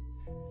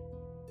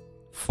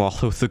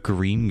 Follow the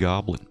Green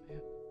Goblin.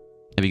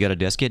 Have you got a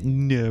desk yet?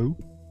 No.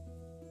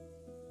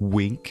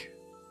 Wink.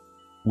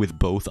 With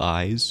both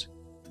eyes.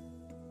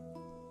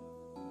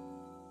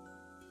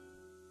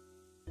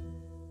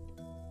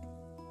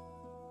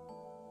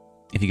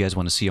 If you guys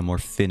want to see a more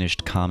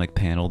finished comic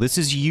panel, this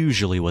is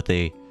usually what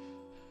they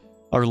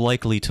are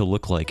likely to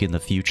look like in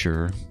the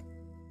future.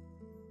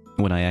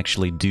 When I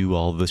actually do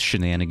all the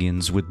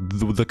shenanigans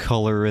with the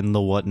color and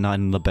the whatnot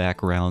and the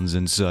backgrounds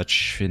and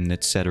such and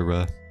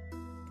etc.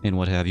 And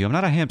what have you. I'm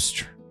not a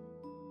hamster.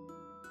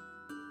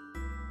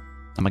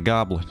 I'm a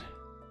goblin.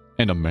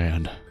 And a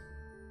man.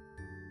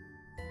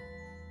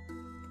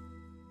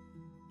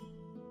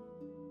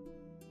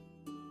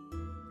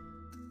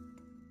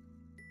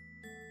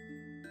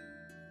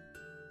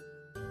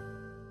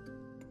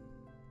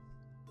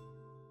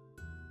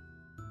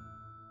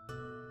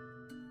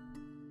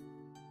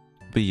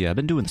 But yeah, I've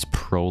been doing this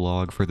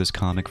prologue for this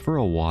comic for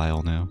a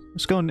while now.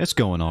 It's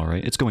going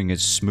alright. It's going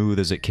as smooth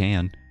as it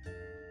can.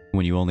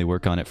 When you only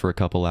work on it for a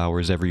couple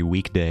hours every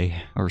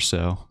weekday or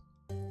so.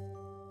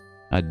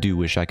 I do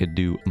wish I could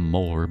do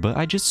more, but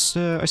I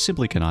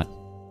simply cannot.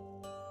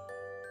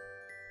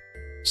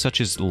 Such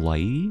is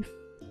life.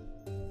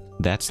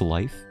 That's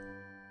life.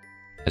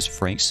 As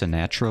Frank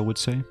Sinatra would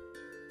say.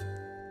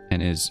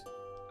 And as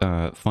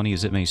funny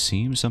as it may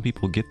seem, some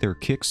people get their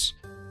kicks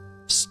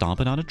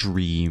stomping on a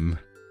dream.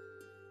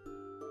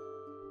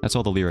 That's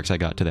all the lyrics I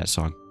got to that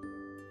song.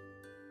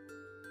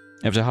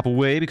 I have to hop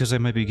away because I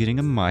might be getting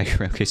a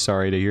migraine. Okay,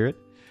 sorry to hear it.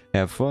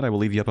 Have fun. I will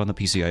leave you up on the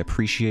PC. I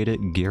appreciate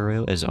it.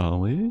 Garo, as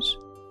always.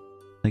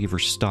 Thank you for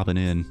stopping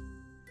in.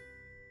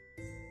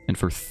 And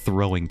for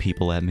throwing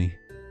people at me.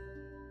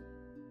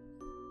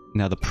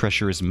 Now the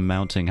pressure is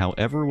mounting.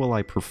 However will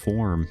I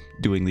perform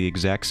doing the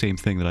exact same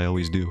thing that I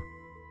always do?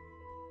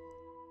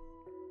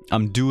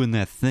 I'm doing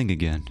that thing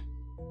again.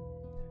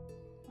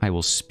 I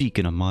will speak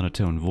in a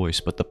monotone voice,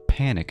 but the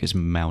panic is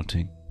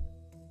mounting.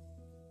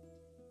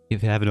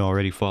 If you haven't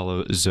already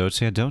followed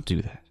Zotan, don't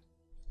do that.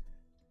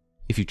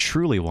 If you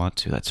truly want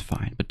to, that's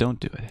fine, but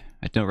don't do it.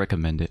 I don't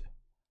recommend it.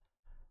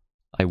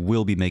 I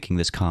will be making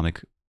this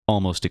comic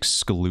almost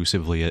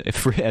exclusively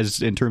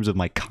as in terms of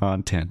my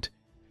content,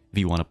 if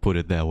you want to put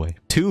it that way.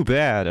 Too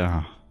bad.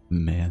 Oh,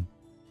 man.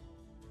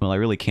 Well, I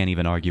really can't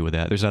even argue with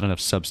that. There's not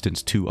enough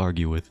substance to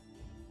argue with.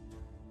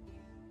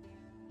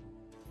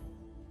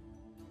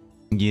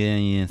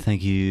 Yeah,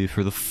 thank you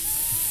for the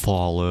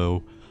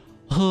follow.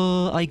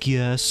 I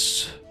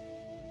guess.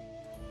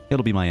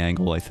 It'll be my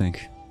angle, I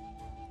think.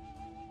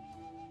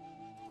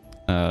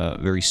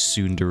 Very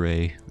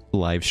tsundere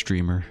live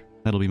streamer.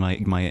 That'll be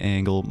my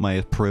angle, my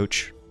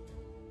approach.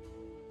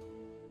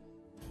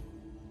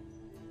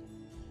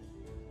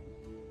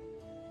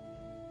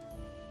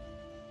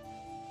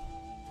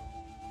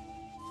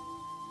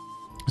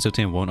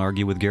 Zotan won't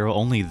argue with Garo.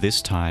 Only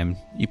this time.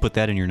 You put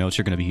that in your notes,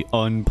 you're going to be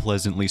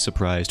unpleasantly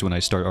surprised when I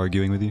start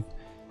arguing with you.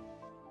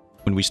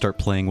 When we start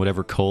playing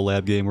whatever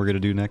collab game we're going to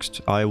do next,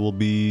 I will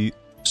be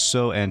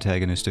so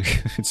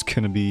antagonistic. It's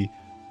going to be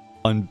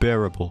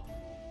unbearable.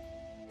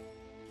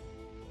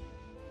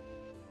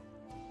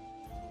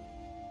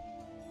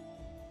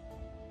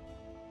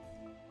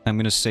 I'm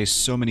gonna say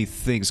so many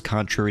things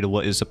contrary to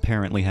what is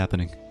apparently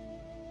happening.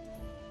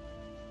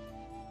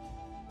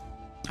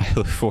 I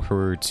look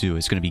forward to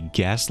it's gonna be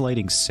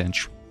gaslighting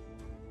central.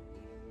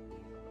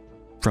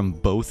 From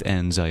both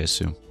ends, I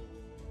assume.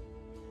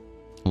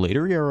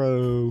 Later,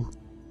 Yarrow.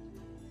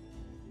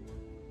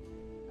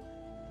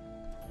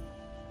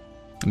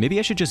 Maybe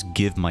I should just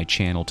give my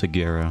channel to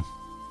Gara.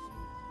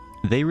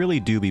 They really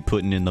do be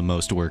putting in the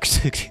most work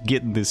to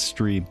get this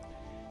stream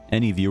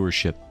any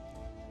viewership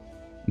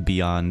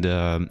beyond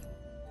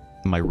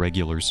my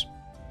regulars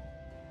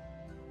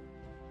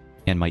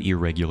and my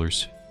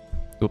irregulars.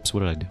 Oops,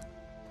 what did I do?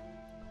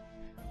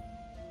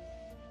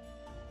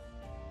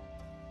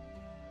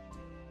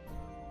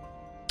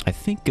 I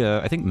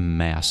think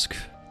Mask,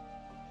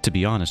 to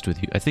be honest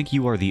with you, I think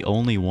you are the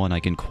only one I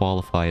can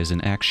qualify as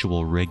an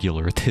actual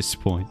regular at this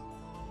point.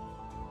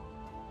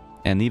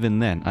 And even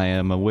then, I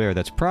am aware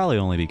that's probably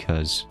only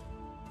because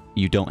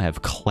you don't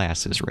have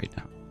classes right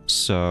now.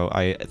 So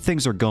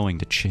things are going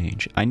to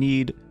change. I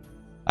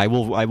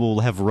will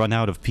have run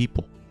out of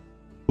people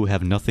who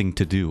have nothing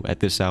to do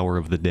at this hour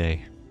of the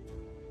day.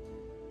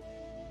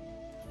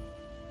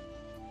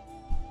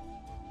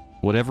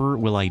 Whatever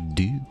will I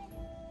do?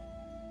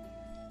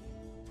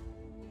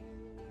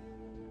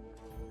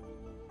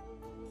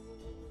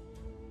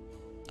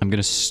 I'm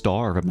gonna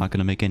starve. I'm not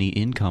gonna make any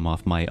income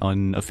off my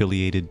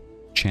unaffiliated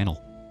channel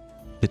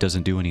that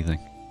doesn't do anything.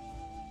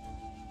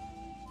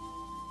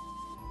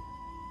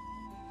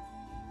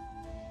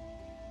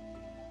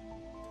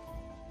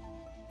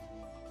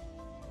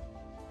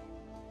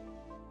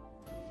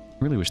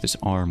 I really wish this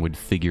arm would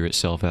figure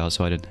itself out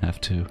so I didn't have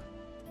to.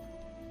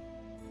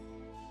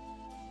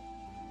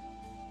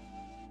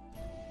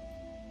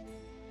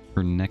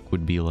 Her neck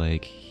would be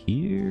like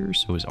here,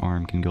 so his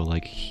arm can go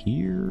like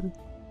here.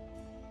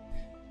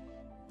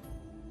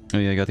 Oh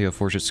yeah, I got the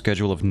unfortunate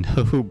schedule of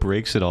no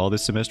breaks at all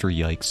this semester.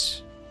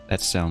 Yikes. That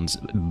sounds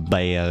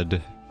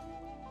bad.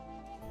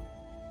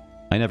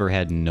 I never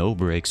had no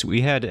breaks.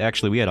 We had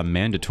a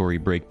mandatory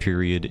break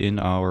period in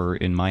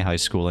my high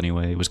school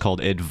anyway. It was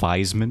called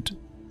advisement.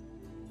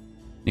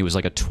 It was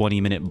like a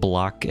 20-minute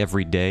block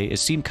every day. It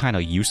seemed kind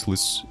of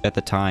useless at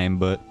the time,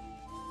 but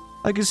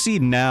I can see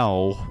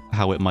now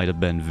how it might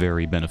have been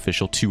very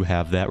beneficial to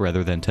have that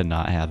rather than to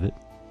not have it.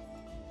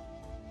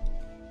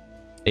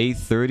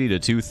 8:30 to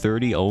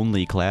 2:30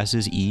 only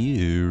classes?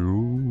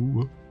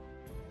 Ew.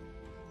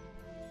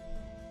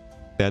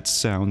 That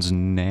sounds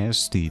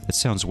nasty. That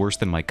sounds worse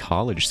than my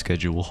college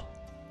schedule.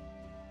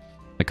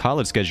 My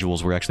college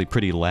schedules were actually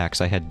pretty lax.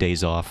 I had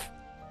days off.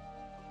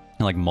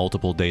 Like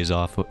multiple days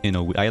off in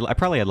a week. I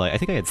probably had I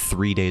think I had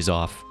 3 days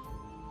off.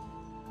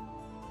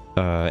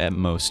 At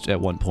most, at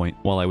one point,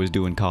 while I was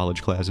doing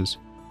college classes.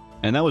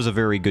 And that was a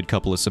very good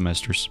couple of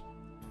semesters.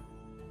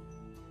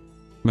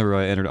 Remember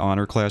I entered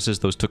honor classes,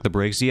 those took the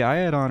breaks. Yeah, I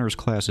had honors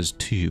classes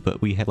too,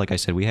 but we had, like I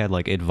said, we had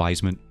like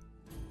advisement.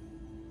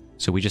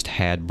 So we just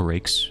had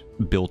breaks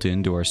built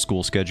into our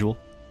school schedule.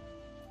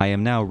 I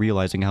am now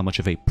realizing how much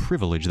of a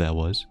privilege that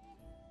was.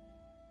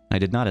 I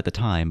did not at the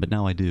time, but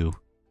now I do.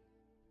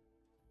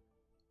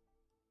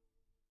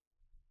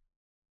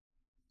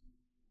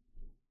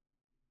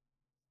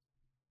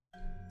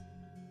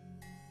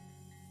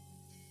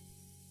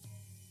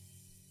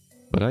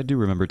 But I do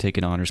remember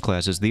taking honors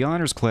classes. The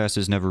honors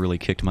classes never really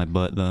kicked my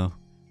butt, though.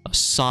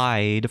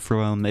 Aside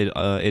from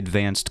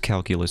advanced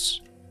calculus.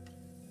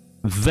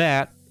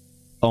 That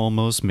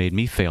almost made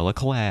me fail a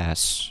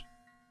class.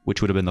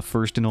 Which would have been the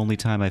first and only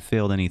time I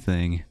failed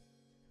anything.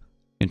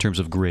 In terms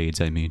of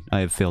grades, I mean. I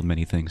have failed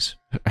many things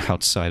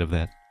outside of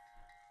that.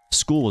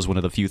 School was one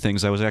of the few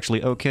things I was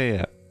actually okay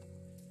at.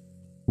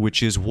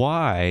 Which is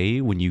why,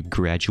 when you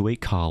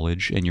graduate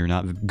college and you're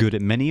not good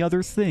at many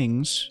other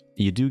things,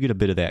 you do get a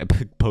bit of that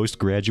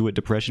postgraduate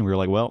depression where you're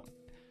like, well,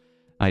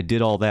 I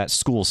did all that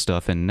school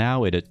stuff and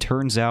now it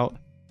turns out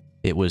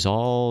it was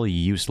all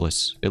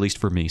useless, at least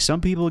for me.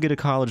 Some people get a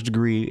college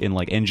degree in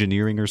like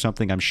engineering or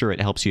something. I'm sure it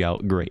helps you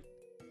out great.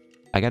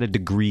 I got a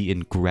degree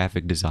in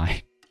graphic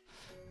design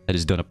that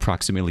has done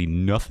approximately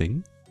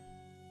nothing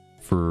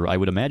for, I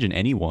would imagine,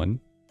 anyone,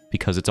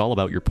 because it's all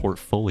about your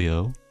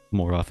portfolio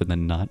more often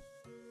than not.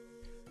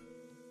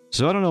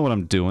 So I don't know what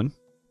I'm doing.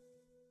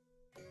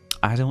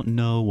 I don't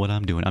know what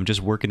I'm doing. I'm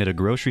just working at a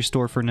grocery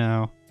store for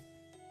now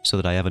so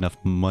that I have enough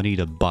money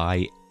to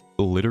buy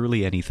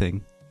literally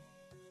anything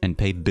and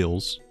pay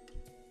bills.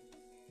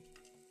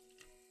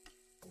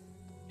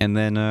 And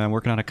then I'm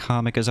working on a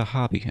comic as a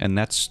hobby, and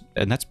that's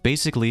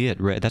basically it.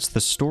 Right? That's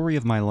the story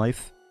of my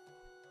life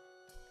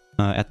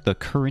at the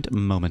current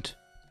moment.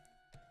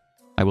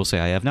 I will say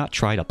I have not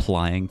tried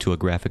applying to a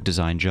graphic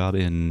design job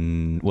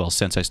in, well,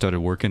 since I started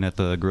working at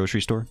the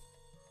grocery store.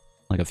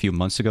 Like a few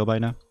months ago by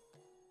now.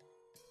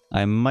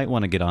 I might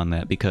want to get on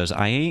that because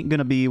I ain't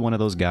gonna be one of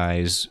those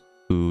guys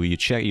who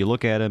you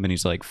look at him and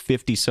he's like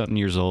 50-something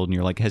years old and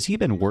you're like, has he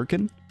been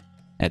working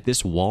at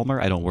this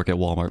Walmart? I don't work at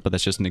Walmart, but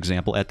that's just an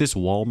example. At this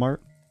Walmart,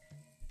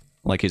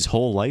 like his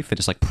whole life, and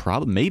it's like,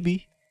 probably,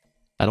 maybe.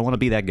 I don't want to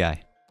be that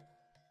guy.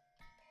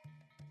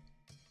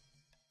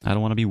 I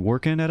don't want to be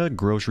working at a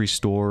grocery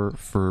store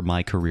for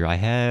my career. I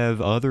have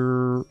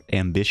other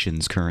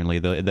ambitions currently.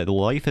 The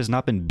life has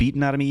not been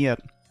beaten out of me yet.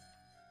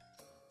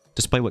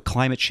 Despite what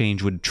climate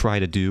change would try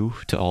to do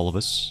to all of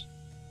us.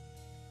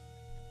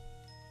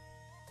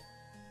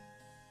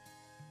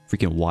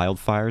 Freaking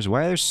wildfires.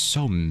 Why are there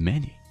so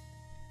many?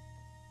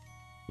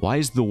 Why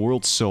is the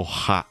world so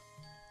hot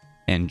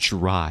and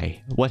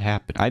dry? What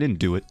happened? I didn't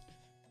do it.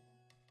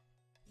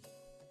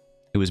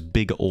 It was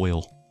big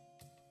oil.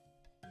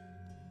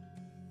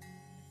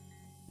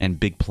 And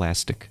big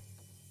plastic.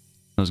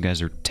 Those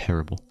guys are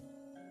terrible.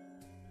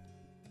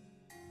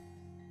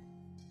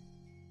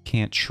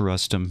 Can't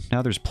trust them.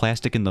 Now there's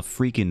plastic in the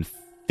freaking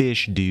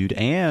fish, dude.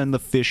 And the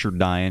fish are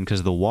dying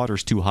because the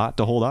water's too hot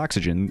to hold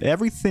oxygen.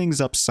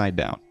 Everything's upside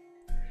down.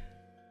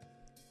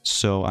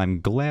 So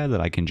I'm glad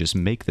that I can just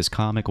make this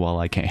comic while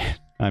I can.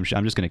 I'm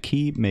just going to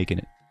keep making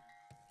it.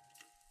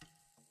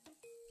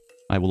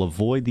 I will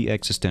avoid the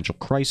existential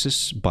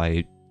crisis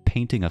by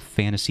painting a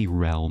fantasy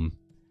realm.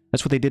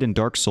 That's what they did in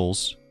Dark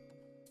Souls.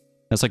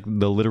 That's like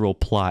the literal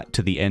plot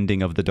to the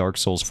ending of the Dark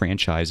Souls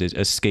franchise is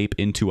escape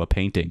into a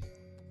painting.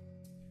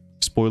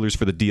 Spoilers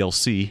for the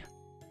DLC.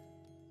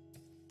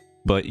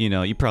 But, you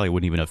know, you probably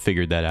wouldn't even have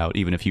figured that out,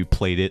 even if you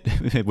played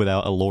it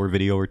without a lore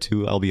video or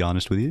two, I'll be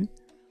honest with you.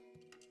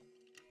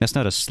 That's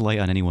not a slight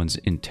on anyone's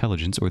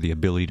intelligence or the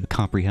ability to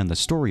comprehend the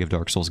story of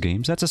Dark Souls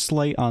games. That's a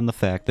slight on the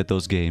fact that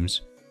those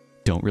games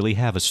don't really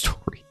have a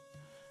story.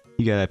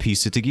 You gotta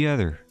piece it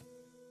together.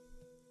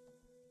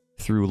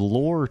 Through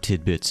lore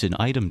tidbits and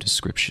item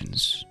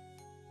descriptions.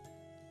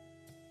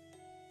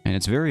 And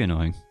it's very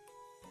annoying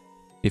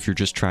if you're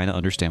just trying to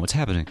understand what's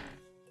happening.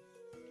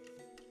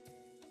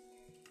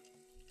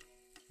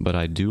 But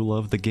I do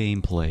love the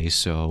gameplay,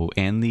 so,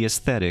 and the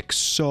aesthetics,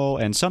 so,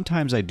 and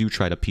sometimes I do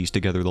try to piece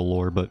together the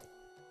lore, but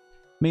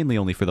mainly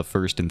only for the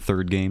first and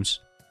third games.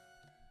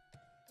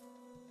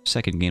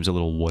 Second game's a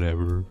little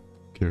whatever.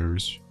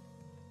 Cares.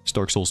 It's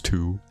Dark Souls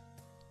 2.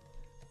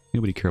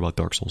 Anybody care about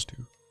Dark Souls 2?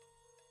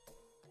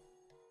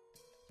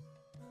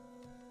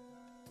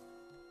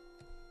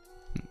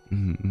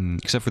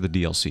 Except for the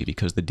DLC,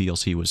 because the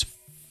DLC was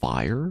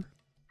fire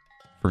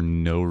for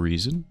no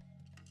reason.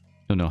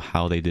 Don't know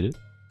how they did it.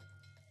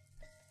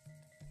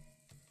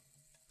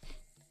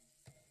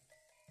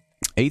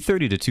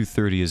 8:30 to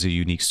 2:30 is a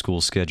unique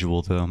school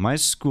schedule, though. My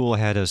school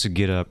had us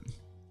get up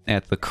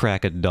at the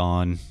crack of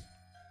dawn.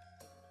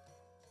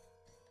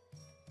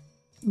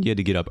 You had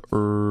to get up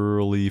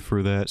early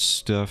for that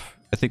stuff.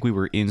 I think we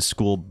were in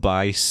school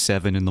by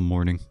 7 in the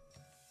morning,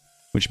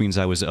 which means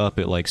I was up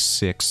at like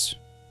 6.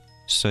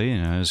 So,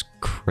 you know, it was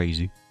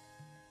crazy.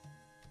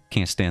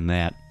 Can't stand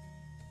that.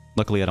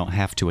 Luckily, I don't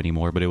have to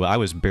anymore, but I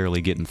was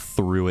barely getting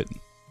through it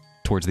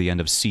towards the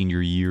end of senior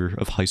year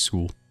of high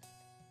school.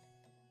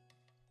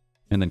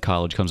 And then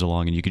college comes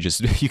along and you could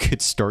just, you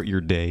could start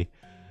your day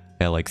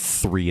at like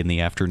 3 in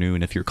the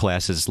afternoon if your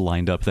classes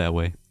lined up that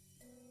way.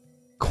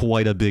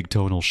 Quite a big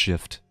tonal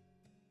shift.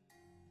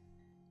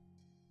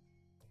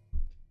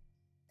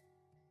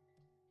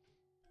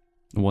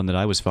 One that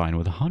I was fine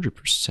with,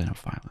 100% of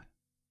fine with.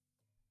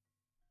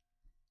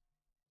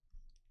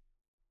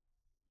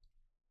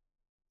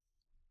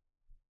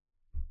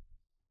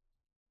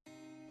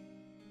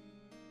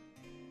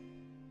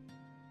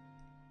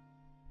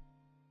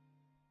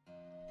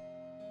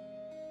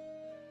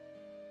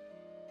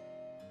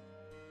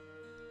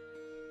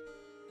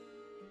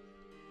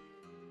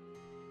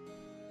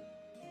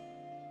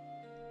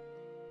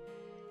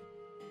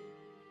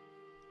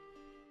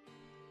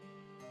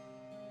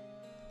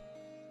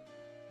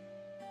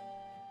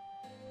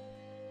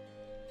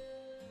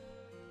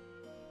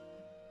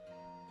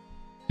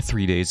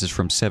 Three days is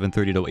from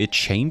 7:30 to... It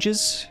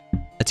changes?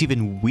 That's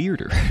even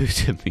weirder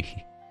to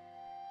me.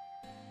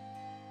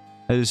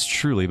 That is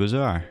truly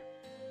bizarre.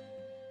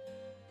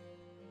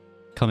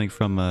 Coming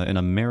from an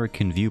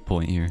American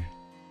viewpoint here.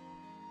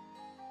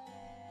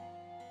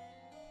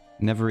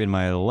 Never in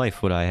my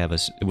life would I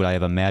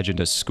have imagined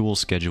a school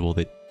schedule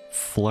that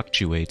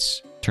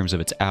fluctuates in terms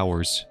of its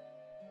hours.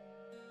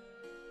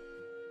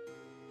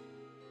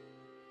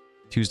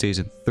 Tuesdays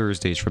and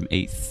Thursdays from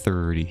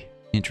 8:30.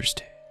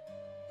 Interesting.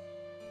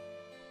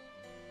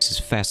 This is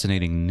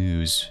fascinating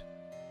news.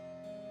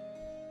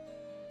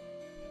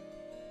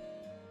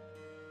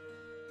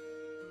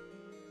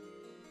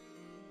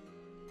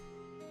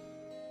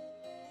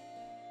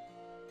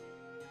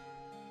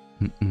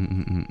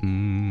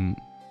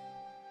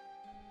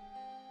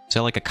 Is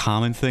that like a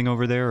common thing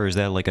over there, or is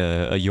that like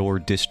a your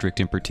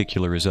district in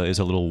particular is a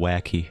little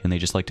wacky, and they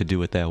just like to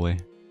do it that way?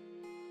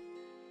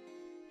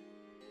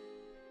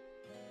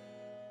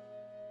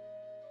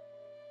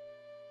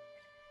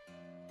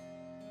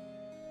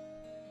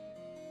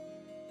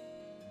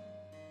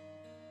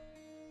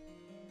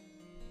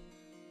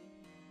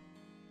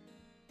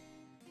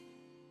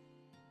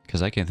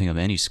 Because I can't think of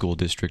any school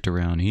district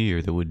around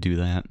here that would do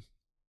that.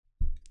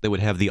 That would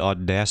have the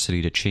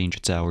audacity to change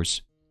its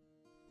hours.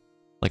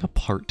 Like a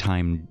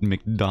part-time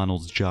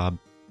McDonald's job.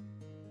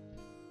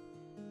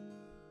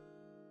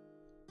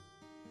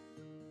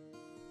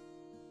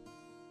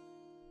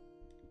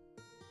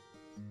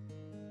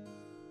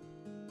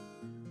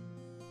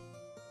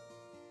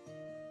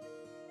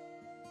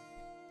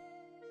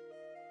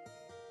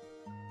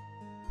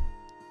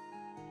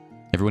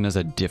 Everyone has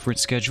a different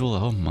schedule?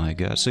 Oh my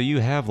god. So you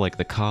have like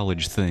the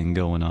college thing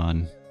going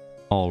on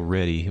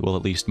already. Well,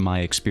 at least my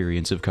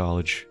experience of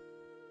college.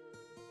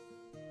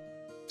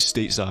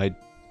 Stateside.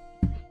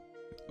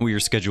 Well, your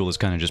schedule is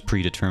kind of just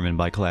predetermined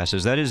by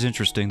classes. That is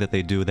interesting that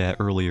they do that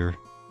earlier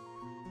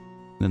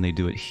than they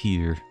do it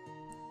here.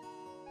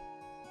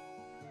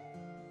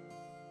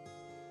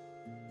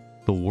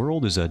 The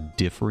world is a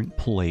different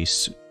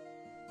place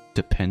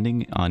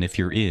depending on if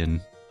you're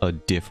in a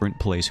different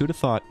place. Who'd have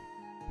thought?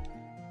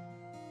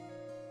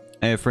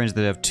 I have friends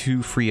that have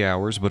 2 free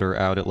hours but are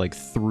out at like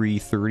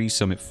 3:30,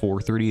 some at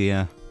 4:30,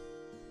 yeah.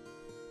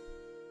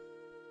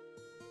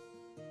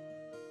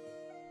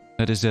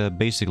 That is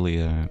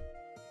basically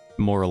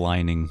more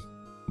aligning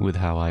with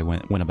how I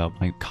went about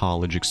my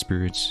college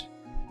experience.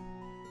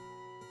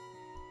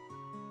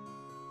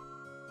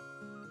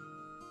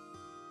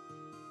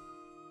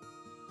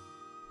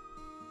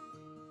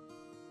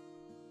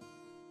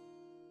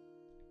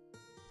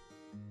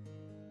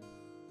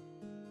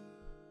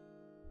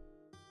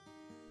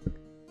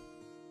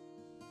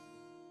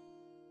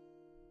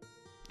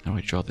 How do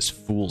I draw this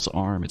fool's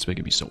arm? It's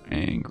making me so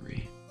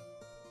angry.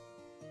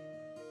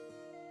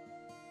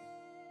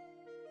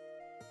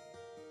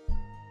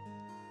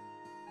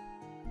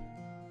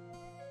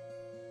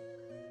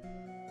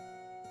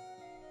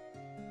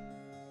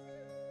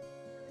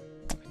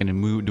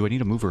 Do I need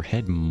to move her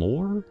head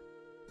more?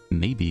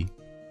 Maybe.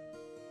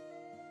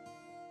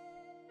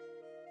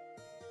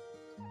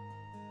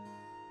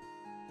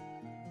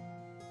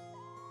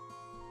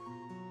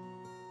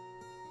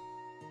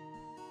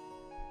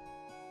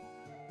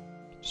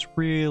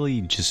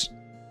 Just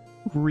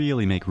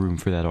really make room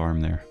for that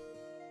arm there.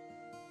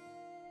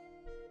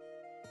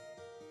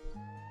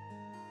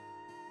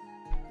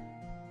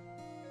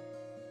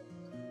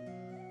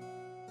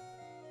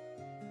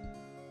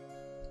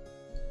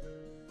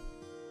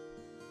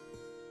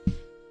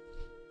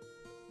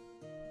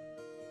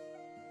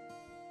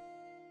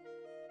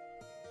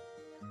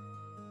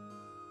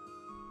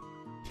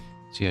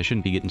 See, I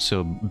shouldn't be getting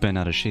so bent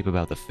out of shape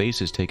about the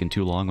faces taking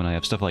too long when I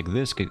have stuff like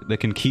this that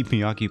can keep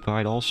me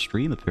occupied all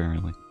stream,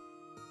 apparently.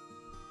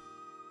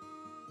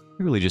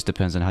 It really just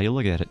depends on how you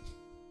look at it.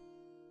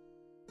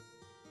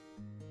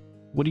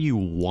 What do you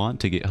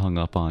want to get hung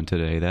up on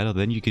today?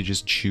 Then you could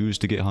just choose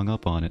to get hung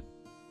up on it.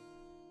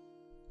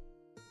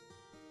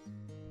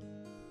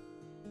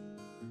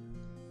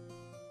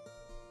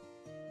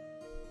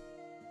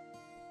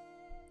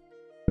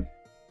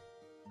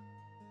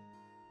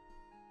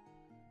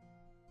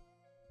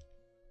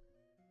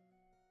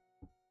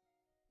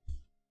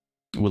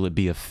 Will it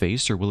be a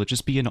face or will it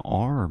just be an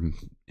arm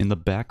in the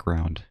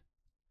background?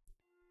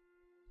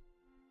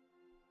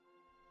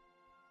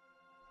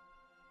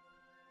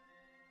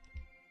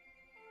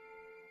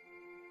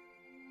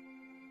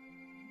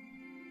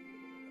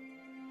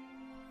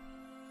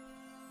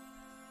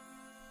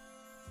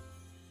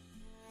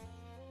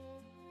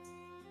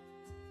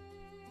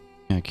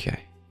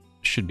 Okay,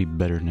 should be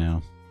better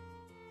now.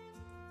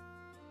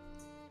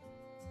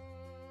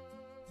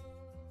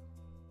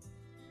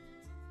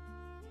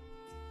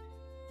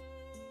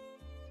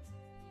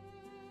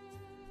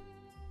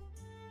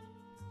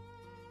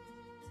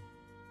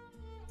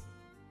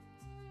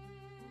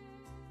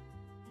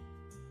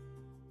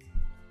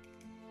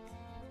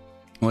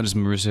 Why does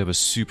Marissa have a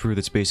super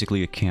that's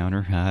basically a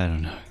counter? I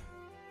don't know.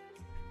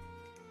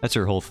 That's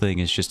her whole thing,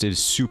 is just it is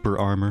super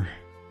armor.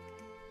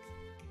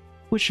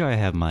 Which I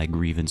have my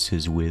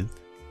grievances with.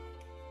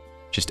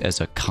 Just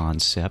as a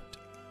concept.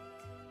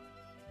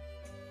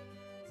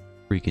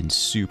 Freaking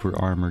super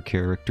armor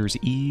characters.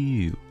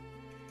 Ew.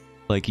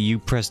 Like, you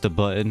pressed a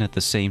button at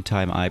the same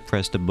time I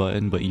pressed a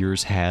button, but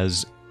yours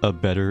has a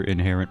better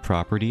inherent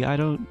property. I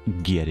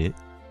don't get it.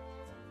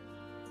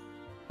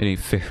 It ain't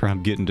fair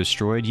I'm getting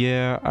destroyed.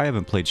 Yeah, I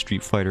haven't played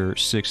Street Fighter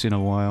 6 in a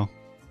while.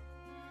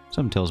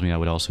 Something tells me I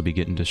would also be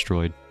getting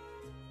destroyed.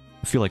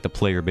 I feel like the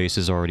player base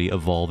is already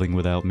evolving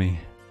without me.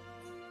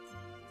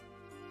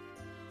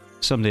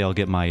 Someday I'll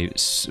get my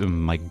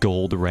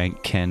gold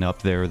rank Ken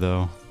up there,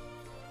 though.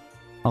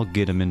 I'll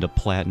get him into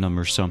platinum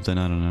or something,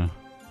 I don't know.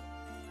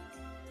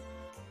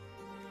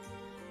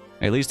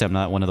 At least I'm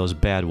not one of those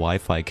bad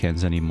Wi-Fi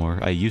Kens anymore.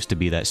 I used to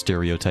be that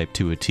stereotype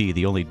to a T.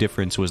 The only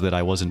difference was that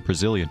I wasn't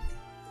Brazilian.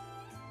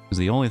 It was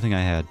the only thing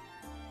I had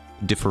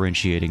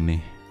differentiating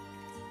me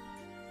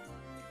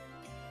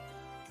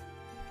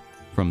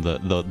from the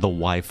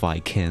Wi-Fi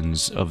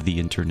Kens of the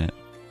internet.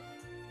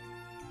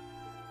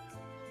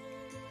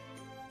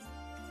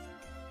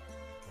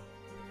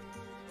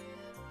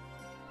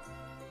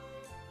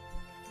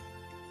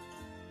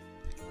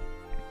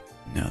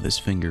 Now this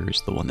finger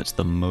is the one that's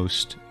the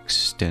most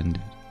extended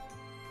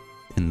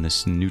in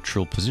this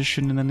neutral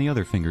position, and then the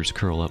other fingers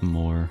curl up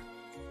more.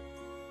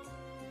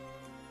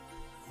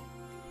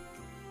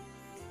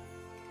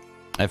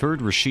 I've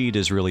heard Rashid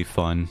is really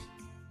fun.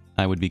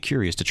 I would be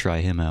curious to try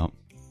him out.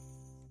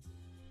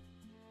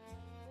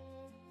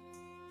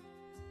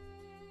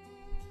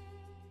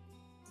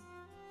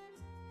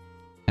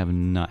 Have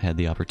not had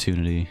the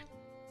opportunity.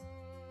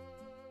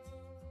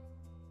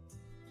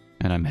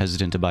 And and I'm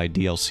hesitant to buy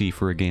DLC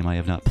for a game I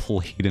have not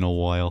played in a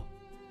while.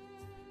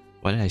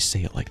 Why did I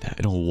say it like that?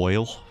 In a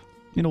while?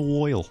 In a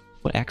while.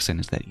 What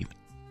accent is that even?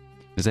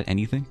 Is that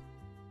anything?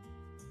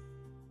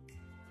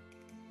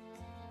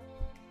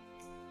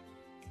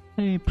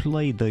 I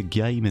played the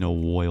game in a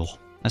while.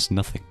 That's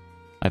nothing.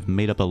 I've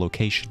made up a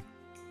location.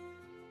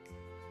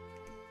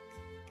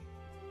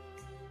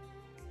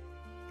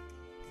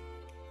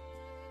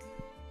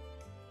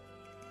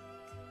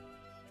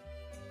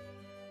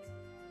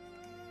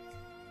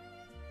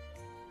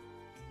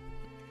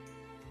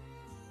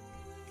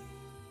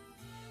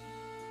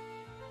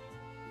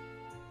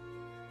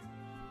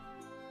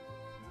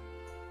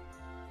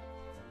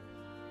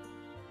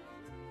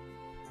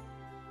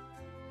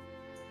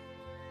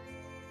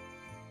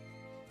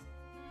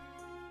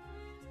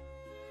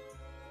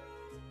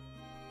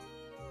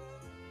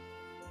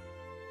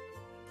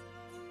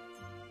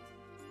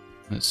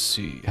 Let's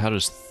see, how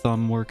does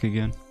thumb work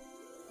again?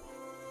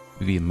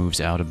 Maybe it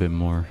moves out a bit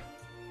more.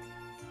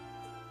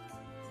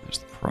 There's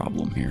the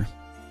problem here.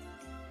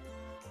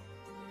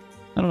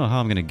 I don't know how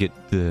I'm gonna get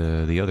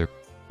the other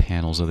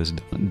panels of this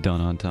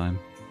done on time.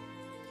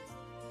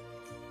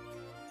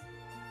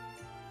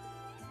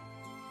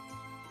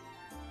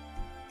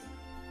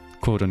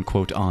 Quote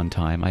unquote on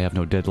time. I have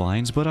no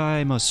deadlines, but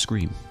I must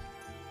scream.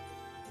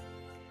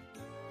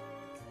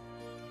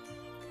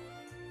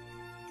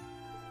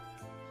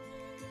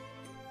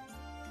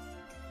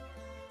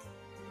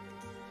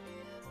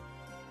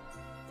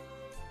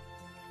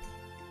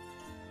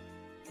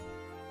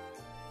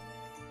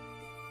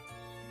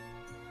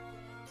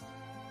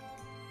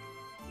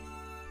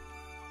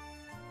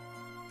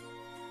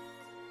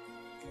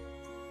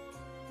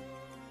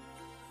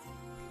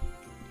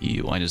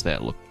 Ew, why does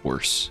that look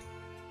worse?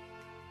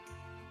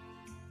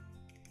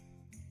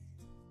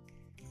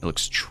 It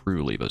looks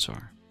truly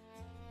bizarre.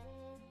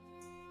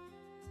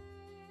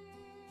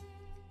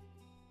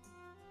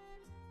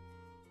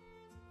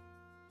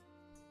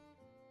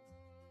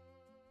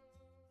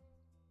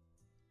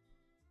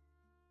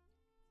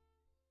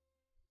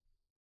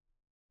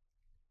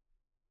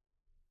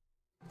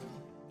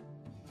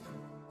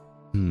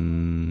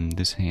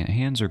 This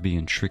hands are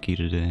being tricky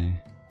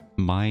today.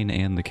 Mine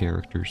and the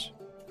characters.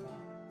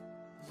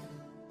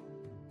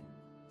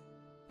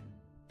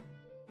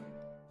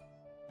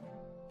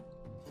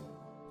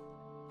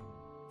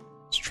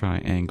 Let's try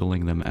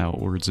angling them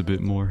outwards a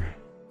bit more.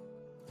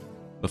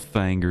 The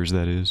fingers,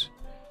 that is.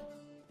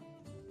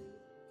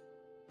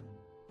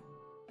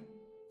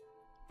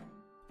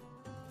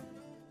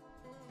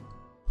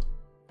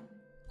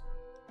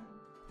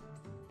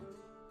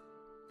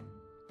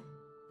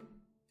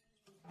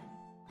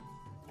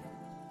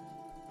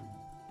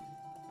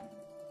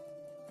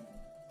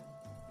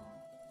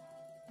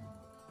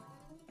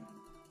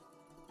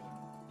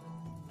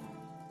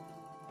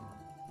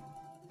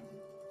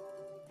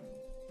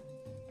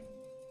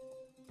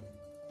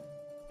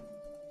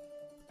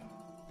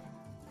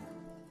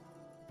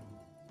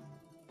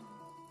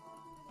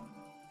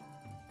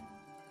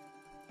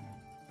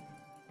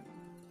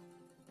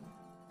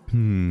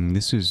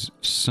 This is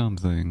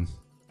something.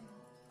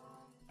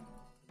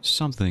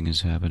 Something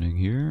is happening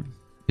here.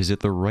 Is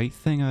it the right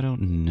thing? I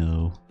don't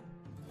know.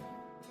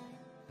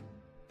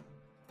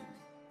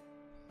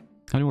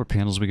 How many more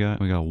panels we got?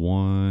 We got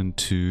 1,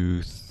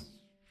 2,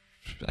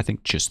 I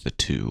think just the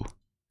 2.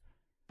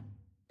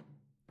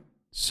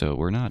 So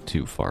we're not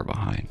too far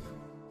behind.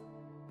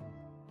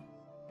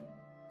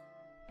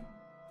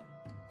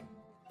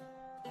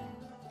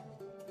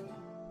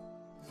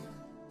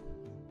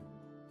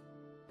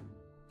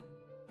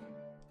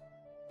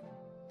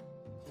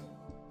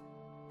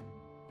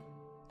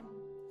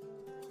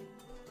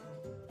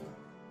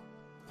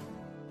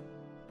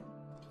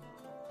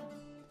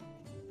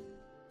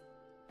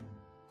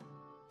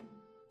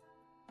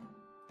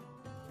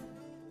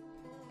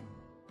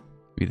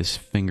 Maybe this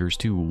finger's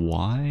too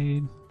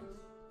wide?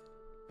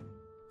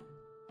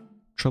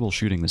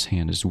 Troubleshooting this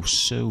hand is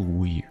so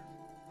weird.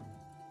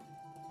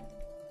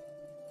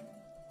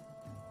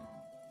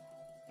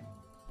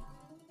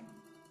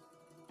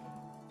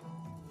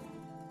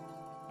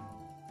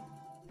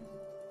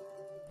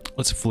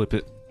 Let's flip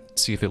it,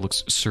 see if it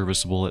looks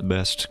serviceable at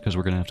best, because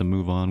we're going to have to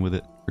move on with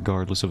it,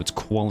 regardless of its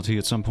quality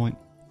at some point.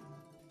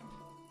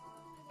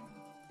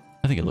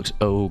 I think it looks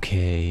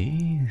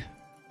okay.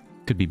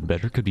 Could be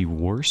better, could be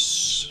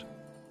worse.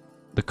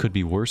 The could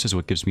be worse is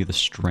what gives me the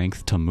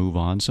strength to move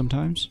on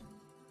sometimes.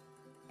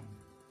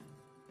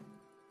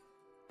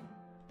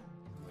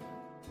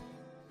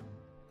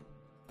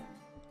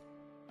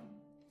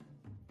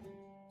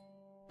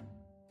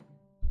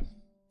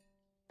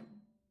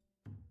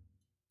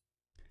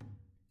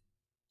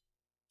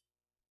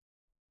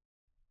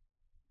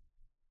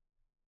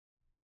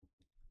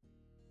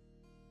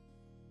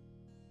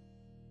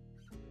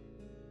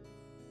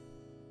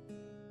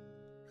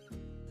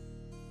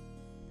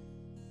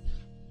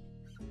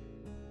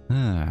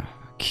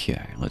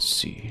 Okay, let's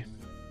see.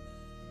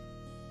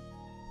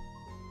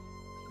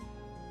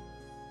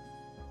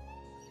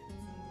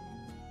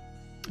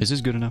 Is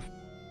this good enough?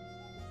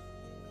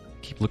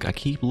 I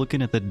keep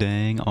looking at the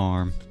dang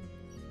arm.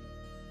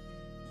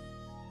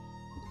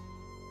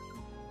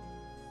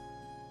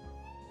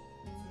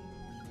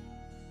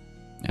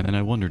 And then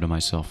I wonder to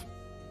myself,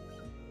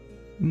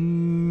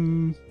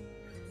 and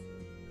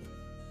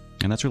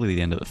that's really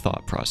the end of the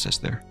thought process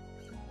there.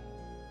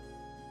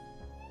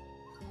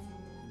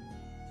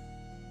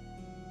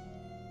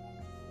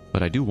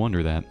 But I do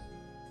wonder that.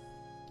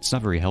 It's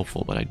not very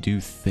helpful, but I do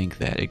think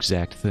that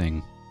exact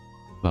thing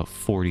about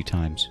 40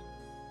 times.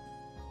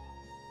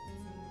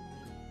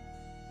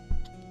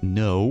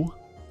 No,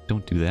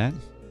 don't do that.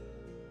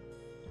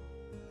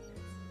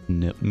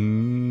 No.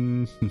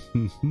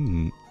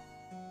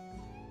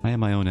 I am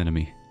my own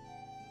enemy.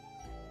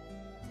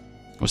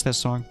 What's that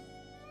song?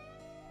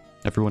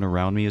 Everyone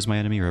around me is my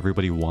enemy, or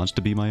everybody wants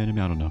to be my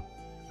enemy? I don't know.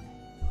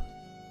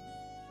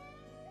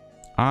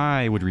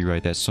 I would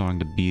rewrite that song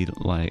to be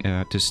like,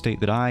 to state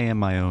that I am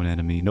my own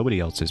enemy.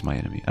 Nobody else is my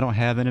enemy. I don't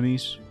have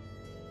enemies.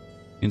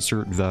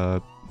 Insert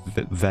the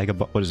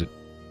vagabond. What is it?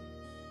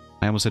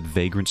 I almost said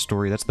Vagrant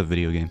Story. That's the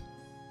video game.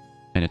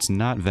 And it's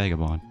not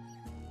Vagabond.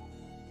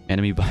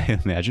 Enemy by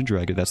Imagine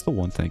Dragon. That's the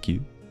one, thank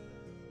you.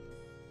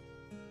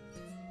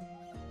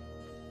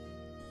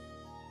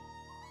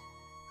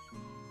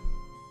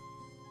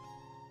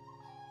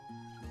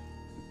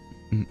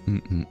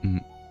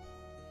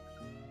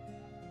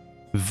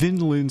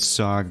 Vinland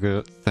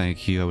Saga,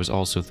 thank you. I was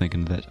also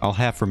thinking that. I'll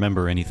half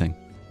remember anything.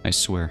 I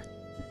swear.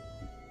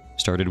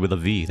 Started with a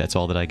V, that's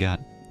all that I got.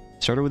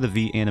 Started with a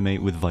V,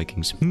 animate with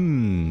Vikings.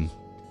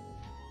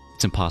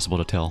 It's impossible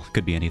to tell.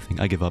 Could be anything.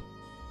 I give up.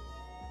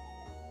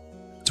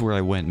 It's where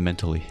I went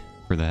mentally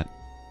for that.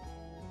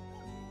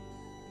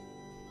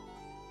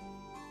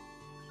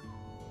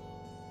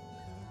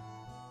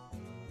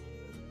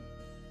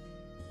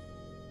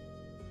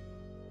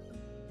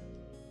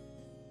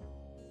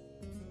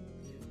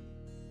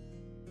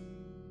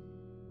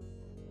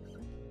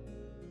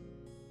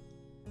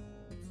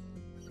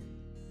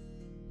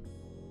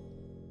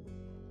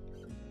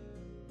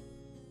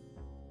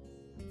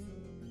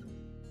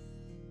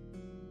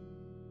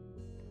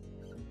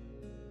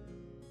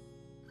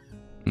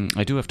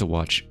 I do have to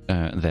watch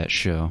that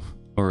show,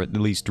 or at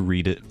least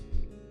read it.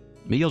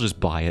 Maybe I'll just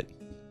buy it.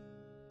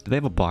 Do they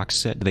have a box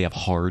set? Do they have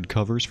hard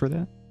covers for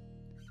that?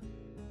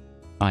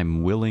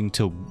 I'm willing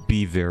to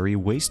be very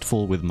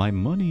wasteful with my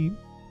money.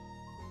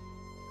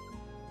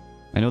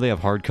 I know they have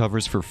hard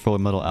covers for Full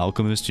Metal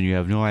Alchemist, and you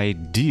have no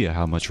idea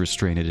how much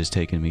restraint it has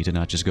taken me to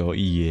not just go,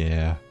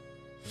 yeah,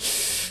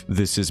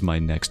 this is my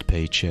next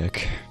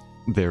paycheck.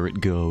 There it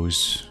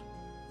goes.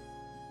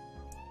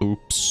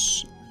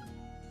 Oops.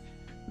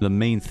 The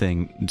main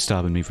thing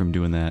stopping me from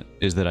doing that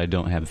is that I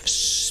don't have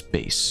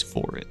space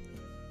for it.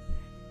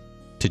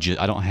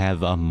 I don't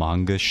have a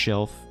manga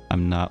shelf.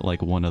 I'm not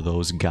like one of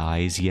those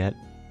guys yet.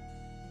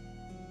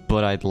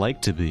 But I'd like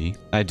to be.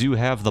 I do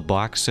have the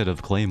box set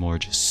of Claymore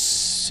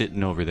just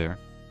sitting over there.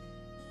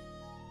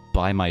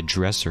 By my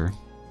dresser.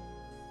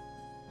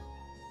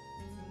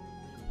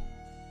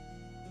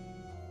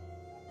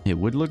 It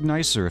would look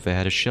nicer if it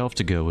had a shelf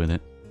to go with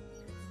it.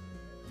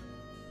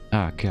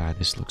 Ah, God,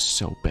 this looks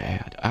so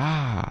bad.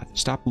 Ah,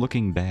 stop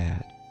looking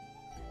bad.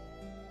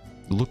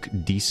 Look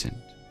decent.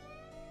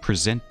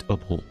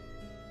 Presentable.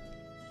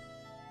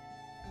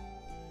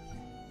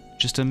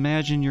 Just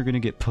imagine you're gonna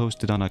get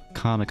posted on a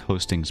comic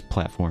hostings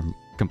platform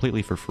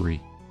completely for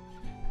free.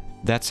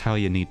 That's how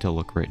you need to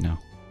look right now.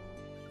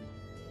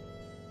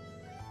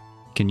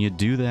 Can you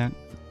do that?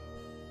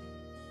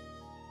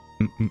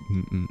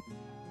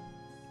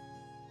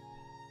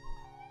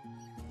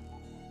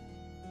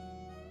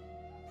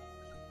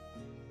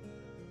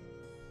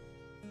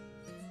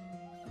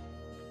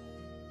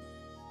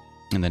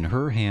 And then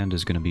her hand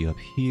is going to be up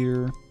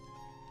here,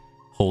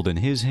 holding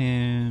his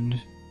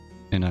hand,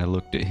 and I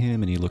looked at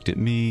him and he looked at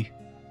me.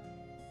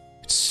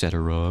 Set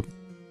her up.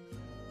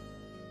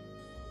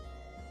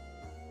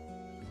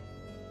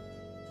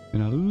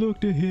 And I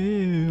looked at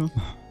him.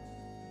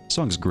 The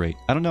song's great.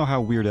 I don't know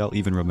how Weird Al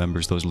even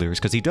remembers those lyrics,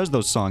 because he does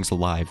those songs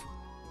live.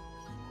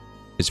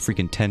 His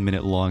freaking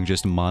 10-minute long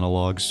just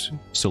monologues,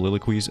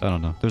 soliloquies, I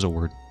don't know. There's a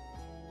word.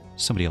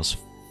 Somebody else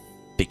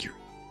figure.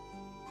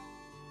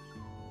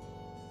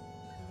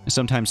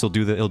 Sometimes he'll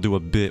do a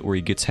bit where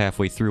he gets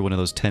halfway through one of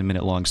those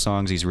 10-minute long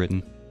songs he's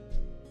written.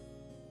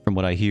 From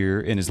what I hear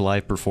in his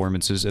live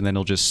performances, and then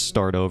he'll just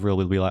start over.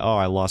 He'll be like, oh,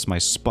 I lost my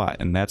spot,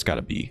 and that's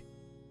gotta be.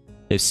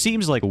 It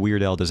seems like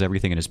Weird Al does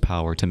everything in his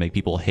power to make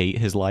people hate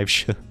his live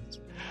shows.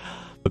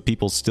 But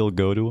people still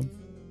go to him.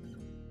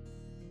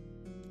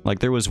 Like,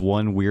 there was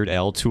one Weird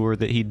Al tour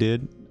that he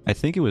did. I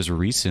think it was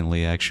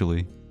recently,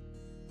 actually.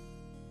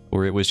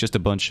 Or it was just a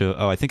bunch of...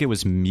 Oh, I think it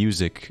was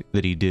music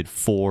that he did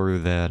for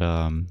that,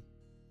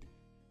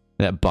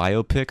 that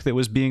biopic that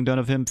was being done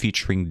of him,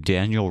 featuring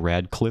Daniel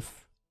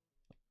Radcliffe,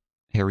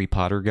 Harry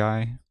Potter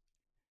guy,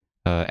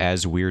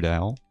 as Weird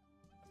Al.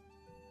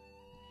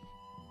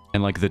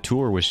 And like the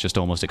tour was just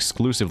almost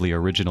exclusively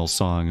original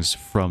songs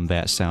from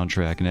that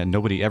soundtrack, and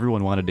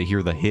everyone wanted to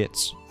hear the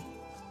hits.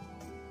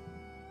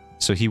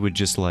 So he would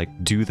just like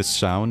do the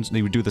sounds.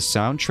 He would do the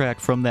soundtrack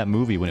from that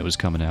movie when it was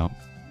coming out.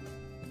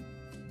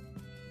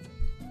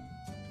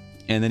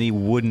 And then he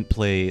wouldn't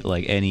play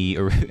like any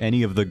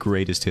of the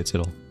greatest hits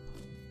at all.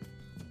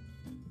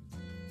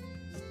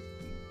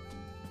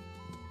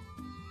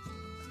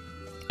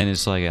 And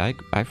it's like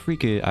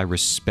I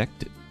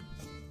respect it.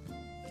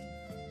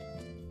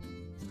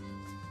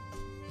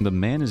 The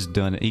man has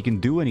done it. He can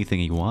do anything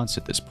he wants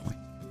at this point.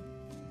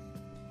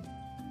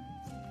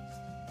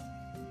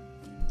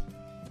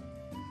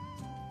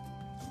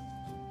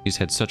 He's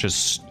had such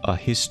a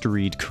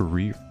historied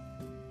career.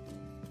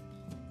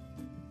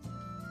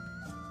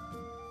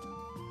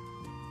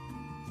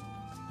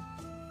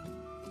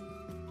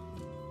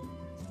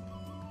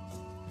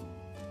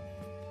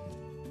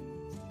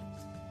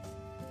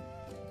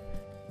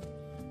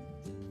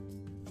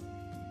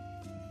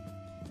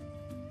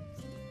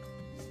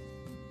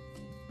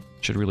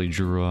 Should really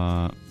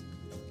draw...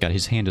 God,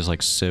 his hand is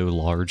like so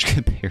large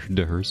compared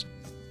to hers.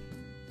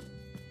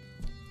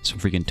 Some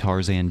freaking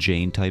Tarzan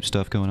Jane type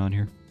stuff going on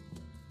here.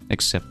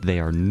 Except they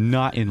are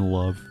not in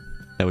love.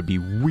 That would be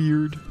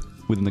weird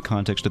within the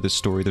context of this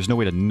story. There's no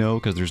way to know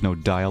because there's no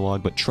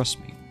dialogue, but trust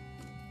me.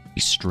 It'd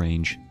be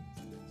strange.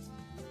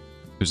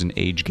 There's an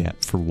age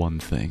gap for one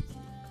thing.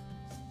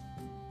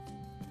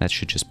 That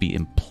should just be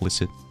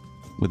implicit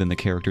within the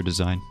character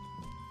design.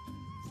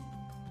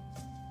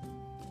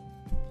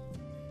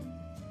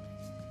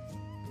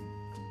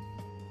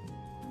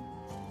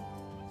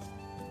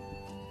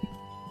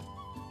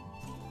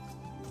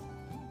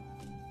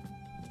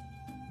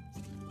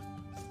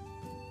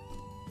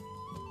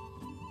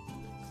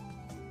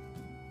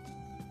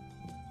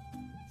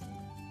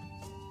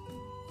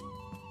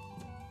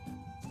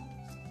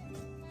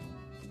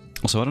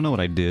 So I don't know what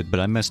I did, but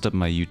I messed up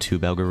my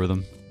YouTube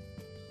algorithm.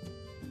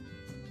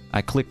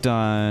 I clicked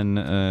on,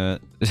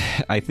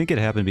 I think it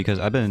happened because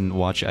I've been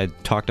watching, I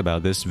talked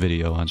about this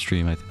video on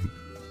stream, I think.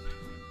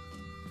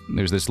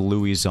 There's this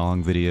Louis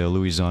Zong video.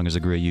 Louis Zong is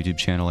a great YouTube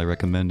channel, I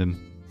recommend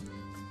him.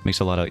 Makes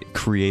a lot of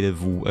creative,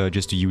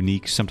 just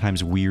unique,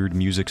 sometimes weird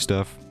music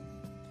stuff.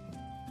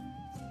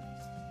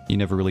 You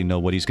never really know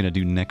what he's gonna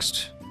do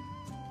next.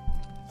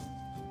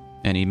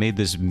 And he made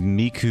this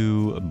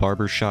Miku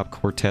Barbershop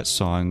Quartet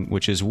song,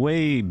 which is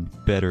way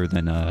better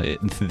than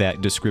that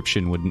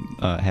description would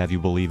have you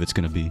believe it's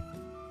going to be.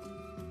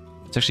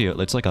 It's actually,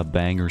 it's like a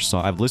banger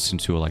song. I've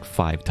listened to it like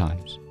 5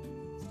 times.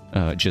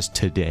 Just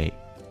today.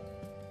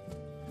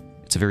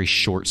 It's a very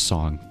short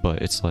song,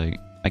 but it's like,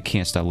 I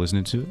can't stop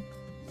listening to it.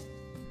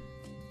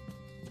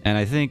 And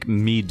I think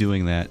me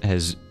doing that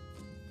has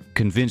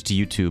convinced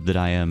YouTube that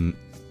I am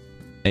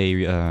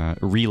a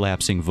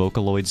relapsing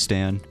Vocaloid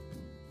stan.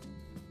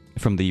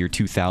 From the year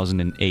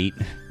 2008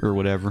 or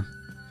whatever.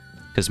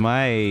 Because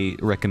my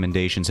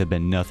recommendations have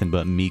been nothing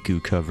but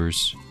Miku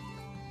covers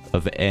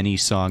of any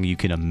song you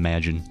can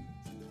imagine.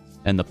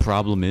 And the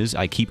problem is,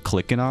 I keep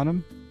clicking on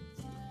them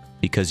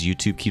because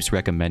YouTube keeps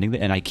recommending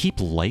them, and I keep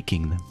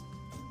liking them.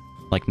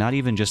 Like, not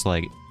even just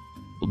like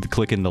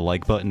clicking the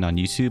like button on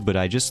YouTube, but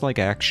I just like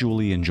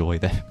actually enjoy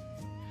them.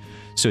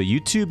 So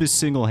YouTube is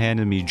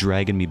single-handedly me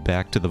dragging me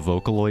back to the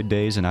Vocaloid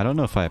days, and I don't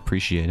know if I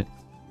appreciate it.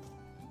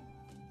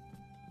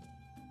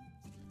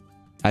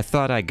 I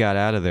thought I got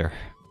out of there.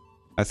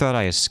 I thought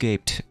I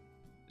escaped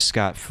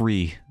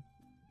scot-free,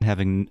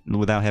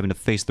 without having to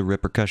face the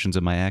repercussions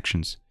of my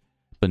actions.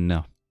 But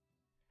no.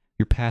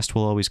 Your past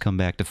will always come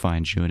back to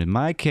find you, and in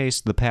my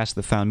case, the past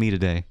that found me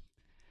today,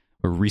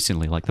 or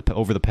recently, like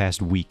over the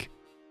past week,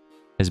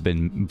 has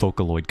been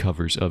Vocaloid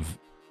covers of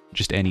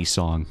just any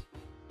song.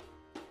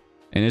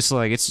 And it's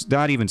like, it's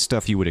not even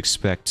stuff you would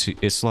expect.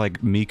 It's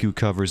like Miku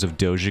covers of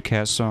Doja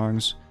Cat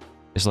songs.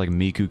 It's like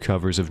Miku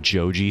covers of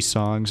Joji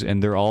songs,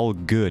 and they're all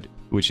good,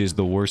 which is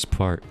the worst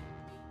part.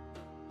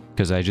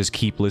 Because I just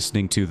keep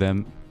listening to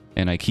them,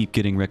 and I keep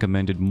getting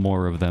recommended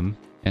more of them,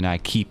 and I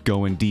keep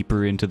going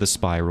deeper into the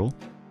spiral.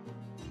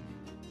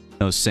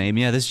 No, same,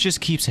 yeah, this just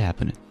keeps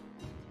happening.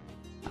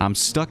 I'm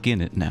stuck in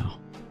it now.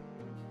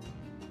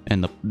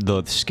 And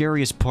the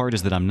scariest part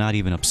is that I'm not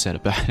even upset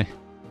about it.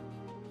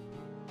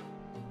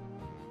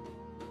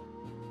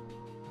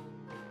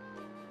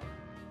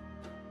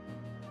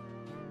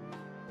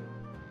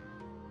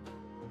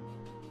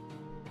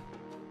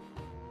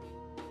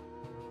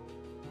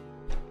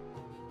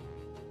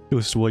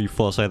 This is why you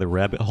fall inside the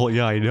rabbit hole.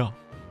 Yeah, I know.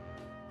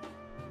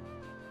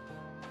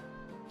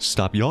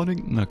 Stop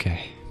yawning?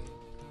 Okay.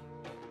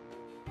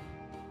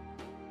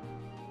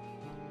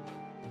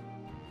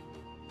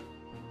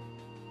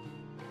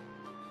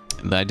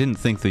 I didn't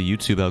think the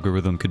YouTube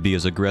algorithm could be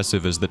as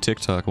aggressive as the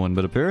TikTok one,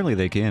 but apparently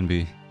they can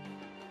be.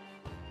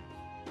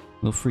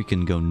 They'll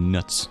freaking go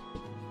nuts.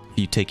 If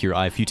you take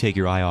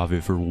your eye off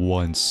it for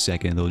 1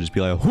 second, they'll just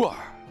be like, "Whoa!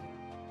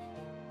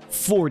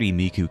 40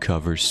 Miku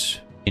covers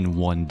in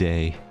one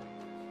day.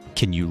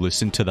 Can you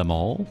listen to them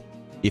all?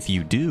 If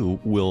you do,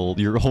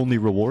 your only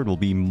reward will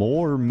be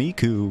more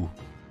Miku."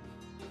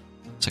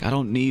 It's like, I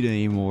don't need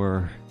any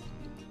more.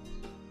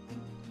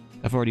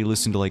 I've already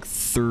listened to like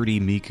 30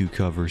 Miku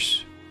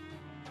covers.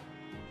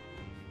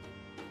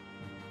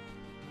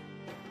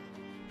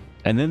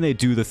 And then they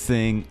do the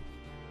thing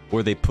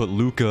where they put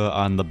Luca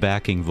on the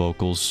backing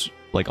vocals,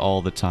 like,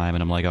 all the time,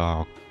 and I'm like,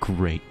 oh,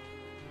 great.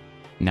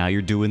 Now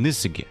you're doing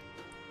this again.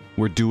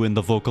 We're doing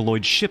the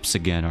Vocaloid ships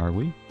again, are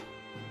we?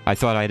 I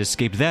thought I'd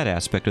escaped that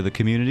aspect of the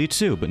community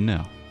too, but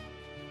no.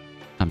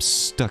 I'm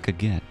stuck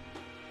again.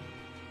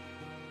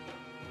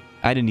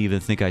 I didn't even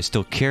think I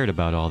still cared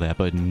about all that,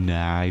 but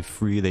nah,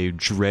 they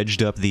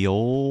dredged up the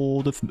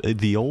old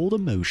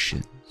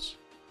emotions.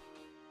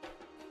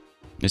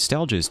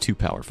 Nostalgia is too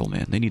powerful,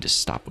 man. They need to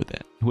stop with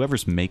that.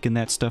 Whoever's making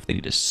that stuff, they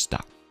need to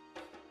stop.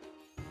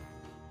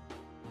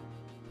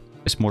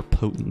 It's more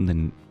potent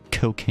than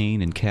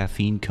cocaine and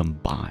caffeine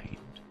combined.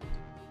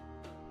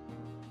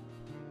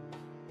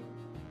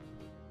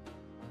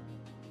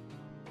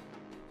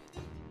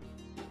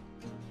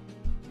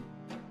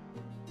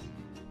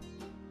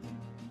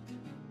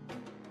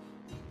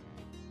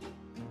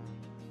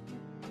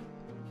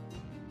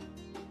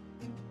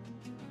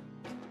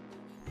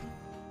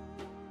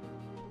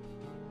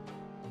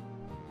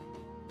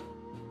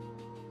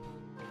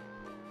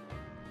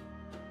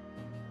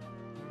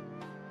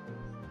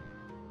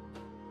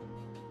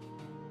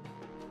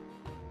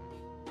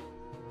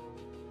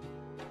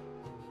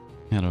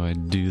 How do I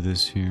do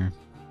this here?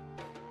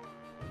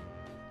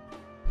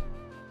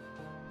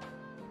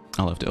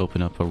 I'll have to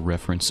open up a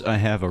reference. I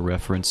have a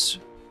reference.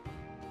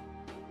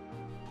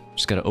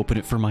 Just gotta open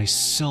it for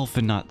myself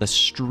and not the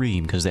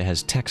stream, because it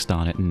has text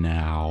on it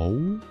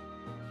now.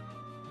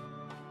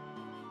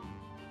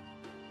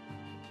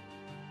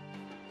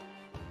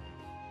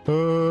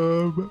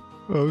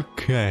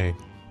 Okay.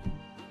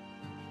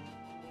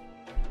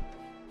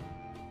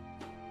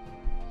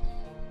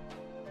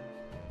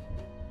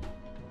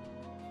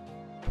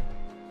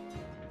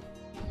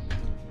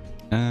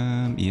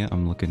 Yeah,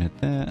 I'm looking at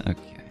that.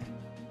 Okay.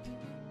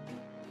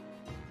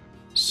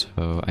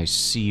 So I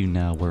see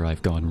now where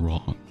I've gone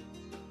wrong.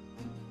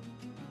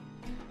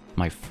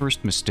 My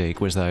first mistake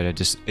was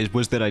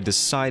that I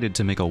decided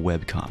to make a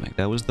webcomic.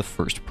 That was the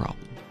first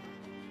problem.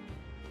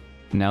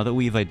 Now that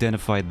we've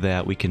identified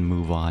that, we can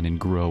move on and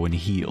grow and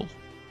heal.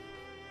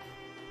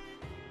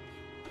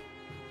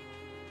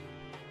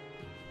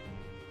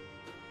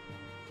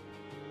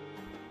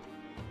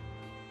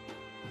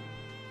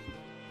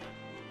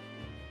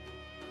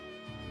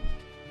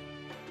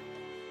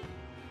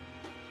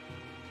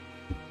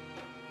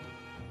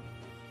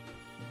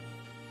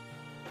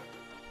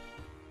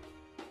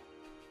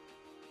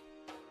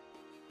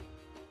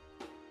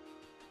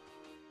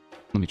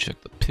 Let me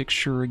check the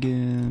picture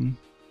again.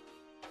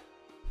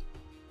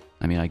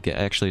 I mean,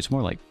 actually, it's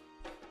more like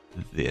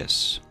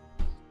this.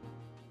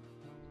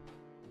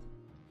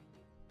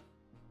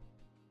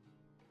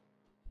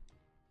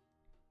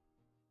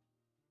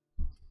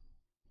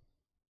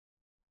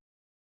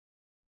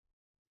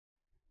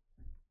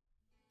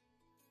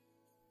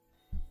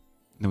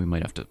 Then we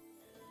might have to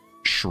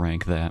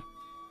shrink that.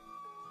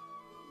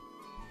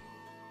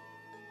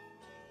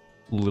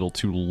 A little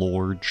too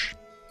large.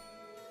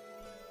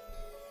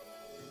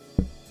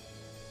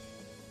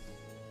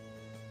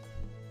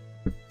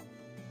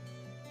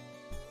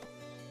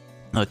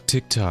 A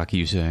TikTok,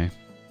 you say?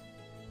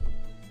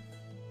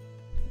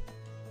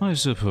 I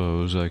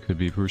suppose I could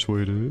be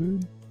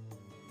persuaded.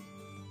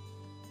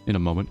 In a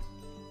moment.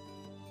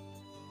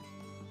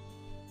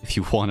 If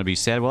you want to be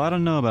sad, well, I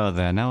don't know about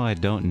that. Now I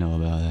don't know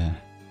about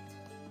that.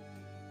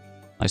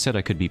 I said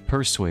I could be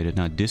persuaded,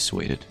 not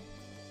dissuaded.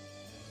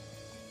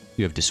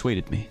 You have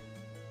dissuaded me.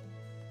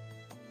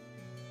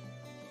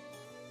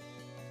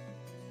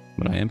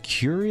 But I am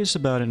curious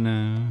about it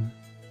now.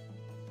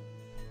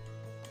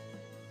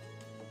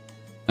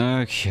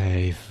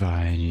 Okay,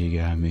 fine, you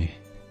got me.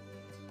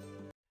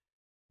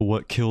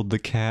 What killed the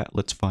cat?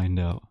 Let's find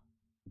out.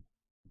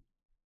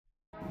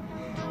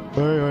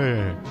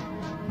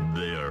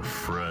 They are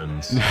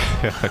friends.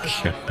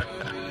 Okay.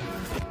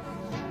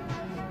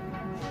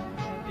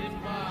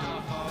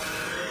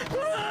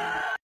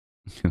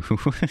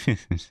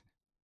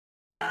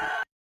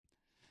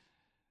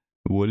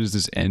 What is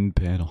this end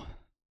panel?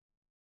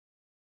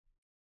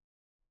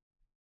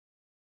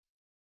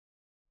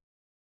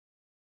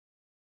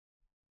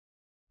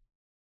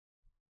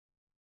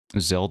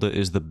 Zelda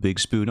is the big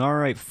spoon.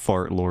 Alright,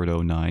 Fart Lord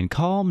 09.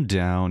 Calm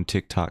down,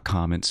 TikTok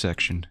comment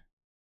section.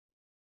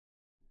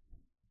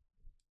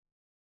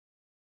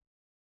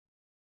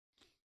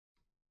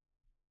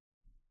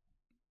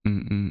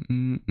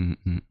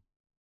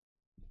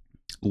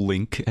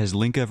 Link. Has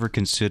Link ever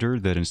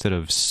considered that instead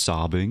of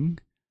sobbing,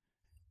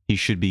 he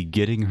should be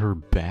getting her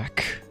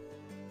back?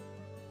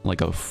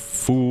 Like a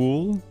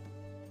fool?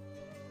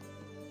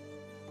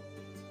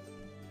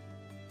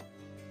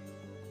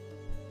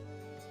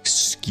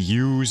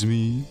 Excuse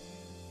me.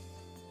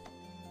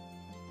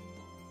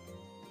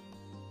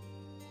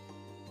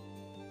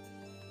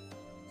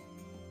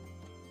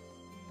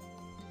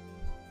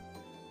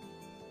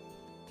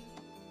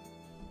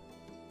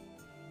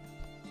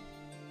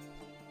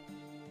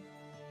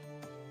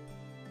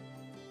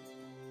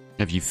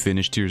 Have you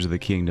finished Tears of the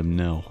Kingdom?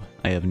 No,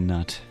 I have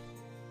not.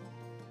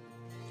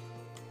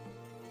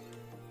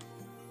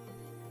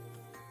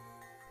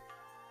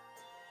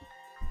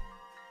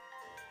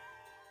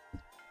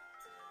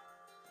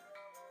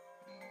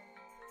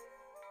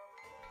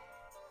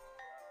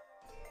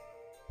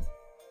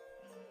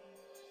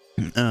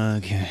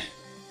 Okay.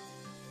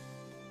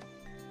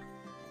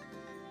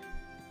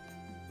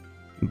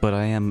 But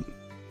I am,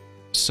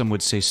 some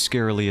would say,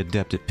 scarily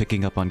adept at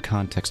picking up on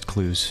context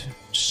clues.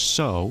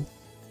 So,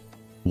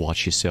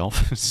 watch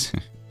yourself.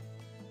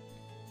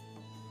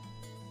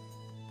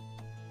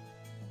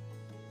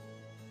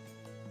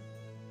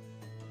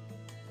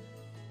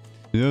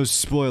 No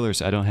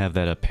spoilers. I don't have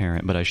that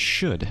apparent, but I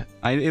should.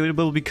 It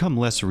will become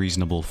less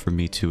reasonable for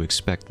me to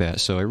expect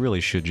that, so I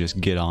really should just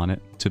get on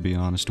it, to be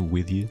honest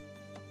with you.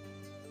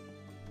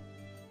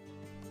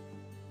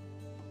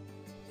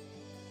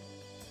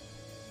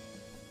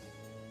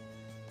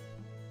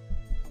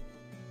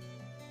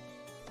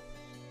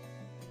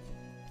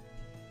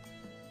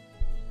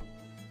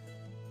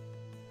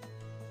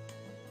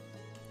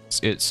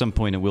 At some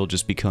point it will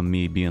just become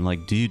me being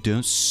like, dude,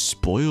 don't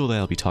spoil that.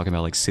 I'll be talking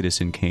about like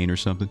Citizen Kane or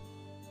something.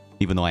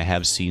 Even though I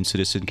have seen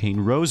Citizen Kane.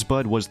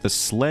 Rosebud was the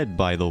sled,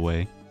 by the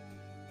way.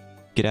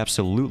 Get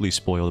absolutely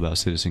spoiled about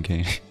Citizen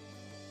Kane.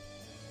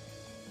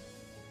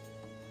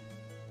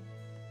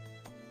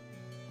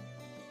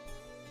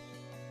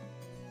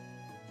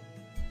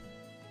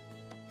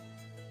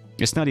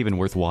 It's not even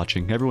worth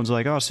watching. Everyone's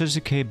like, oh,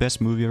 Citizen Kane, best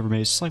movie ever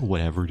made. It's like,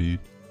 whatever, dude.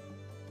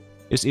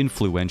 It's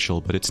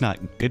influential, but it's not...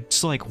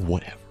 It's like,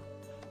 whatever.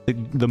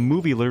 The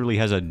movie literally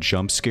has a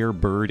jump scare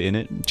bird in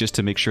it, just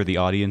to make sure the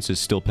audience is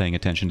still paying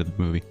attention to the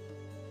movie.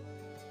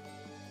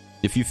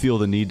 If you feel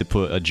the need to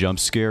put a jump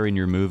scare in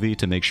your movie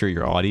to make sure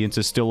your audience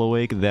is still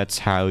awake, that's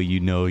how you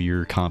know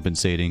you're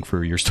compensating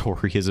for your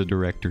story as a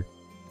director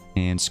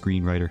and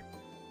screenwriter.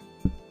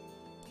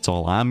 That's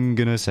all I'm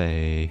gonna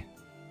say.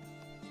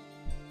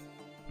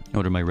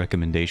 What are my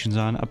recommendations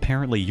on?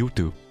 Apparently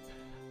YouTube.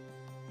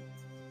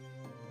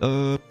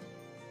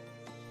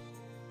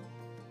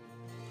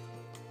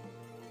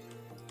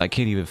 I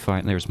can't even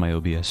find... There's my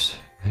OBS.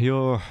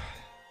 Yo.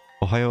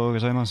 Ohayo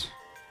gozaimasu.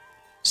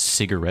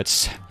 Cigarette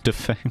sound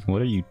effect?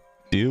 What are you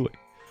doing?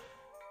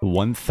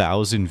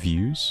 1,000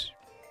 views?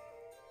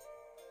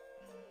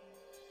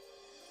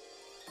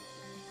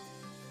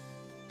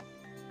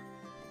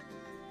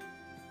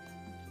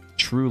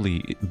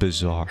 Truly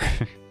bizarre.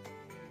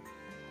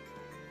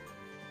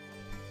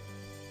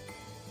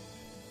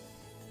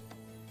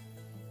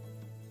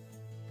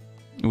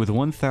 With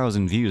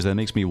 1,000 views, that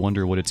makes me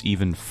wonder what it's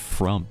even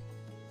from.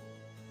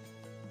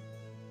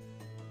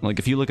 Like,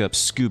 if you look up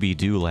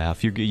Scooby-Doo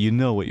laugh, you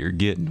know what you're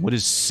getting. What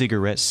is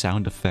cigarette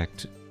sound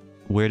effect?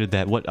 Where did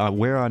that...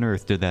 where on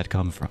earth did that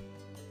come from?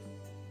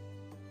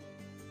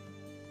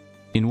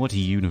 In what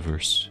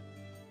universe?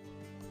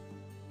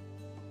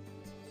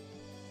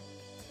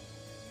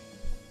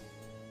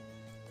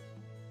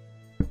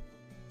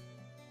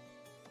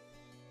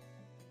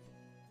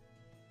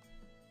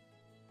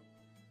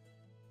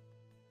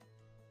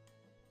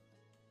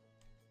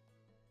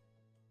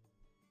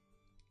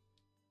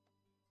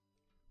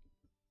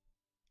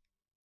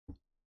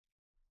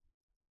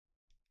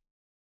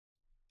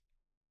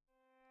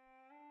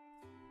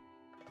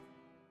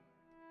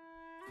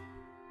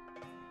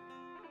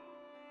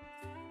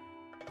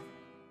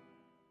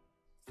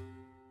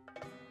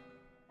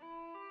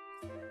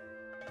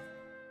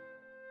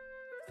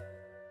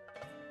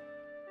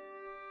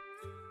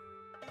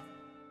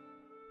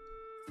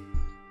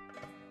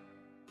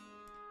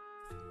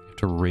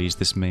 To raise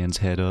this man's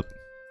head up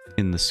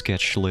in the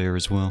sketch layer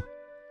as well.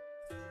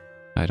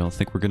 I don't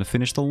think we're gonna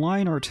finish the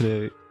line art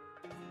today.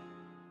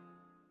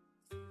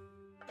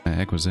 The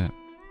heck was that?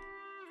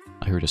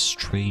 I heard a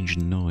strange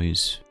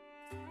noise.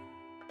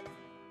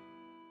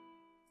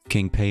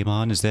 King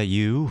Paimon, is that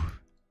you?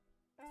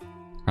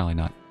 Probably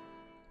not.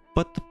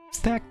 But the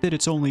fact that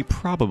it's only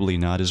probably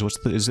not is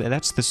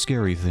that's the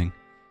scary thing.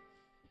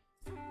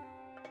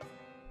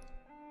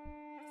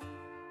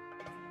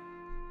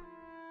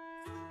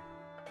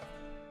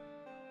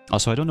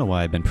 Also, I don't know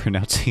why I've been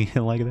pronouncing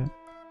it like that.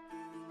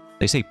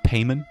 They say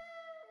Paimon,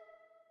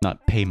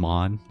 not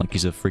Paimon, like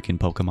he's a freaking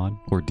Pokemon,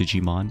 or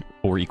Digimon,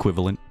 or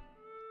equivalent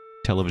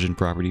television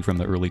property from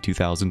the early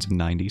 2000s and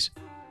 90s.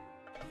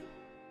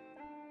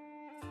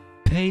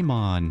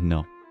 Paimon,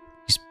 no,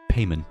 he's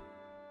Paimon.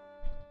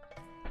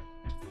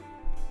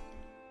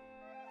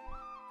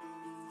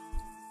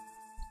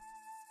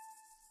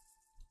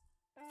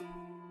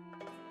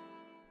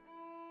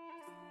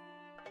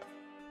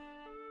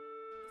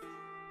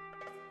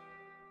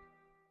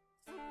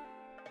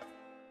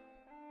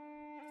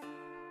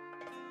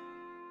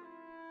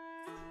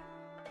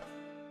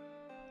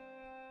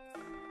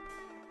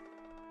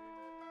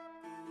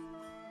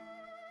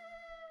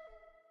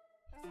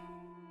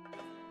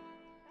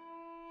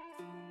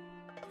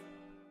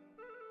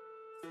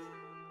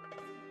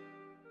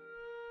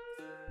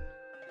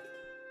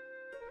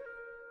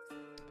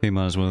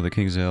 Paimon is one of the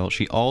King's L.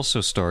 She also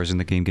stars in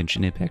the game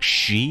Genshin Impact.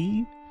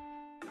 She?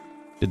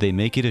 Did they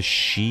make it a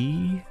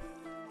she?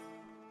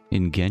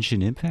 In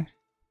Genshin Impact?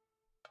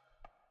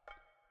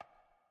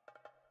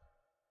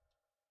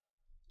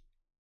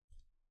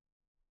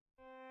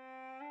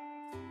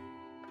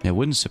 It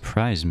wouldn't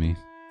surprise me.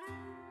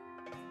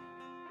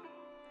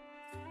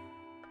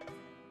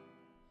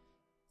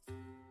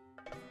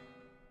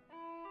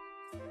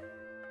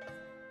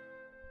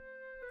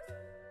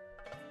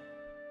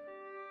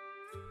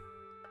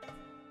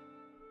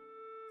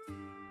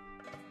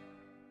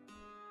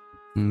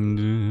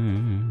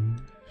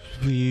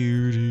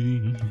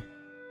 Beauty.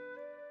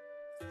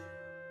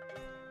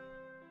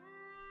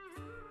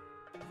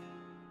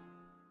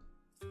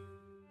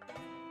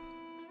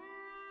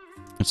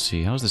 Let's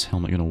see, how's this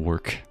helmet gonna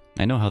work?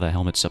 I know how that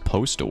helmet's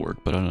supposed to work,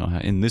 but I don't know how,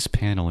 in this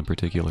panel in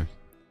particular.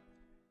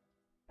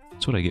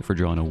 That's what I get for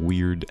drawing a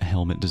weird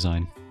helmet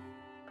design.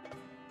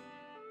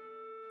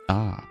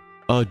 Ah,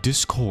 a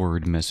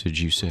Discord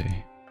message, you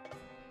say?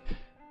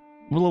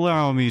 Will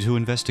allow me to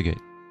investigate.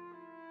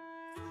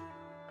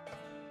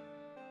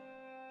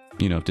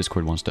 You know, if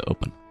Discord wants to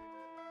open.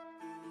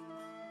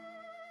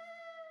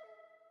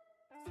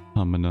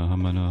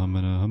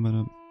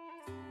 Humana.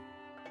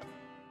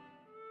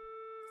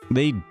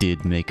 They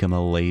did make him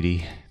a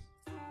lady.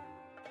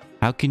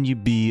 How can you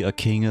be a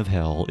king of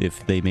hell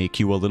if they make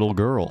you a little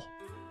girl?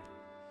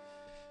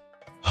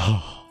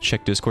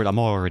 Check Discord, I'm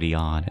already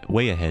on it.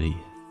 Way ahead of you.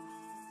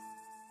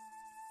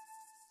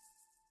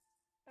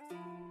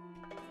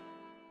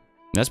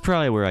 That's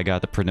probably where I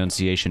got the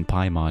pronunciation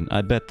Paimon.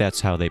 I bet that's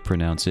how they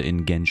pronounce it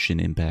in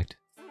Genshin Impact.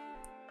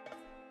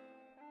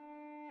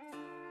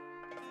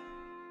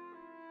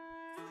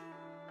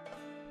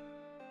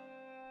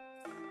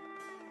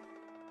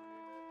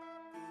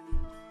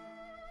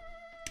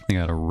 I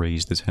gotta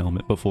raise this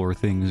helmet before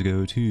things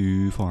go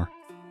too far.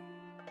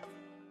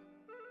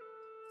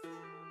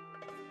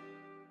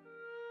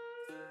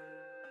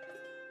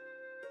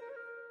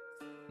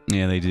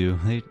 Yeah, they do.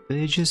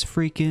 They just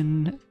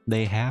freaking...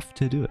 They have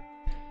to do it.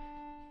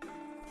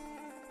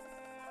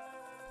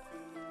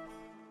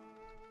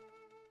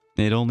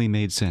 It only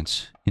made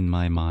sense in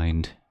my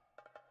mind.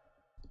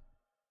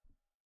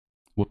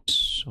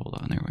 Whoops. Hold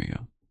on. There we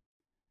go.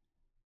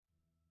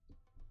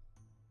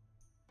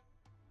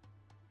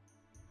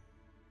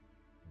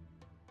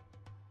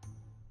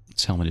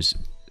 This helmet is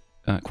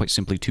quite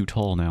simply too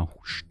tall now.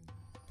 Whoosh.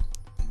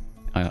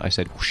 I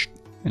said whoosh,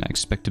 and I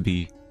expect to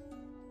be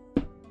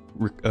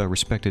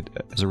respected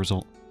as a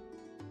result.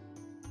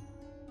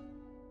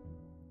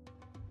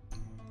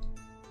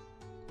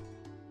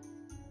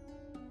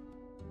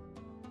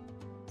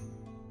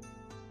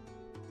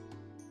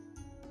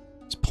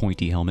 This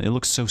pointy helmet. It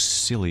looks so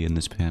silly in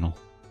this panel.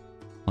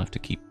 I'll have to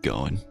keep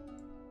going.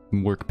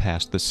 Work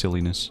past the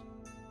silliness.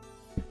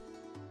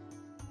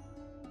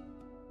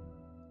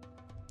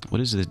 What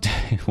is it?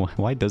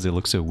 Why does it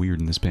look so weird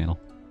in this panel?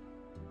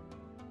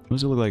 What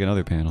does it look like in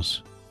other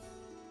panels?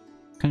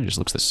 Kind of just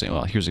looks the same.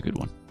 Well, here's a good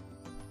one.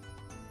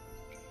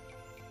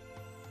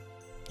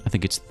 I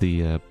think it's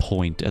the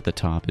point at the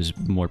top is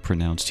more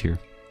pronounced here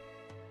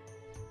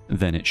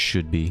than it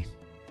should be.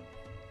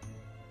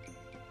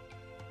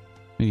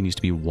 Maybe it needs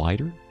to be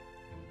wider?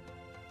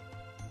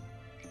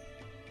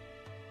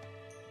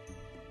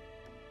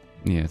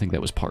 Yeah, I think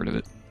that was part of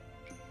it.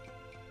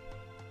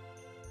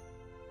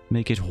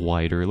 Make it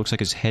wider. It looks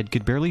like his head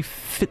could barely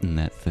fit in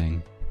that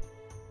thing.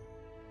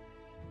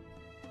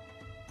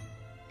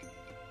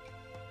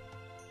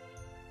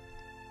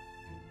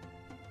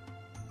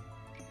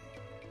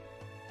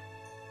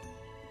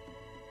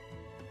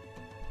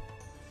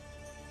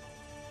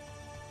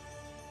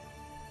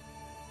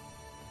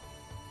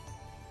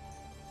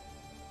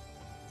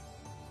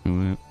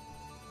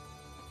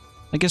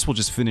 I guess we'll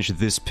just finish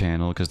this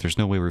panel, because there's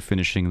no way we're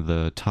finishing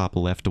the top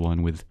left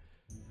one with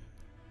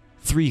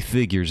 3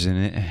 figures in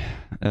it.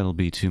 That'll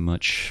be too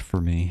much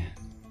for me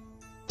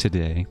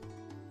today.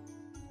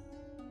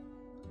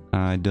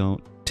 I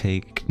don't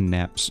take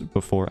naps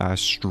before I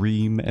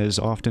stream as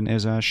often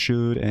as I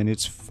should, and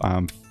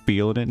I'm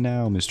feeling it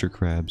now, Mr.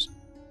 Krabs.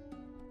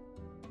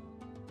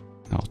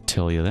 I'll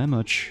tell you that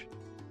much.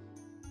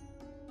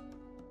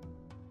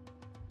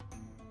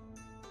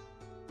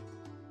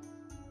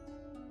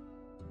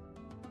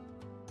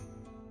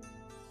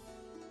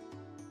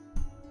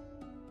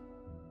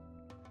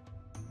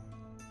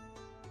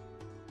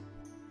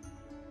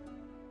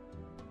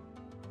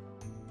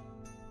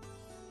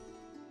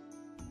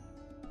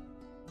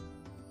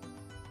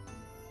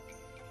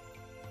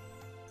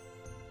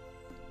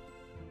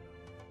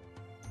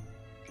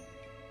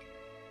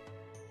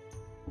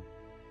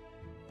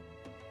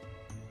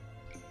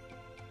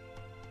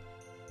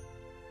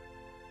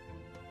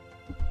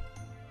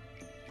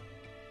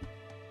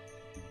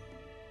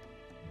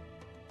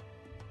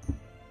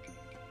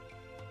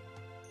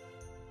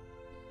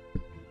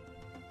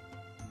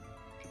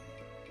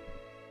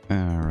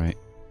 Alright,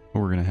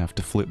 we're gonna have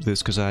to flip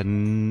this because I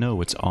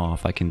know it's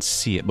off. I can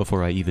see it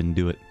before I even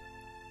do it.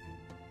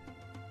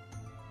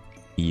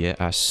 Yeah,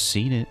 I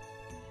seen it.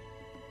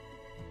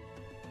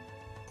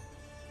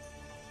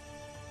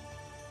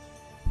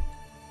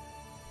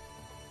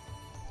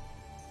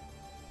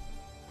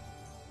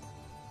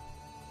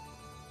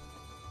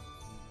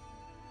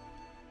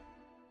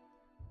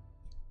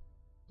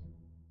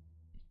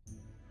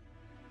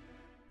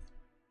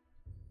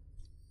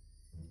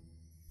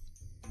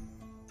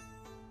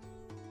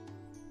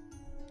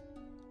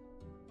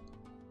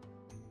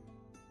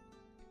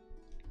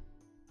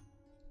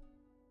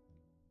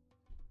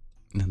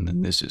 And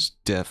then this is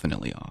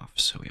definitely off,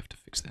 so we have to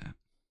fix that.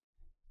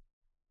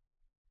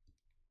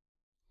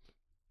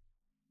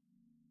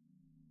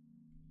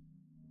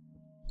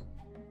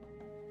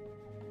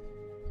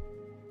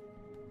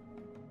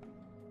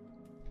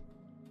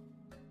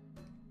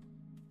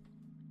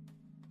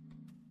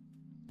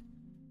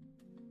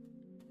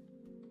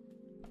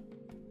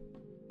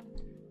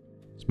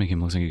 Let's make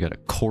him look like he got a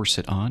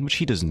corset on, which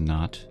he does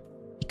not.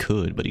 He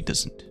could, but he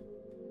doesn't.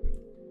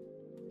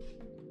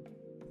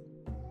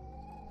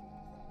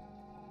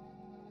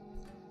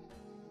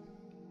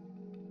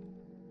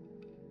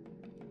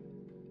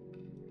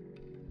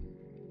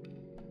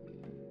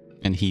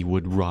 And he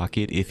would rock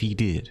it if he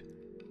did.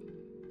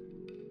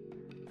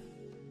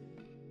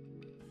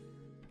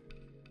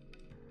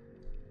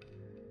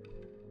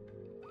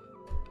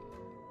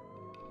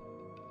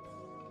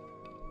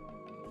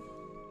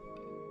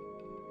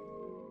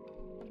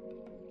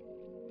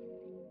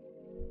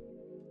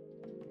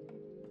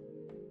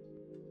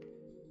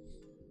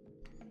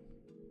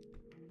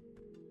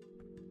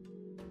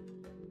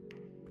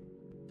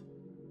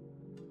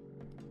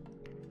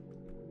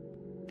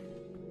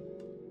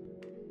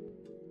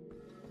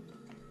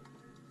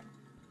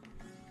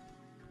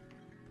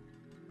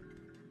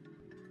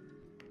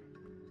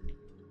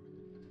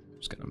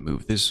 Just gotta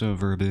move this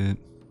over a bit.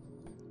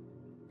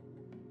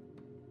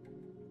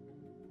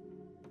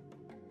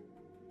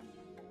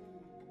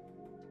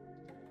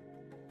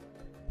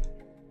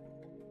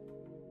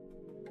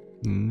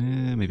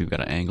 Nah, maybe we've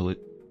gotta angle it.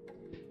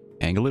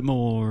 Angle it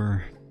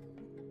more.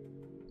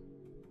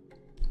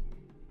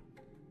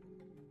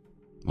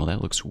 Well,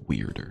 that looks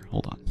weirder.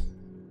 Hold on.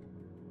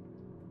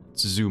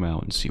 Let's zoom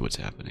out and see what's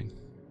happening.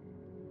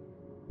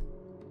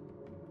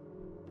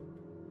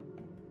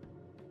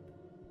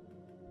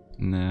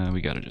 Nah, we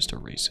gotta just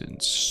erase it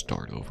and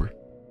start over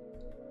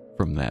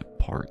from that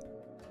part.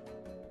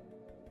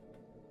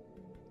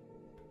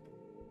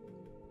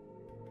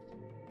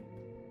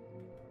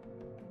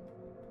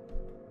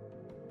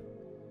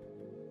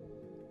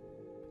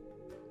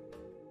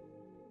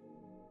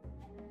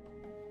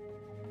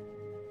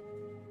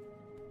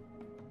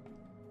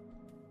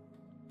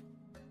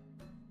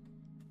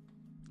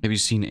 Have you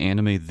seen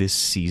anime this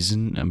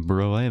season?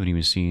 Bro, I haven't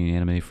even seen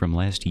anime from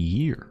last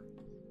year.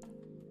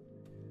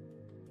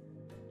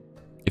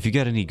 If you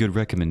got any good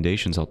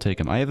recommendations, I'll take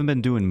them. I haven't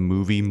been doing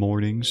movie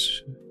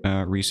mornings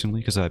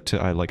recently because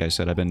like I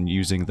said, I've been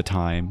using the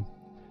time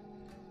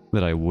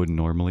that I would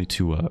normally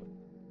to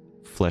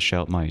flesh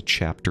out my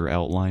chapter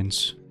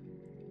outlines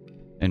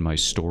and my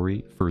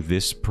story for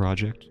this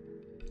project,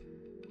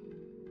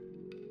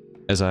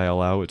 as I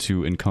allow it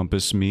to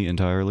encompass me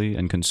entirely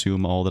and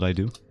consume all that I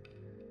do.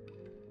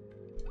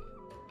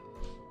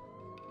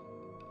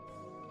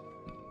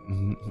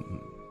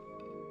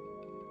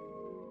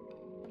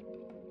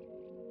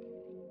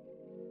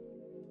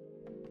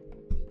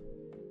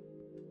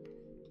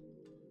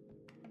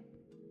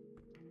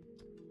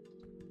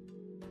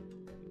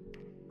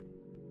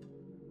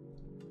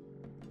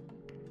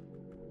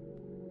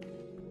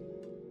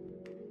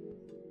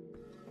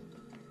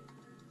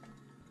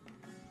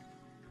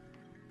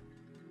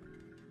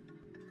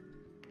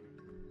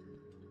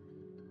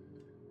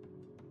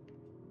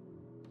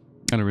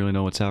 I don't really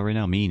know what's out right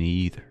now. Me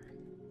neither.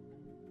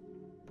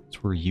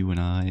 It's where you and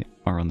I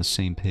are on the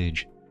same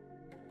page.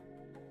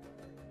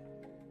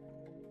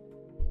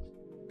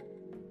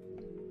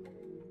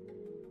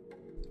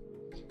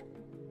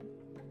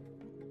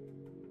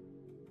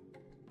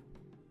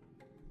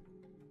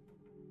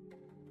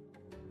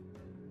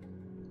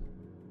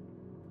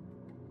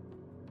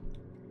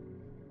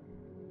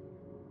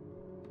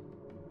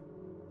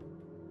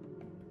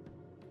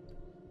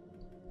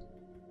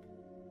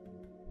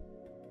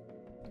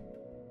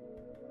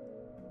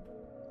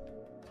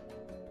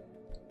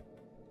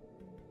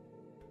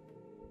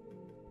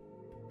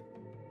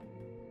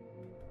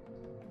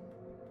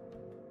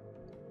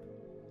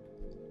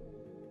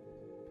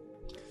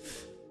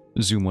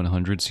 Zoom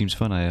 100 seems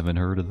fun. I haven't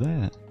heard of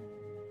that.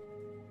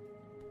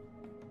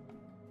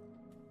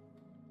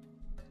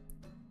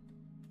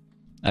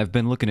 I've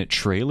been looking at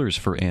trailers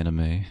for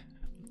anime.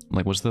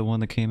 Like, what's the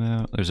one that came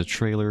out? There's a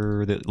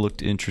trailer that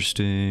looked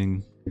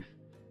interesting.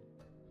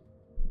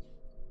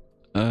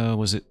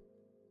 Was it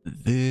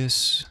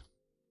this?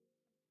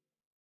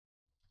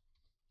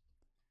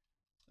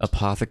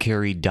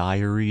 Apothecary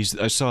Diaries.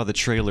 I saw the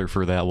trailer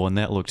for that one.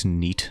 That looked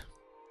neat.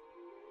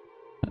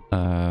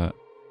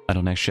 I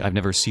don't actually... I've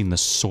never seen the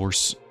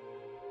source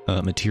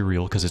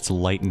material because it's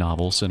light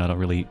novels and I don't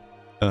really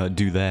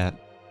do that.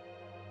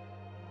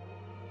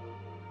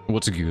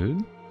 What's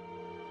good?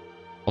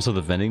 Also,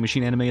 the vending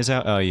machine anime is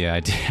out? Oh yeah,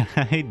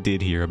 I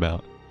did hear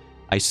about.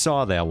 I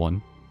saw that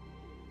one.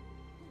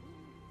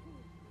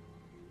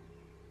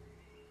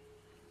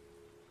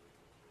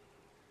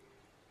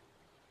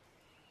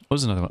 What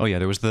was another one? Oh yeah,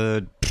 there was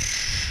the...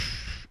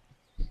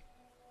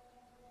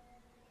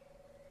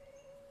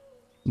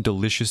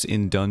 Delicious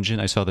in Dungeon.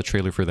 I saw the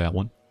trailer for that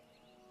one.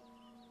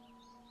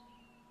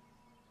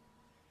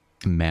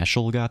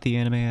 Mashal got the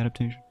anime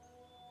adaptation.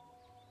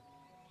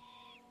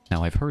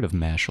 Now I've heard of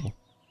Mashal.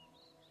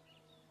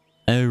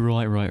 Oh,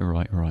 right.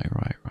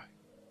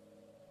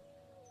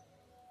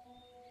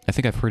 I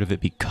think I've heard of it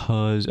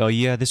because... Oh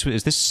yeah,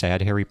 is this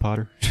Sad Harry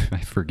Potter?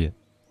 I forget.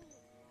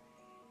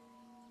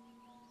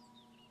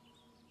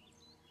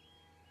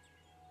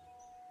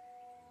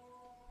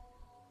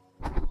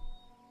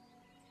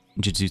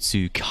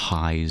 Jujutsu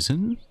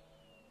Kaisen?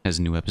 has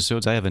new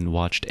episodes. I haven't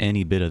watched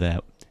any bit of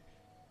that.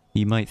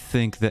 You might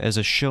think that as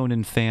a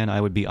shonen fan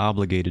I would be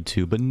obligated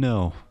to, but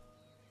no.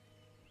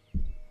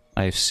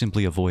 I have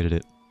simply avoided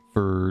it.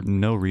 For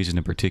no reason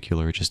in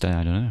particular, it just,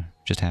 I don't know,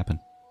 just happened.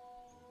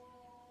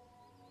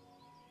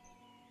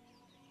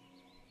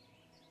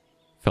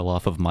 Fell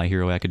off of My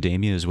Hero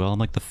Academia as well. I'm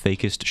like the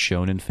fakest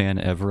shonen fan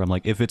ever. I'm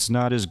like, if it's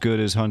not as good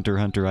as Hunter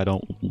x Hunter, I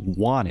don't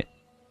want it.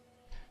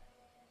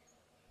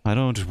 I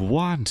don't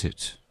want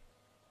it.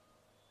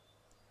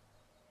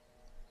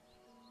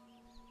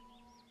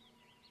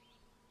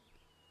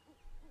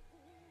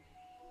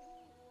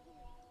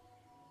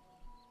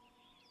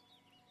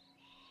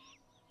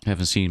 I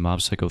haven't seen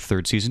Mob Psycho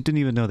 3rd season. Didn't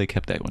even know they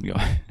kept that one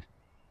going.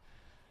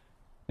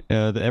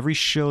 Every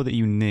show that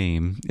you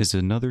name is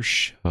another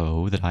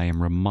show that I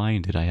am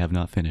reminded I have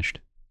not finished.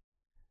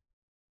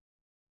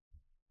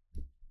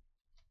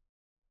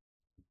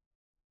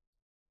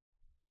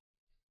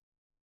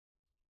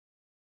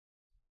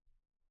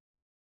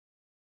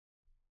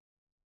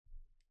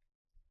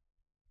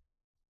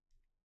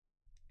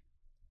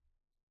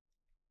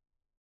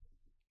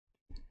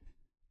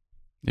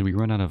 Did we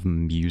run out of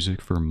music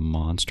for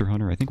Monster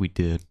Hunter? I think we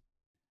did.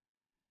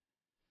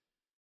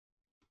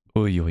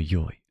 Oi oi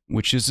oi.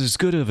 Which is as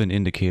good of an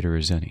indicator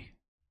as any.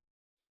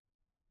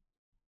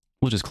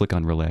 We'll just click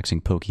on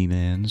relaxing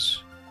Pokemans.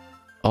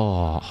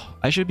 Oh,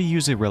 I should be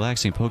using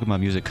relaxing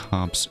Pokemon music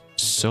comps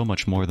so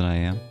much more than I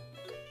am.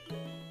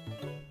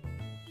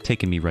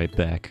 Taking me right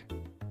back.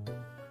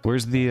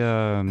 Where's the,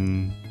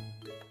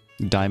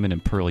 Diamond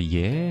and Pearl?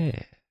 Yeah.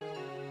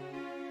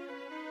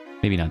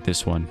 Maybe not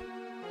this one.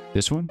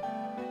 This one?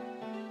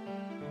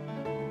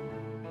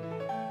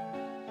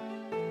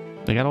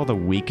 They got all the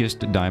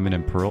weakest Diamond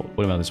and Pearl.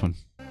 What about this one?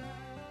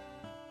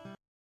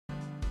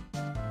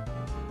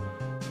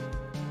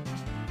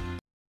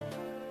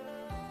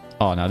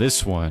 Oh, now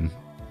this one.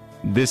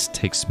 This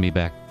takes me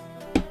back.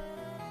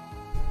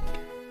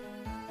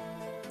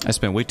 I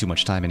spent way too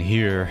much time in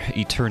here.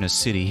 Eterna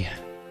City.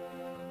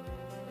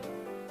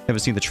 Haven't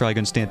seen the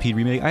Trigun Stampede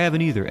remake? I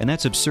haven't either, and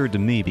that's absurd to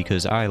me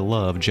because I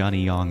love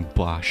Johnny Young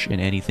Bosch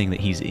and anything that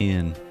he's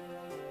in.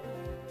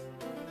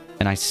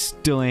 And I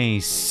still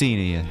ain't seen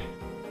it yet.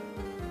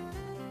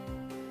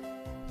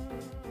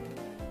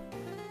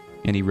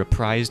 And he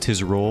reprised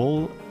his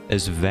role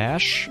as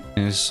Vash,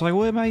 and it's like,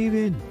 what am I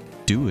even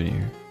doing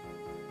here?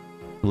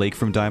 Lake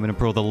from Diamond and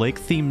Pearl. The lake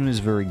theme is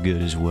very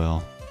good as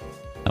well.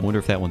 I wonder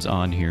if that one's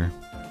on here.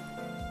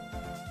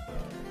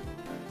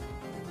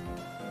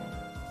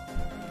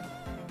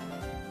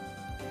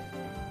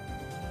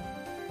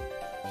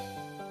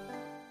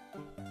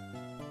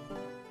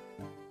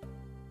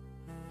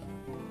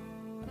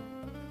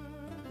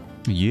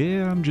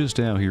 Yeah, I'm just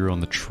out here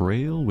on the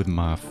trail with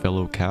my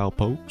fellow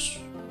cowpokes.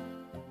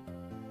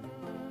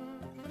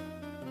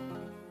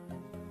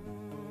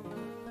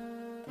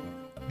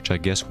 Which I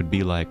guess would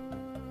be like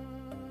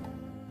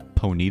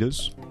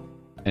Ponitas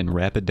and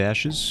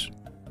Rapidashes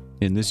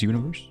in this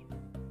universe.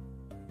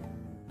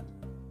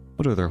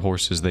 What other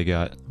horses they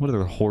got? What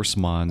other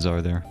horsemons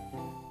are there?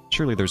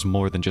 Surely there's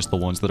more than just the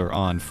ones that are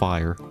on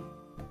fire.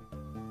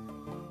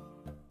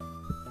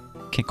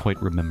 Can't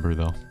quite remember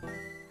though.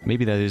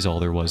 Maybe that is all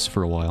there was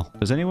for a while.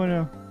 Does anyone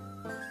know?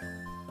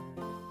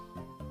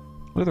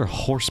 What other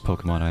horse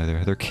Pokemon are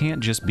there? There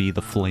can't just be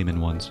the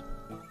flamin' ones.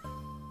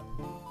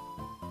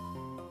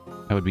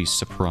 I would be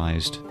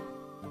surprised.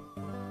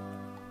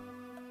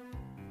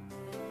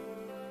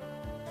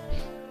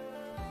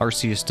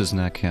 Arceus does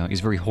not count.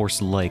 He's very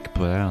horse-like,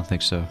 but I don't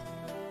think so.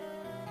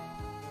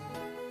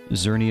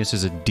 Xerneas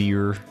is a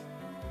deer,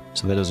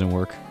 so that doesn't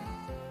work.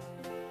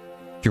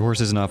 If your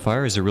horse isn't on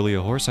fire, is it really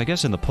a horse? I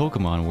guess in the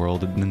Pokemon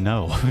world,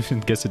 no. I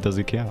guess it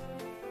doesn't count.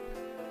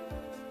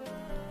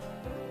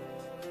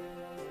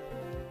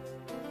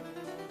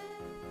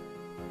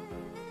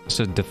 It's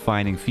a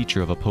defining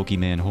feature of a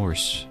Pokemon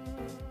horse.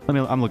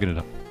 I'm looking it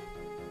up.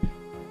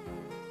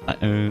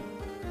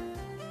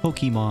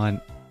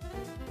 Pokemon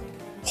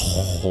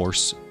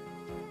horse.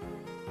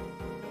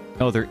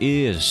 Oh, there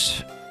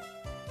is.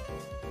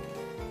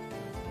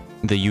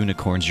 The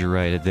unicorns, you're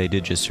right. They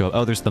did just show up.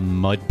 Oh, there's the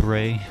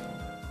Mudbray.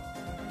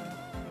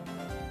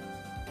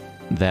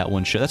 That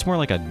one that's more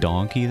like a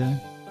donkey then.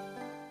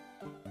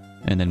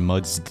 And then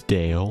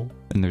Mudsdale.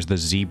 And there's the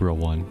zebra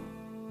one.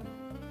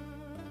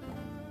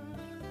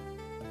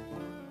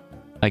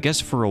 I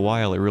guess for a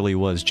while it really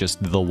was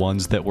just the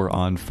ones that were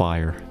on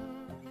fire.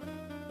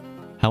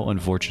 How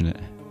unfortunate.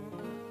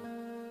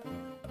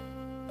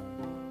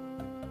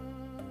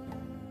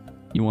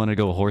 You want to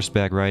go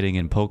horseback riding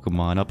in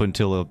Pokemon? Up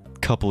until a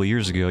couple of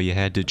years ago, you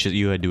had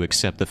to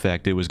accept the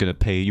fact it was going to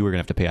pay. You were going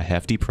to have to pay a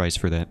hefty price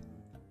for that.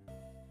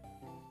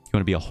 You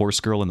want to be a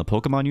horse girl in the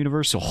Pokemon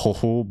universe?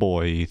 Oh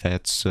boy,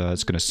 that's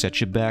it's going to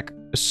set you back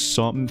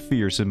something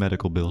fierce in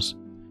medical bills.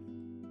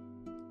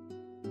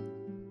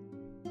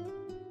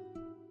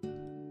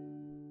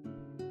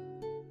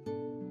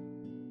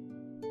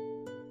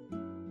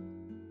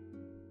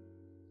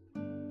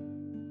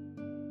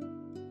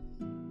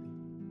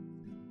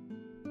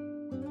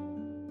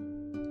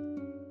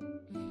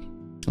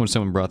 When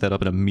someone brought that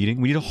up in a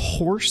meeting, we need a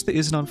horse that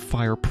isn't on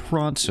fire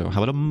pronto.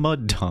 How about a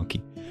mud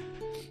donkey?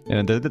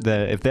 And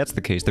if that's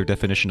the case, their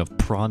definition of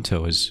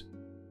pronto is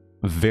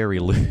very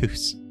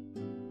loose.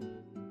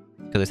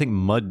 Because I think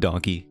mud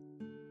donkey,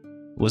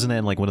 wasn't that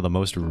in like one of the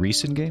most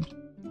recent games?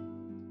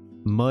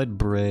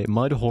 Mud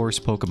horse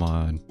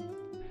Pokemon.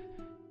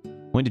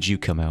 When did you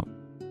come out?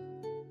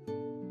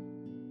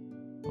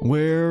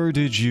 Where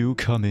did you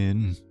come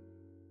in?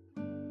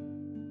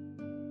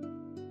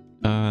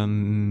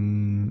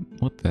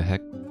 What the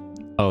heck?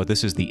 Oh,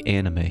 this is the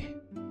anime.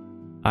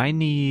 I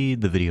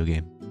need the video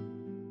game.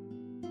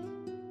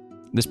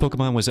 This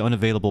Pokemon was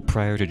unavailable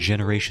prior to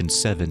Generation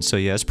 7, so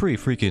yeah, it's pretty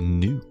freaking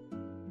new.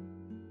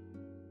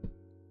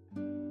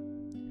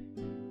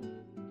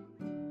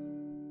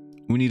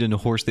 We need a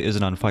horse that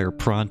isn't on fire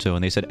pronto,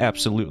 and they said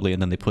absolutely,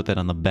 and then they put that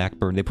on the back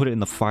burner. They put it in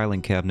the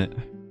filing cabinet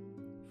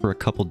for a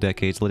couple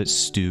decades, let it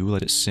stew,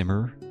 let it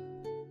simmer.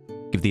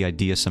 Give the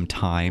idea some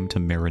time to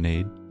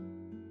marinate.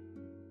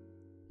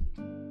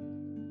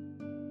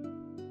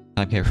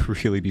 I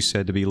can't really be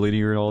said to be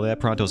linear and all that.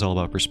 Pronto's all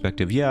about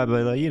perspective. Yeah,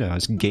 but, you know,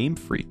 it's Game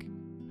Freak.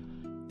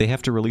 They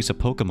have to release a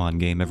Pokemon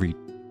game every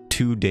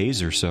 2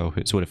 days or so,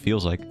 it's what it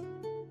feels like.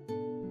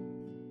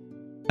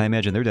 I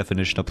imagine their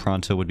definition of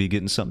pronto would be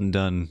getting something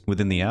done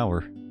within the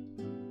hour.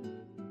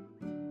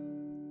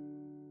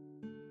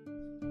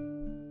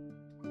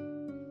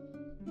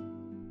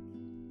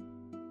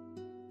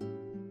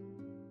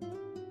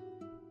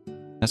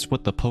 That's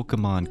what the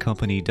Pokemon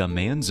Company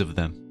demands of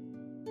them.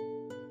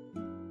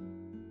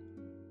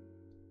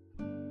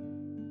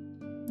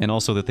 And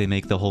also that they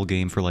make the whole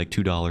game for like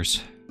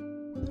 $2.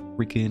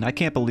 Freaking, I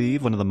can't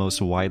believe one of the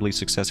most widely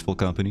successful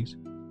companies,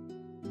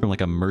 from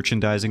like a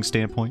merchandising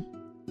standpoint,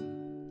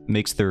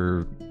 makes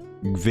their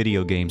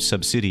video game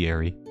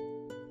subsidiary,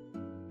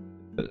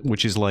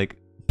 which is like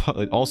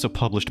also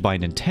published by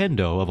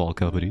Nintendo of all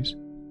companies,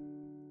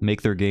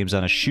 make their games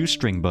on a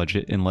shoestring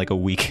budget in like a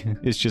week.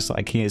 It's just,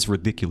 I can't, it's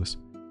ridiculous.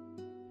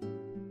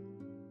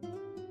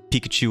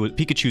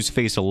 Pikachu's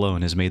face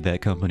alone has made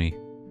that company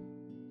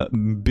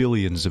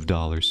billions of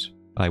dollars,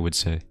 I would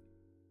say.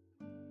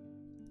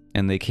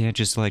 And they can't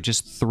just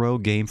throw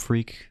Game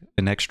Freak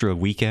an extra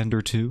weekend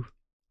or two?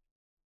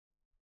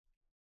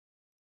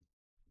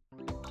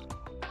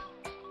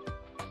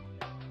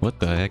 What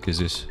the heck is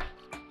this?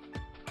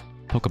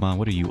 Pokemon,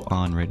 what are you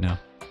on right now?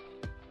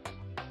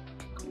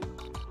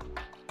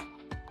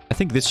 I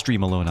think this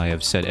stream alone I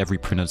have said every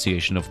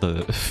pronunciation of the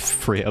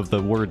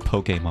word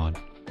Pokemon.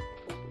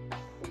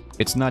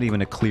 It's not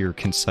even a clear,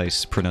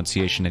 concise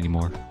pronunciation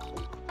anymore.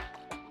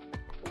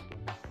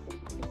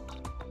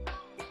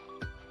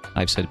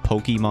 I've said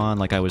Pokemon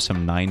like I was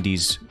some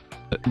 90s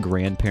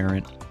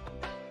grandparent.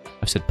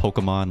 I've said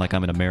Pokemon like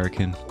I'm an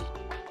American.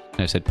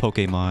 And I said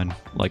Pokemon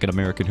like an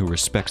American who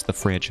respects the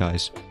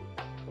franchise.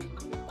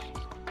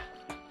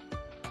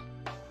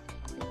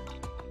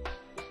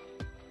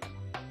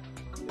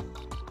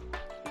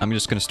 I'm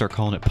just gonna start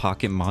calling it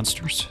Pocket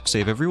Monsters.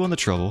 Save everyone the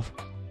trouble.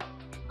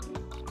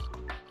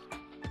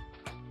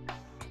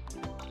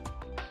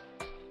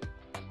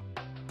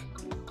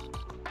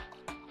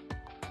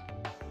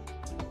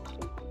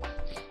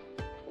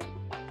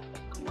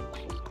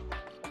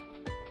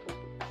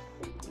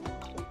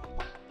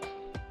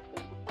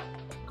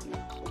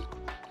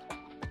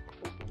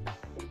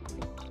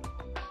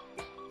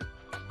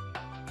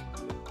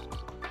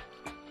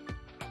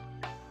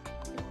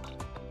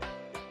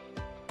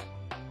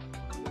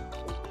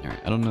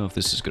 I don't know if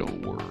this is gonna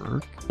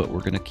work, but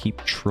we're gonna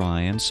keep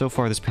trying. So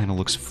far, this panel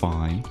looks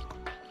fine.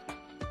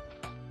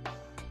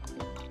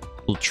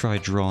 We'll try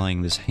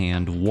drawing this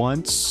hand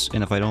once,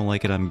 and if I don't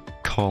like it, I'm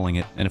calling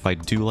it. And if I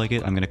do like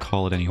it, I'm gonna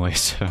call it anyway.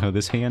 So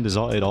this hand is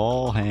all, it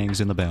all hangs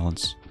in the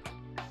balance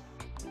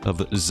of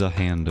the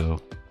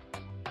hando.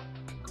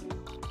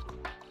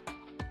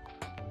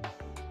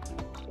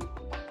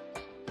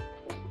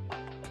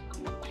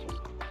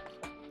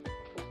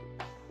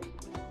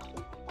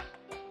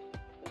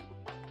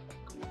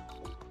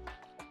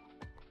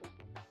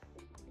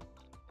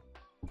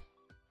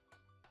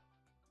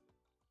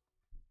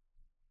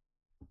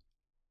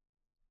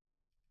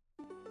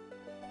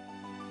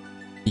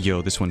 Yo,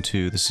 this one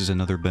too. This is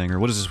another banger.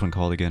 What is this one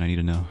called again? I need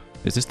to know.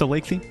 Is this the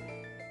lake theme?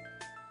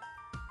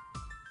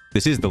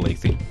 This is the lake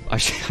theme. I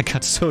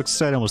got so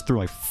excited I almost threw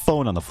my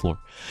phone on the floor.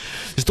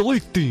 It's the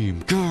lake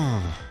theme!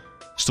 Gah.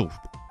 So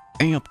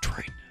amped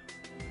right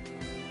now.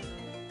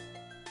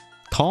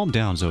 Calm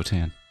down,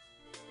 Zotan.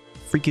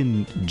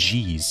 Freaking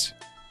G's.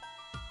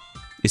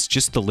 It's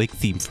just the lake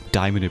theme from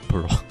Diamond and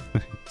Pearl.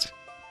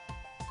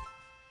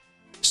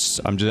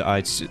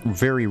 It's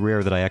very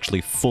rare that I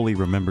actually fully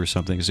remember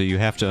something, so you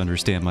have to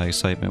understand my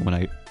excitement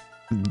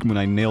when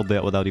I nailed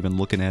that without even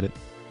looking at it.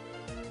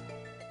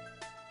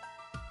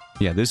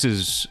 Yeah, this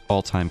is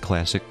all-time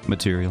classic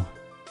material.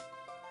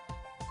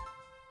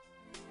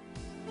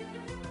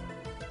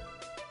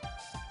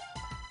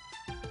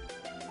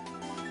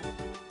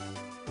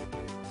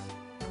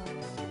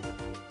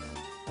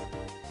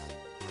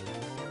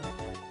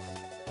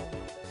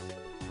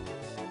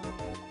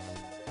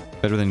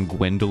 Better than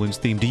Gwendolyn's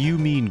theme? Do you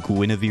mean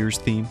Guinevere's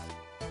theme?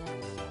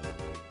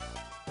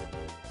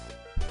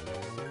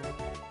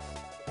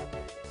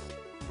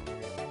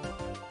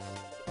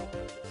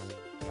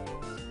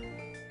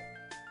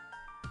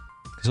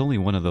 Because only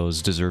one of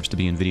those deserves to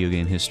be in video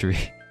game history.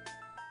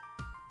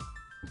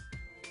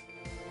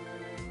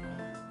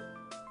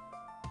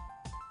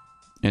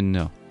 And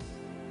no.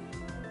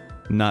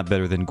 Not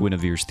better than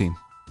Guinevere's theme.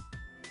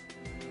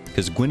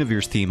 Because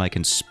Guinevere's theme I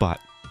can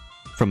spot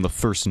from the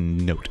first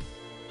note.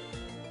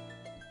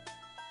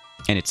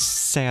 And it's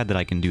sad that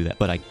I can do that,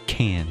 but I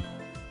can.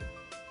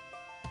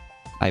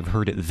 I've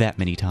heard it that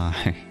many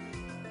times.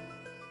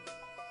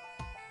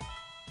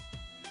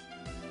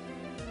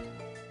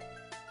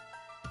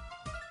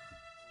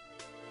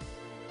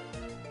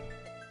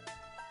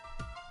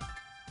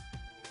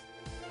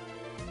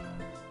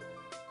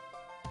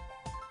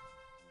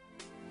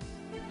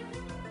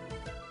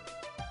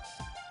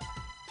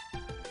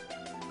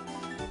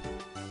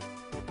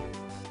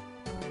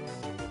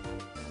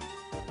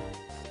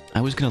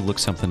 I was gonna look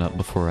something up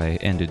before I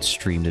ended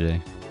stream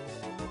today.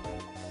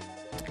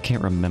 I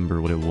can't remember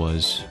what it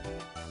was.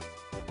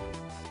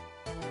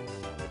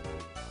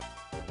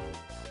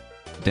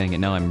 Dang it,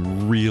 now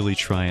I'm really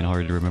trying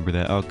hard to remember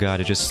that. Oh god,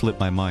 it just slipped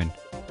my mind.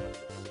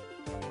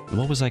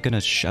 What was I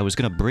gonna I was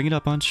gonna bring it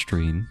up on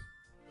stream.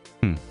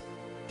 Let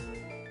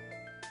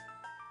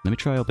me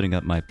try opening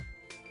up my...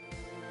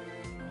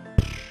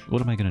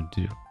 What am I gonna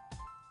do?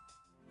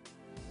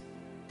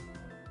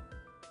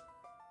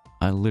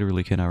 I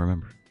literally cannot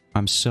remember.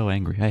 I'm so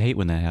angry. I hate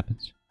when that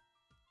happens.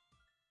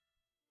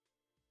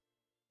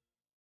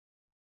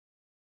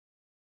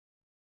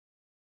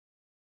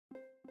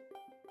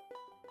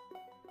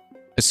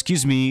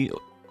 Excuse me,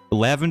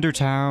 Lavender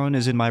Town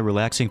is in my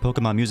relaxing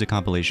Pokemon music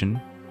compilation.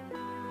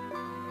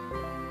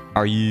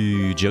 Are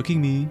you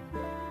joking me?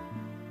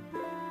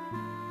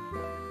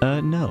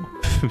 No.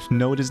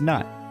 No, it is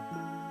not.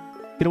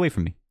 Get away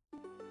from me.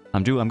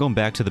 I'm going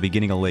back to the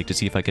beginning of Lake to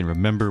see if I can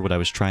remember what I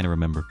was trying to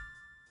remember.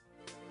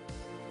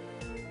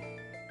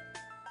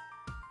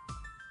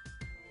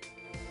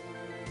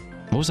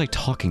 What was I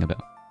talking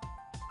about?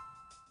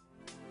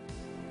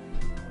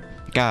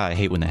 God, I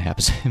hate when that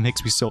happens. It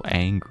makes me so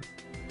angry.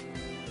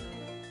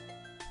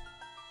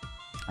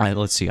 Alright,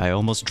 let's see. I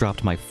almost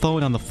dropped my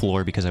phone on the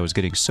floor because I was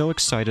getting so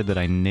excited that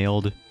I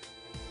nailed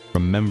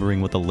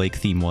remembering what the lake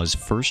theme was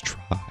first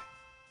try.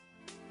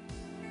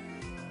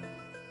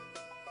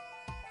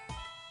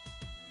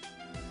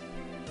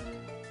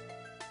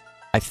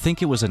 I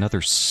think it was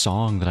another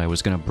song that I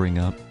was going to bring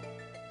up.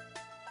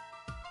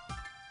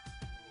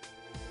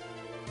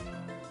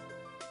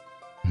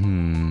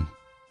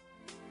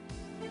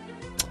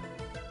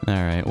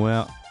 Alright,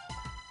 well,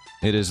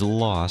 it is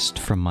lost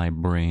from my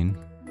brain.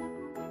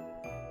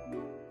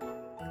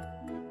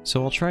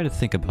 So I'll try to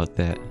think about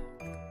that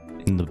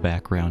in the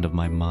background of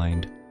my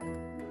mind.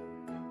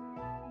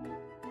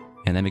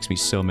 And that makes me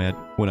so mad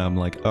when I'm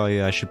like, oh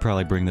yeah, I should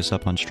probably bring this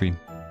up on stream.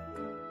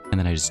 And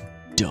then I just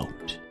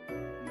don't.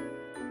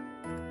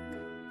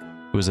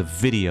 It was a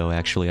video,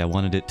 actually. I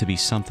wanted it to be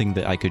something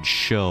that I could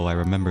show. I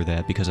remember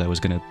that because I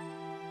was going to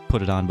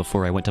put it on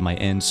before I went to my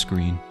end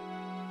screen.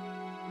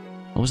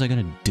 What was I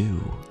gonna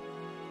do?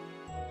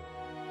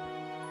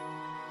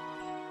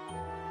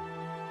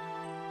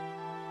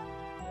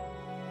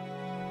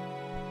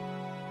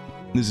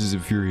 This is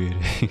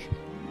infuriating.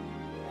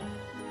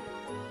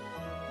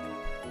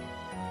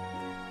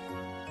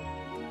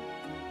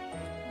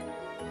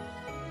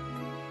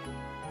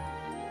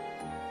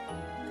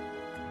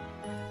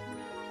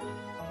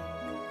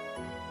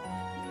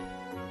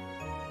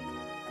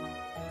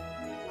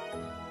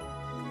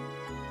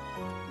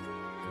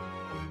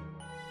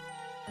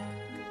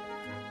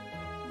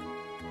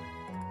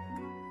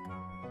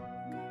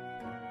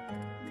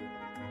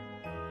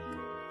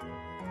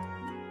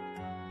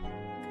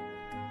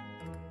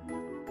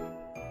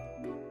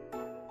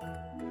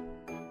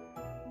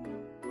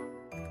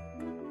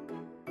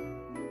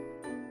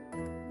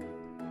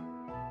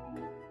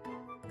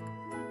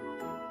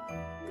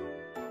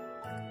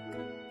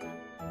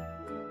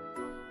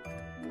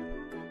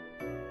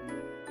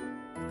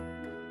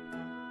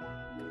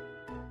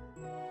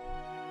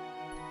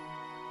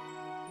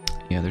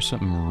 Yeah, there's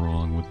something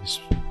wrong with this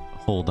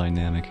whole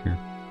dynamic here.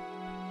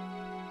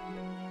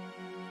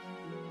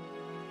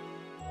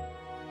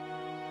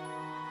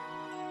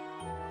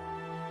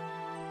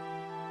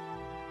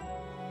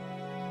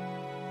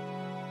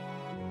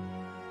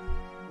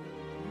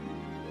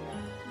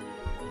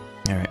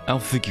 Alright, I'll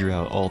figure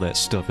out all that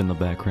stuff in the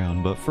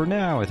background, but for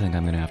now I think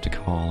I'm gonna have to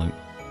call it.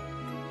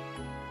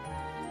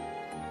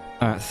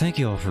 Thank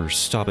you all for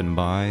stopping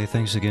by.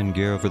 Thanks again,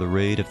 Garo, for the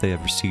raid, if they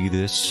ever see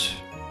this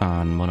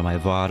on one of my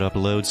VOD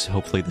uploads.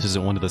 Hopefully this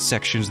isn't one of the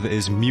sections that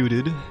is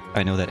muted.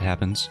 I know that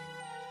happens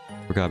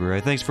for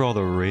copyright. Thanks for all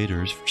the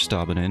raiders for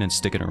stopping in and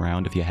sticking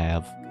around if you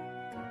have.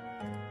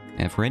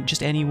 And for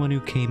just anyone who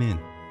came in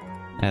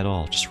at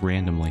all, just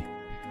randomly.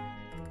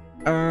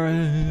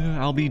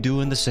 I'll be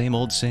doing the same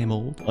old,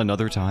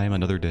 another time,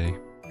 another day,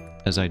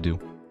 as I do.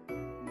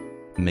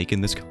 Making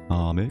this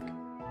comic.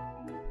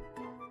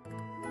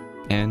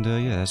 And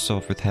yeah, that's all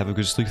for Have a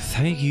Good Sleep.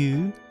 Thank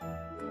you.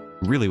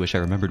 Really wish I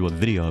remembered what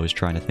video I was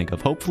trying to think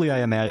of. Hopefully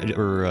I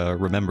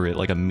remember it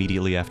like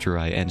immediately after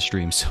I end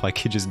stream, so I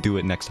could just do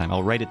it next time.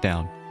 I'll write it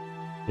down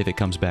if it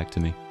comes back to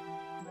me.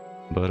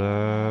 But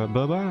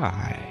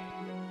bye-bye.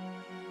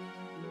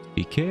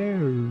 Be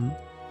care.